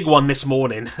got a big one this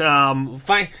morning.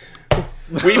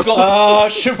 We've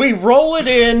got. Should we roll it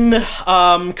in?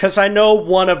 Because I know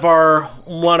one of our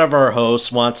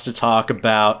hosts wants to talk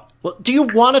about. Well, do you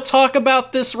want to talk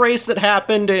about this race that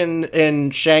happened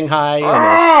in Shanghai?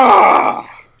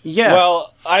 Yeah.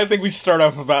 Well, I think we start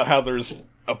off about how there's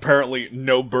apparently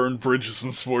no burned bridges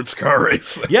in sports car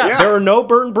racing. Yeah, there are no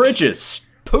burned bridges.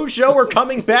 Peugeot are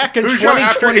coming back in 2022.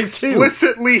 After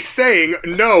explicitly saying,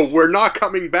 no, we're not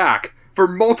coming back, for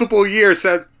multiple years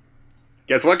said,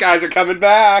 guess what, guys are coming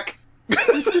back?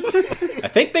 I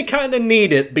think they kind of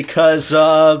need it because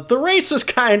the race was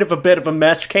kind of a bit of a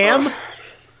mess, Cam.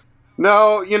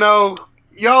 No,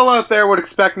 y'all out there would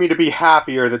expect me to be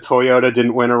happier that Toyota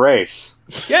didn't win a race.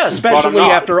 Yeah, especially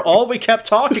after all we kept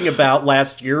talking about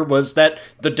last year was that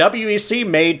the WEC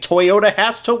made Toyota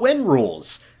has to win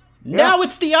rules. Yeah. Now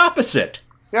it's the opposite.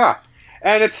 Yeah,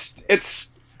 and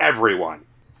it's everyone.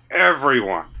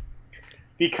 Everyone.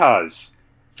 Because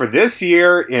for this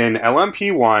year in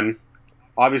LMP1,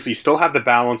 obviously you still have the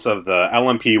balance of the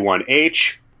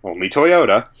LMP1H, only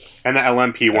Toyota, and the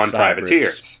LMP1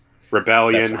 Privateers.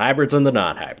 Rebellion. That's the hybrids and the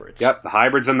non-hybrids. Yep, the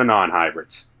hybrids and the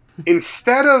non-hybrids.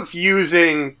 Instead of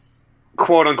using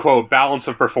quote-unquote balance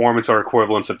of performance or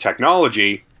equivalence of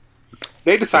technology,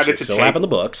 they decided to still have in the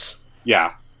books.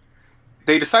 Yeah.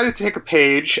 They decided to take a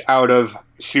page out of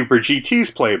Super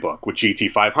GT's playbook with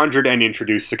GT500 and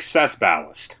introduce success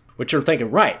ballast. Which you're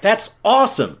thinking, right, that's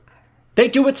awesome. They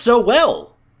do it so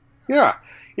well. Yeah.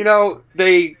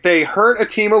 They hurt a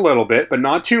team a little bit, but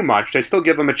not too much. They still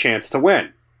give them a chance to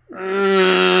win.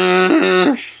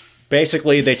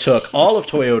 Basically, they took all of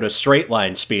Toyota's straight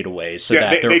line speed away, so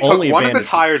that they took one of the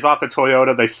tires off the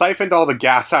Toyota, they siphoned all the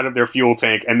gas out of their fuel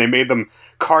tank, and they made them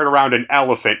cart around an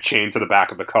elephant chained to the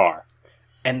back of the car.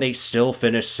 And they still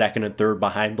finished second and third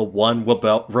behind the one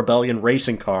Rebellion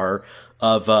racing car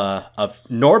of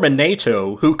Norman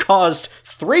Nato, who caused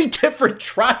 3 different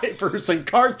drivers and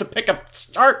cars to pick up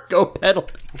start-go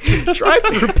penalties.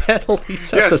 Drive-through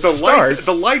penalties at the start.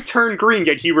 The light turned green,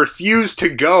 yet he refused to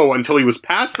go until he was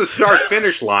past the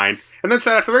start-finish line, and then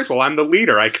said after the race, well, I'm the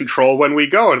leader, I control when we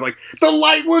go. And the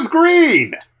light was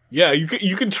green! Yeah,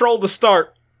 you control the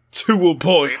start to a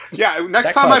point. Yeah,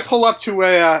 next time I pull up to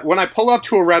when I pull up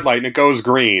to a red light and it goes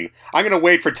green, I'm going to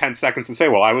wait for 10 seconds and say,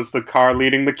 well, I was the car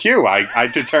leading the queue. I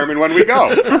determine when we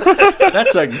go.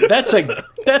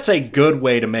 That's a good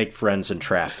way to make friends in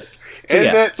traffic.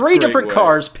 So 3 different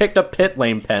cars picked up pit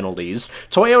lane penalties.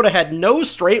 Toyota had no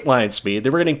straight line speed. They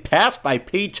were getting passed by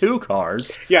P2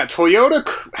 cars. Yeah,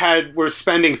 Toyota were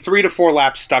spending 3 to 4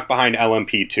 laps stuck behind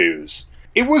LMP2s.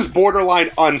 It was borderline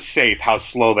unsafe how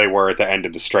slow they were at the end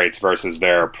of the straights versus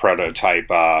their prototype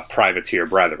privateer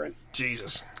brethren.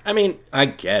 Jesus. I mean, I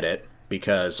get it,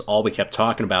 because all we kept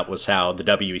talking about was how the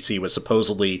WEC was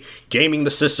supposedly gaming the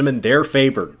system in their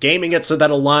favor, gaming it so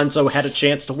that Alonso had a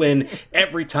chance to win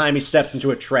every time he stepped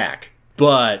into a track.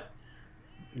 But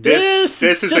this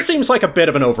just seems like a bit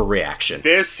of an overreaction.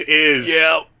 This is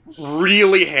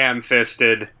really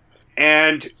ham-fisted,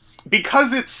 and because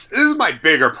this is my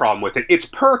bigger problem with it. It's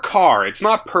per car. It's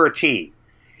not per team.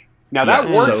 Now, that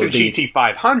works in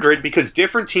GT500 because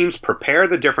different teams prepare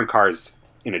the different cars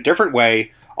in a different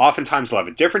way. Oftentimes, they'll have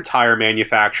a different tire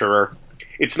manufacturer.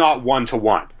 It's not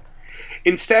one-to-one.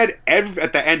 Instead,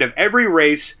 at the end of every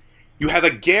race, you have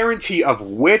a guarantee of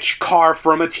which car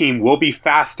from a team will be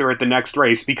faster at the next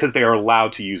race because they are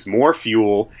allowed to use more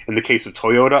fuel. In the case of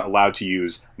Toyota, allowed to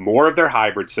use more of their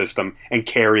hybrid system and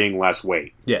carrying less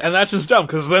weight. Yeah, and that's just dumb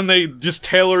because then they just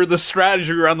tailor the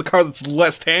strategy around the car that's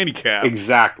less handicapped.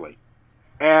 Exactly.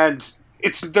 And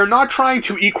they're not trying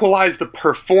to equalize the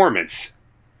performance.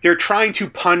 They're trying to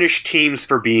punish teams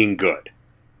for being good.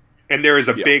 And there is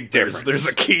a big difference. There's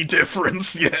a key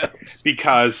difference, yeah.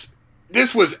 Because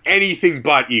this was anything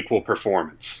but equal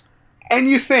performance. And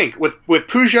you think, with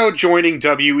Peugeot joining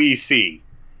WEC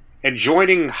and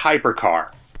joining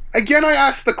Hypercar, Again, I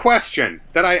asked the question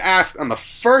that I asked on the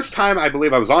first time I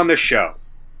believe I was on this show.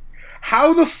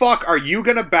 How the fuck are you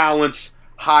going to balance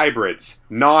hybrids,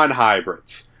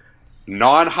 non-hybrids,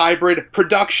 non-hybrid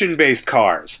production-based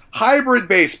cars,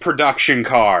 hybrid-based production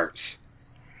cars,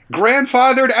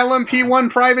 grandfathered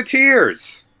LMP1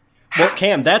 privateers? Well,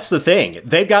 Cam, that's the thing.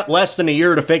 They've got less than a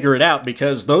year to figure it out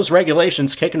because those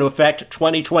regulations kick into effect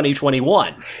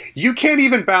 2020-21. You can't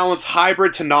even balance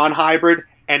hybrid to non-hybrid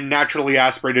and naturally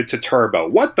aspirated to turbo.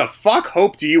 What the fuck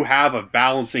hope do you have of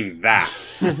balancing that?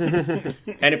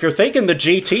 And if you're thinking the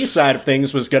GT side of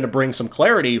things was going to bring some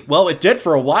clarity, well, it did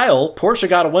for a while. Porsche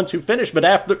got a 1-2 finish, but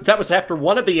that was after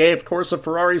one of the AF Corsa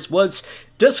Ferraris was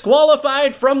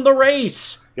disqualified from the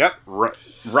race. Yep,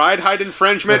 ride height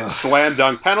infringement, slam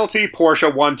dunk penalty,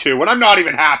 Porsche 1-2, and I'm not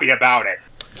even happy about it.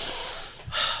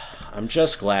 I'm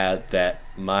just glad that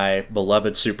my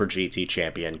beloved Super GT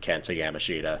champion, Kenta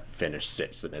Yamashita, finished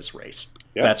 6th in his race.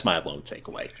 Yep. That's my lone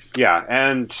takeaway. Yeah,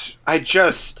 and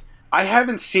I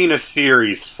haven't seen a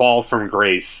series fall from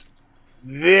grace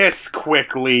this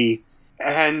quickly,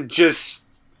 and just,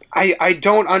 I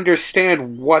don't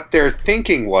understand what their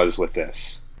thinking was with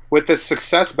this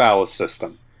success ballast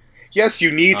system. Yes,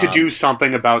 you need to do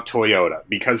something about Toyota,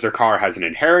 because their car has an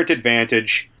inherent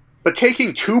advantage, but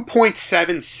taking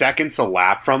 2.7 seconds a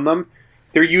lap from them,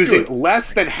 they're using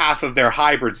less than half of their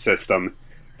hybrid system,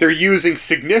 they're using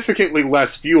significantly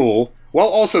less fuel, while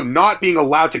also not being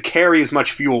allowed to carry as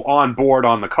much fuel on board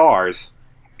on the cars,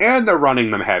 and they're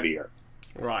running them heavier.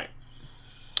 Right.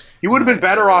 You would have been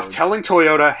better off telling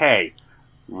Toyota, hey,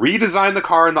 redesign the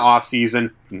car in the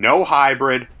off-season, no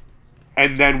hybrid,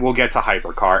 and then we'll get to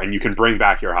hypercar, and you can bring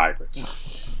back your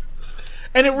hybrids.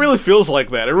 And it really feels like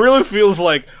that. It really feels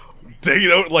like they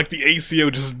don't, like, the ACO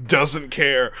just doesn't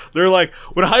care. They're like,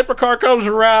 when hypercar comes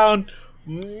around,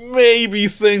 maybe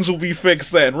things will be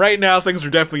fixed then. Right now, things are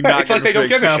definitely not. It's like they don't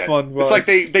give a shit. It's like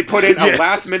they put in a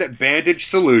last-minute bandage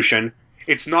solution.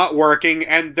 It's not working,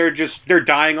 and they're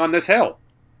dying on this hill.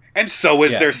 And so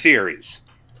is their series.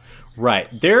 Right.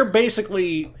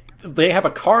 They have a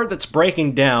car that's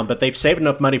breaking down, but they've saved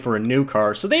enough money for a new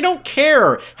car, so they don't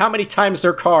care how many times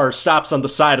their car stops on the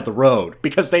side of the road,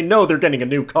 because they know they're getting a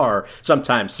new car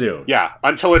sometime soon. Yeah,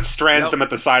 until it strands them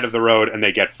at the side of the road and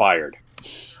they get fired.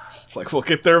 It's like, we'll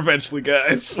get there eventually,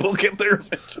 guys. We'll get there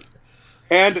eventually.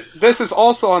 And this is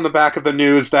also on the back of the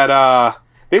news that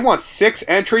they want 6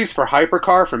 entries for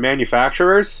hypercar from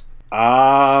manufacturers.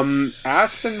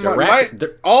 Aston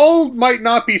Martin might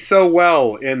not be so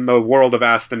well in the world of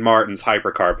Aston Martin's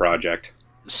hypercar project.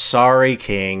 Sorry,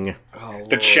 King. Oh,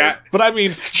 but I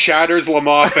mean, Chatter's Le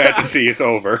Mans fantasy is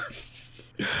over.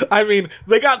 I mean,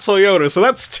 they got Toyota, so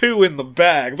that's 2 in the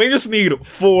bag. They just need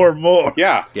 4 more.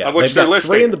 Yeah, of which they're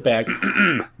listing 3 in the bag.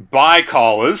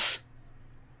 Bi-Collas.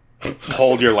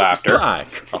 Hold your laughter.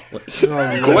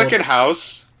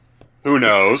 Glickenhaus. Who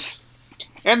knows?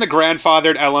 And the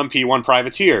grandfathered LMP1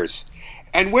 privateers.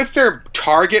 And with their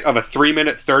target of a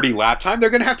 3-minute 30 lap time,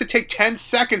 they're going to have to take 10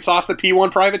 seconds off the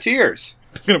P1 privateers.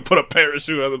 They're going to put a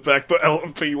parachute on the back of the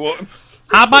LMP1.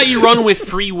 How about you run with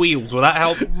 3 wheels? Will that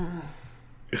help?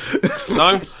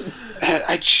 No?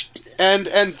 And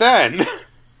then,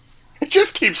 it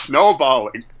just keeps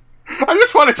snowballing. I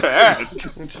just want it to end.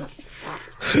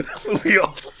 We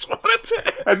all just want it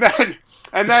to end.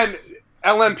 And then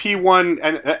LMP1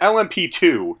 and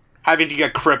LMP2 having to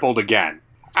get crippled again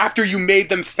after you made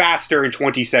them faster in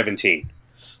 2017.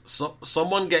 So,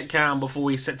 someone get Cam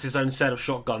before he sets his own set of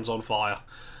shotguns on fire.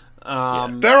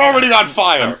 They're already on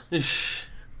fire.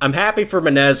 I'm happy for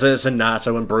Menezes and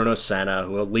Nato and Bruno Senna,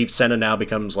 who I believe Senna now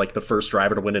becomes like the first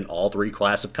driver to win in all 3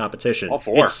 classes of competition. All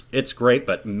 4. It's great,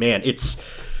 but man, it's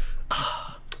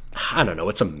I don't know,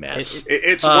 it's a mess.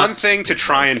 It's one thing to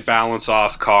try and balance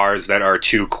off cars that are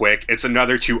too quick. It's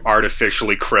another to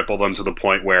artificially cripple them to the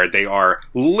point where they are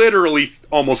literally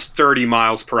almost 30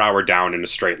 miles per hour down in a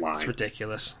straight line. It's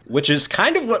ridiculous. Which is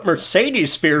kind of what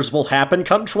Mercedes fears will happen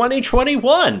come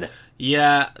 2021.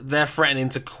 Yeah, they're threatening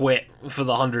to quit for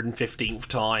the 115th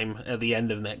time at the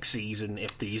end of next season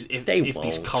if these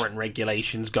current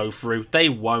regulations go through. They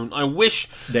won't. I wish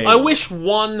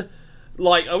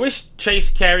Chase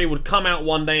Carey would come out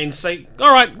one day and say,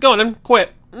 "All right, go on then,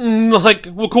 quit." Like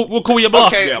we'll call you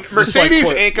bluff. Okay, yeah.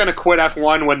 Mercedes ain't gonna quit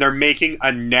F1 when they're making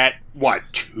a net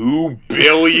 €2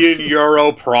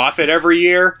 billion profit every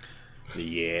year.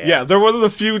 Yeah, they're one of the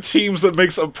few teams that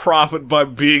makes a profit by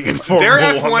being in Formula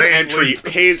 1. Their F1 entry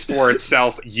pays for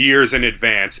itself years in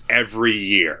advance every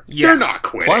year. Yeah. They're not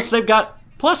quitting.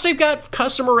 Plus they've got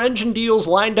customer engine deals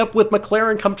lined up with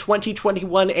McLaren come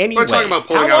 2021 anyway. We're talking about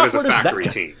pulling out as a factory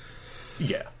team.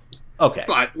 Yeah. Okay.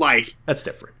 But, that's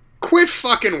different. quit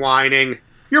fucking whining.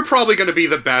 You're probably going to be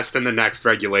the best in the next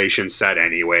regulation set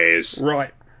anyways.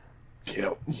 Right.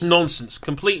 Yep. Nonsense.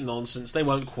 Complete nonsense. They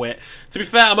won't quit. To be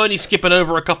fair, I'm only skipping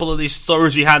over a couple of these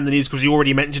stories we had in the news because you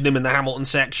already mentioned them in the Hamilton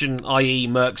section, i.e.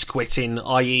 Merck's quitting,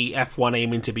 i.e. F1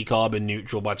 aiming to be carbon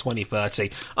neutral by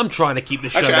 2030. I'm trying to keep the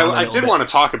show down I did want to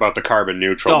talk about the carbon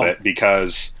neutral bit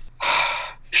because...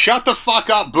 shut the fuck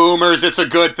up, boomers. It's a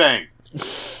good thing.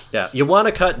 Yeah, you want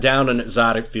to cut down on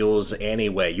exotic fuels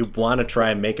anyway. You want to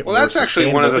try and make it more that's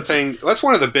actually one of the sustainable. that's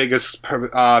one of the biggest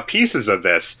pieces of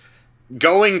this.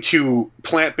 Going to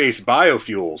plant-based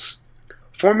biofuels.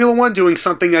 Formula One doing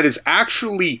something that is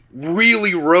actually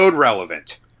really road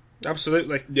relevant.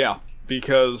 Absolutely. Yeah,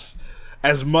 because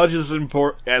as much as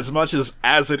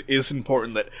it is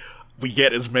important that we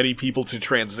get as many people to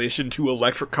transition to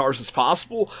electric cars as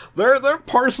possible, there are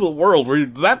parts of the world where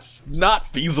that's not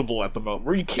feasible at the moment.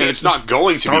 Where you can't. And it's not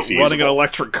going to be feasible running an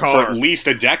electric car for at least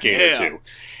a decade or two.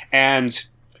 And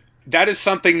that is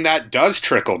something that does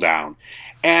trickle down.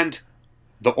 And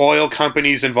the oil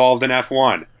companies involved in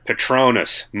F1,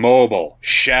 Petronas, Mobil,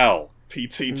 Shell,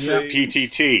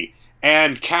 PTT,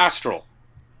 and Castrol,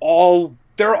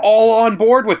 they're all on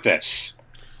board with this.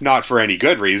 Not for any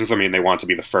good reasons. I mean, they want to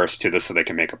be the first to this so they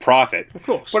can make a profit. Of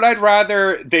course. But I'd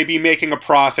rather they be making a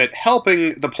profit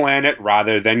helping the planet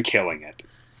rather than killing it.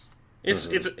 It's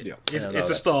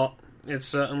a start. It's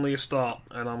certainly a start,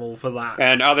 and I'm all for that.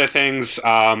 And other things,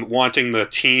 wanting the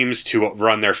teams to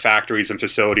run their factories and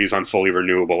facilities on fully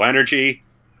renewable energy,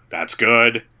 that's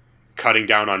good. Cutting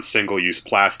down on single-use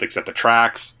plastics at the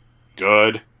tracks,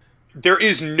 good. There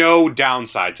is no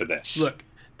downside to this. Look,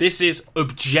 this is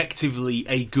objectively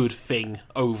a good thing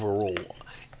overall.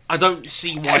 I don't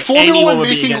see why Formula anyone One would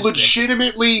be making against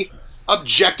legitimately,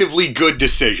 objectively good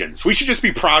decisions. We should just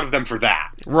be proud of them for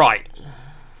that. Right.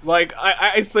 Like,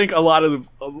 I think a lot of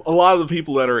the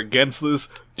people that are against this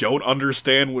don't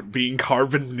understand what being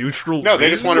carbon neutral No, they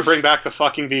means. just want to bring back the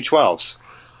fucking V12s.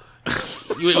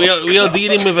 We are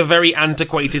dealing with a very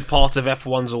antiquated part of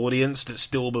F1's audience that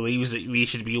still believes that we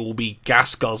should all be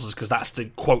gas guzzlers because that's the,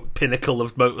 quote, pinnacle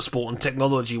of motorsport and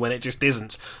technology when it just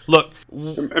isn't. Look...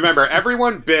 Remember,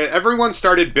 everyone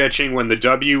started bitching when the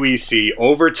WEC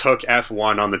overtook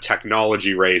F1 on the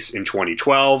technology race in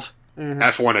 2012. Mm-hmm.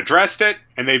 F1 addressed it,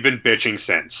 and they've been bitching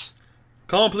since.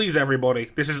 Can't please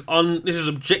everybody. This is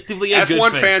objectively a good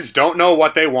F1 thing. fans don't know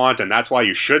what they want, and that's why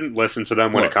you shouldn't listen to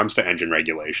them when it comes to engine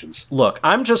regulations. Look,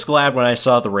 I'm just glad when I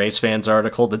saw the Race Fans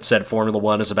article that said Formula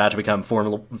 1 is about to become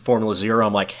Formula 0.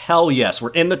 I'm like, hell yes,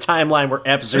 we're in the timeline where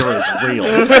F-Zero is real.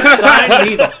 Sign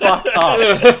me the fuck up.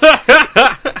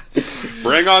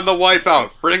 Bring on the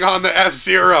Wipeout. Bring on the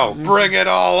F-Zero. Bring it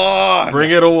all on.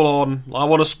 Bring it all on. I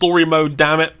want a story mode,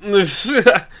 damn it.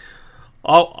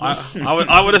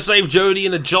 I would have saved Jody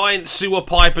in a giant sewer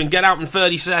pipe and get out in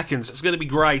 30 seconds. It's going to be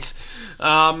great.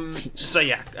 So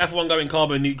yeah, F1 going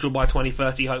carbon neutral by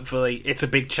 2030, hopefully. It's a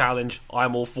big challenge.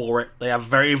 I'm all for it. They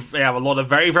have a lot of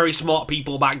very, very smart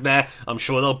people back there. I'm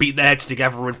sure they'll beat their heads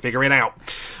together and figure it out.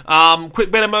 Quick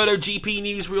bit of MotoGP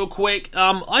news real quick.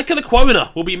 Icon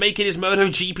Aquona will be making his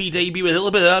MotoGP debut a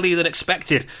little bit earlier than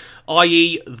expected,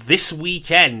 i.e. this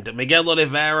weekend. Miguel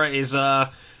Oliveira is...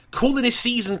 calling his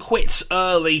season quits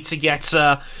early to get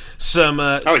some...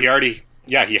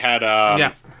 he had...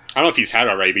 I don't know if he's had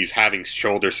already, but he's having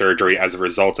shoulder surgery as a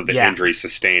result of the injury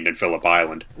sustained in Phillip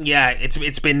Island. Yeah,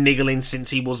 it's been niggling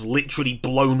since he was literally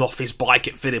blown off his bike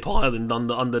at Phillip Island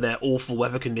under their awful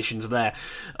weather conditions there.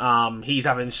 He's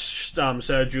having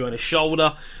surgery on his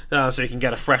shoulder, so he can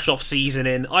get a fresh off-season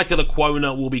in. Icon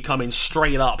Aquona will be coming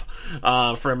straight up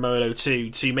from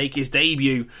Moto2 to make his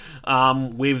debut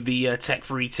with the Tech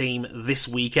 3 team this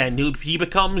weekend. He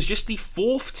becomes just the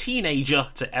fourth teenager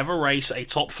to ever race a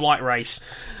top flight race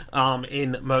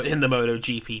in the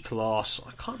MotoGP class.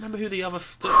 I can't remember who the other...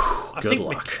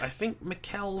 I think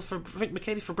Michele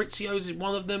Fabrizio is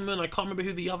one of them, and I can't remember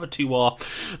who the other two are.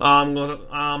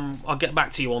 I'll get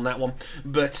back to you on that one.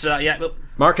 But but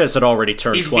Marquez had already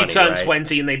turned 20, He turned right?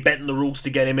 20, and they bent the rules to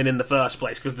get him in the first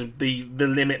place, because the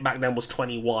limit back then was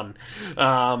 21.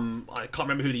 I can't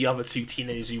remember who the other two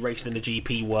teenagers who raced in the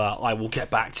GP were. I will get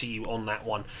back to you on that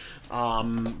one.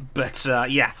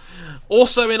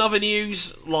 Also in other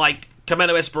news, like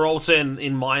Camilo Esperalta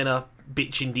in minor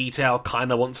bitching detail kind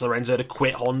of wants Lorenzo to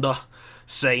quit Honda.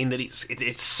 saying that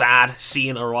it's sad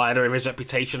seeing a rider of his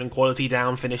reputation and quality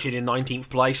down, finishing in 19th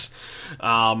place.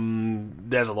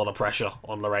 There's a lot of pressure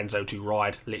on Lorenzo to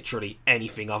ride literally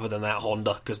anything other than that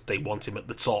Honda, because they want him at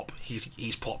the top.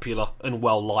 He's popular and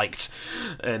well liked,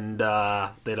 and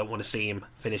they don't want to see him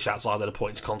finish outside of the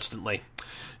points constantly.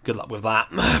 Good luck with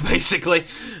that, basically.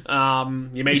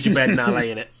 You made your bed, now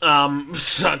lay in it.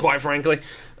 Quite frankly.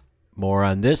 More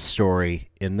on this story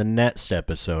in the next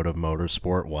episode of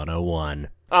Motorsport 101.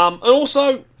 And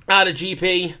also, at a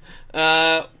GP,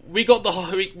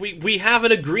 we have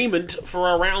an agreement for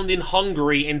a round in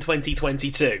Hungary in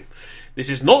 2022. This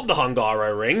is not the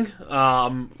Hungaroring.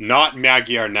 Not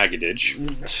Magyar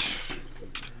Negedic.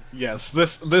 Yes,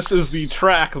 this is the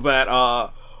track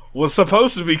that was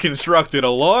supposed to be constructed a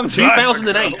long time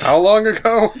 2008. ago. How long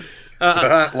ago?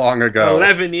 That long ago.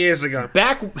 11 years ago.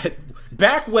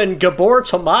 Back when Gabor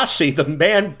Tomasi, the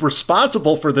man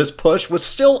responsible for this push, was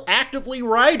still actively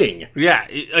riding. Yeah,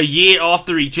 a year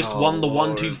after he just won the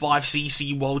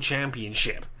 125cc World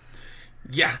Championship.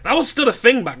 Yeah, that was still a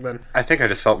thing back then. I think I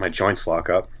just felt my joints lock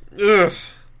up. Ugh.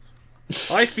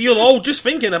 I feel old just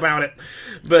thinking about it.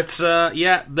 But,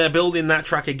 yeah, they're building that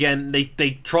track again.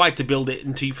 They tried to build it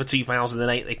for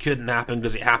 2008. They couldn't happen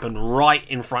because it happened right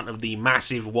in front of the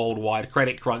massive worldwide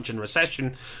credit crunch and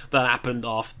recession that happened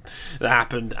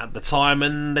at the time,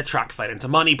 and the track fell into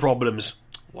money problems.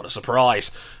 What a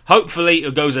surprise. Hopefully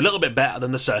it goes a little bit better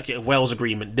than the Circuit of Wales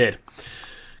agreement did.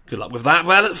 Good luck with that,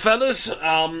 fellas.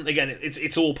 Again,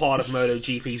 it's all part of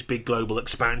MotoGP's big global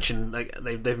expansion.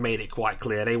 They've made it quite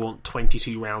clear. They want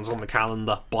 22 rounds on the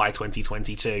calendar by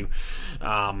 2022.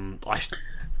 And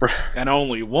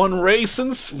only one race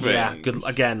in Spain.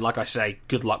 Yeah, like I say,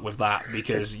 good luck with that,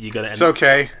 because you're going to end It's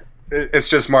okay. It's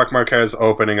just Marc Marquez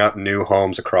opening up new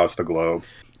homes across the globe.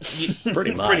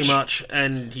 Pretty much,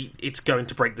 and it's going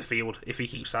to break the field if he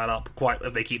keeps that up.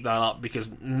 If they keep that up, because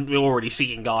we're already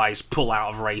seeing guys pull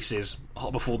out of races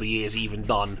before the year's even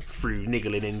done through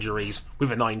niggling injuries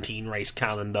with a 19-race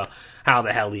calendar. How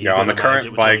the hell are you? Yeah, on the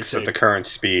current bikes at the current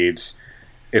speeds,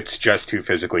 it's just too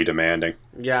physically demanding.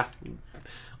 Yeah,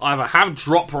 either have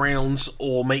drop rounds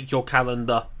or make your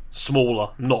calendar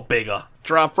smaller, not bigger.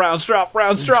 Drop rounds.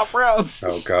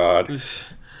 Oh God.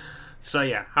 So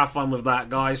yeah, have fun with that,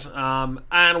 guys.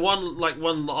 And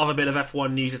one other bit of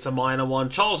F1 news, it's a minor one.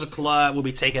 Charles Leclerc will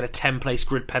be taking a 10-place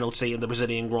grid penalty in the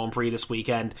Brazilian Grand Prix this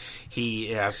weekend.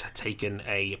 He has taken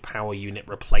a power unit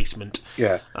replacement.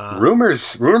 Yeah,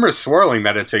 rumors swirling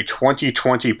that it's a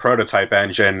 2020 prototype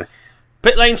engine.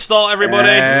 Pit lane start, everybody!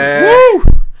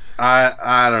 Woo!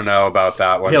 I don't know about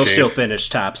that one. He'll still finish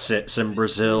top 6 in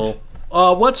Brazil.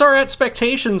 What's our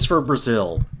expectations for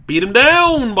Brazil? Beat him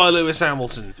down by Lewis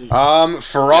Hamilton.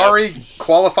 Ferrari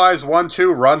qualifies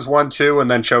 1-2, runs 1-2,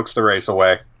 and then chokes the race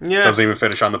away. Yeah. Doesn't even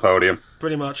finish on the podium.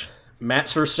 Pretty much.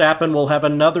 Max Verstappen will have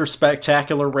another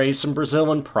spectacular race in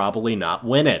Brazil and probably not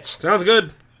win it. Sounds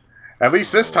good. At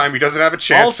least this time he doesn't have a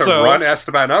chance to run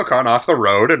Esteban Ocon off the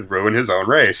road and ruin his own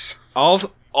race.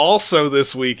 Also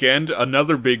this weekend,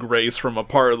 another big race from a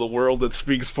part of the world that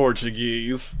speaks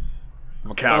Portuguese.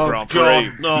 Macau Grand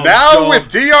Prix. Now with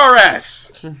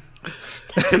DRS.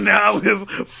 Now with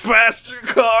faster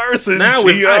cars and now DRS.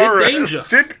 With added danger.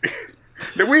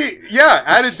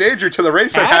 Added danger to the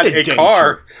race that had a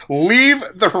car leave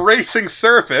the racing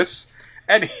surface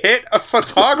and hit a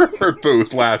photographer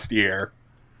booth last year.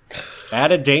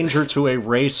 Added danger to a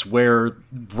race where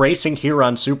racing here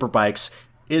on superbikes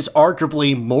is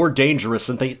arguably more dangerous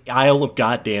than the Isle of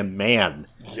Goddamn Man.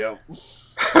 Yep.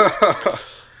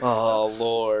 Oh,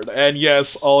 Lord. And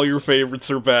yes, all your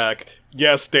favorites are back.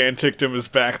 Yes, Dan Ticktum is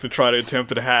back to try to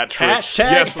attempt a hat trick.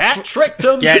 Hashtag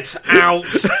hat-tricktum. Get out.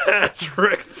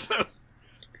 Hat-tricktum.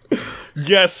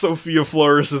 Yes, Sophia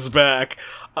Flores is back.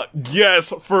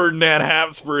 Yes, Ferdinand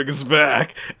Habsburg is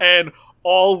back. And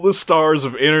all the stars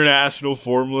of International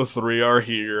Formula 3 are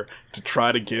here to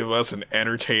try to give us an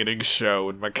entertaining show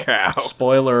in Macau.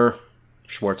 Spoiler,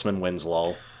 Schwartzman wins,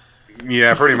 lol.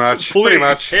 Yeah, pretty much. Pretty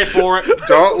much. Here for it.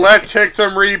 Don't let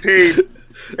Ticktum repeat.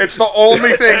 It's the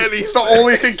only thing. It's the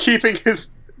only thing keeping his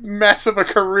mess of a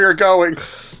career going.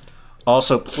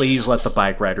 Also, please let the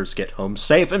bike riders get home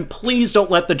safe, and please don't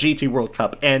let the GT World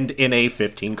Cup end in a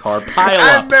 15-car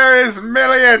pile-up. And there is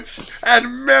millions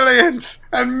and millions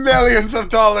and millions of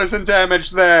dollars in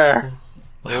damage there.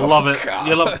 Love it.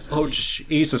 You love it. Oh,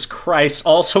 Jesus Christ.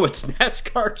 Also, it's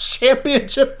NASCAR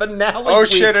Championship finale Oh,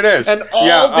 week, shit, it is. And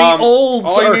all the olds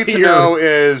all are you need here. to know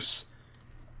is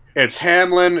it's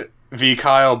Hamlin v.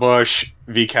 Kyle Busch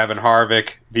v. Kevin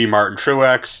Harvick v. Martin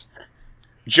Truex.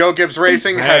 Joe Gibbs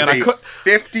Racing has a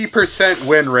 50%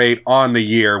 win rate on the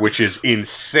year, which is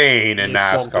insane in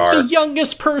NASCAR. The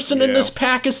youngest person in this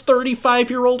pack is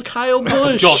 35-year-old Kyle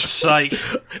Busch. For God's sake.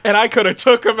 And I could have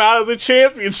took him out of the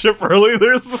championship earlier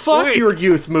this Fuck week. your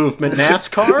youth movement,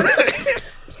 NASCAR.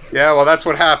 Yeah, well, that's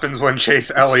what happens when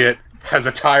Chase Elliott has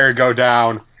a tire go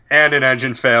down, and an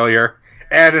engine failure,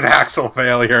 and an axle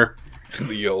failure.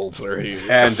 The olds are here.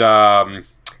 And,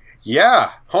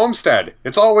 yeah, Homestead.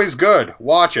 It's always good.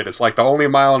 Watch it. It's like the only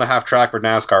mile-and-a-half track for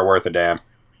NASCAR worth a damn.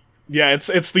 Yeah,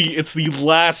 it's the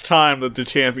last time that the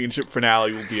championship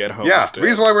finale will be at Homestead. Yeah,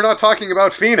 reason why we're not talking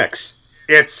about Phoenix.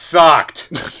 It sucked.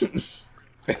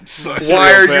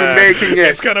 Why are you making it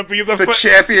It's gonna be the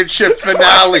championship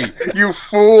finale? You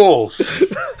fools.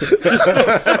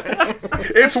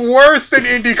 It's worse than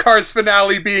IndyCar's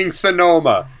finale being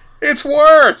Sonoma. It's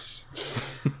worse.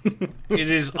 It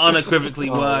is unequivocally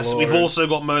worse. Lord. We've also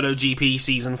got MotoGP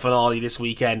season finale this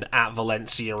weekend at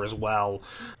Valencia as well.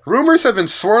 Rumors have been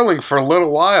swirling for a little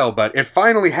while, but it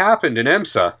finally happened in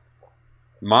IMSA.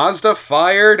 Mazda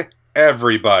fired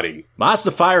everybody. Mazda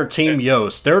fired Team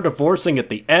Yost. They're divorcing at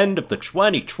the end of the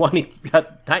 1920.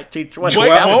 At the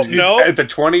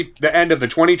end of the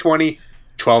 2020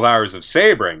 12 Hours of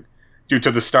Sabring, due to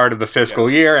the start of the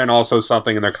fiscal year, and also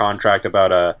something in their contract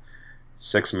about a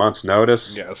 6 months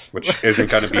notice, which isn't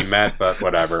going to be met, but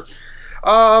whatever.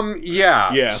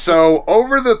 Yeah. So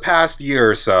over the past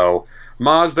year or so,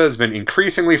 Mazda has been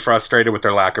increasingly frustrated with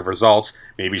their lack of results.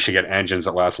 Maybe you should get engines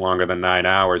that last longer than 9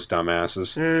 hours,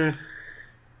 dumbasses.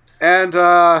 And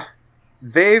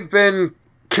they've been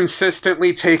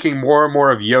consistently taking more and more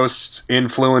of Yost's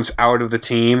influence out of the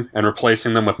team and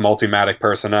replacing them with Multimatic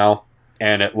personnel.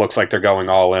 And it looks like they're going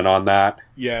all in on that.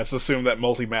 Yeah, it's assumed that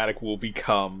Multimatic will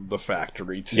become the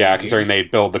factory team. Yeah, considering they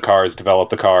build the cars, develop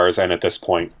the cars, and at this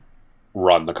point,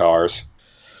 run the cars.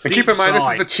 And keep in mind,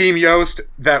 this is the Team Yost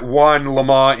that won Le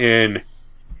Mans in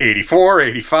 84,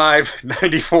 85,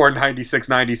 94, 96,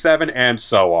 97, and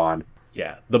so on.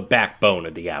 Yeah, the backbone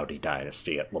of the Audi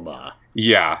dynasty at Le Mans.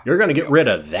 Yeah. You're going to get rid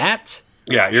of that?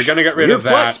 Yeah, you're going to get rid Weird of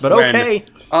that. flex, but okay.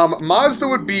 Mazda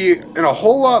would be in a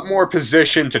whole lot more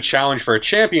position to challenge for a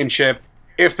championship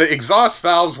if the exhaust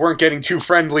valves weren't getting too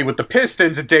friendly with the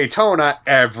pistons at Daytona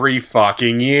every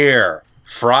fucking year.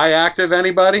 Fry active,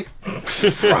 anybody?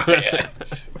 Fry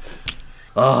active.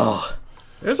 Oh,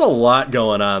 there's a lot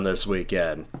going on this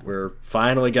weekend. We're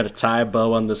finally going to tie a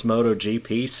bow on this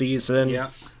MotoGP season. Yeah.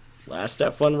 Last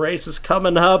F1 race is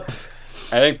coming up.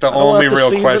 I think the only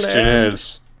real question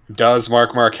is, does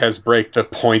Marc Marquez break the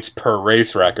points per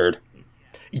race record?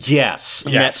 Yes.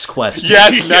 Next question.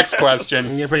 Yes, next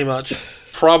question. Yeah, pretty much.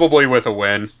 Probably with a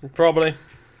win. Probably.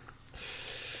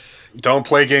 Don't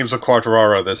play games with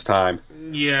Quartararo this time.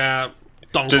 Yeah.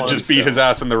 Just beat his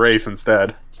ass in the race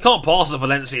instead. Can't pass at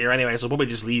Valencia anyway, so probably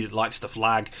just lead it lights to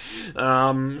flag.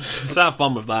 So have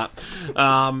fun with that.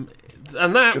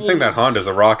 And that Good thing that Honda's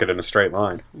a rocket in a straight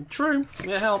line. True,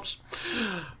 it helps.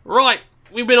 Right,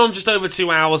 we've been on just over 2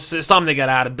 hours. It's time to get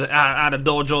out of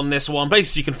Dodge on this one.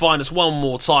 Basically, you can find us one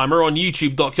more time. We're on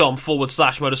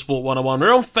youtube.com/motorsport101.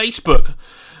 We're on Facebook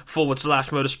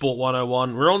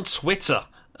 /motorsport101. We're on Twitter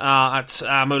at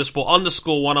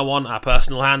motorsport_101, our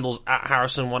personal handles at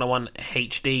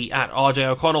Harrison101HD, at RJ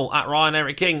O'Connell, at Ryan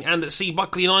Eric King, and at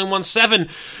CBuckley917.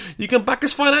 You can back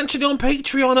us financially on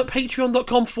Patreon at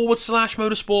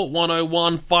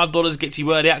patreon.com/motorsport101. $5 gets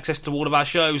you early access to all of our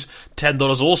shows.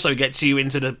 $10 also gets you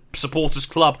into the supporters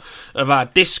club of our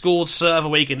Discord server,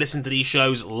 where you can listen to these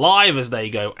shows live as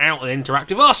they go out and interact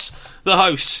with us, the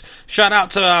hosts. Shout out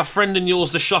to our friend and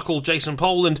yours, the Shuckle, Jason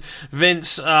Poland,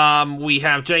 Vince. We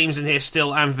have James in here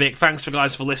still, and Vic. Thanks for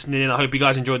guys for listening in. I hope you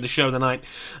guys enjoyed the show tonight.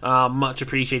 Much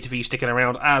appreciated for you sticking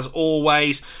around as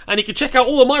always. And you can check out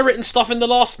all of my written stuff in the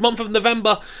last month of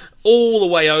November all the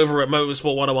way over at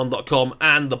motorsport101.com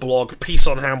and the blog Piece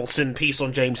on Hamilton, Piece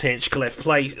on James Hinchcliffe.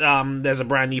 There's a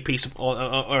brand new piece of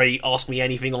already Ask Me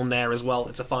Anything on there as well.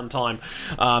 It's a fun time.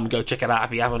 Go check it out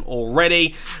if you haven't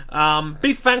already.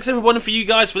 Big thanks everyone for you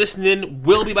guys for listening.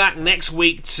 We'll be back next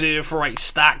week for a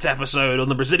stacked episode on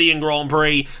the Brazilian Grand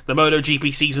Prix, the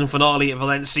MotoGP season finale at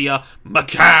Valencia,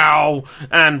 Macau,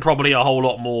 and probably a whole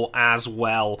lot more as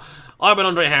well. I've been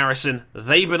Andre Harrison,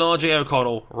 they've been RJ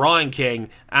O'Connell, Ryan King,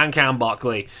 and Cam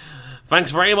Buckley. Thanks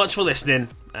very much for listening,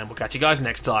 and we'll catch you guys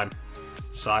next time.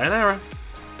 Sayonara.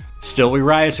 Still we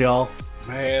rise, y'all.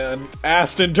 Man,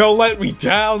 Aston, don't let me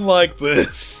down like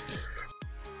this.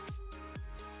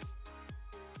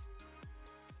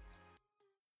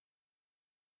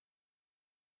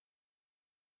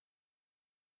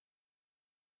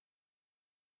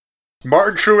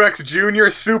 Martin Truex Jr.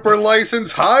 Super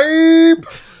License Hype!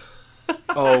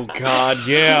 Oh God,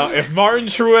 yeah. If Martin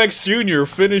Truex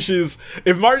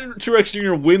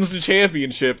Jr. wins the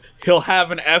championship, he'll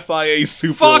have an FIA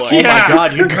Super Fuck Light. yeah. Oh my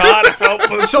God, you gotta help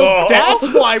us So all.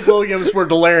 that's why Williams were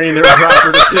delaying their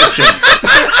proper decision.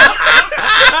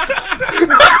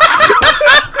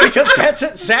 Because that's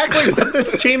exactly what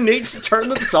this team needs to turn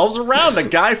themselves around. A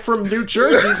guy from New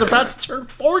Jersey is about to turn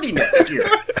 40 next year.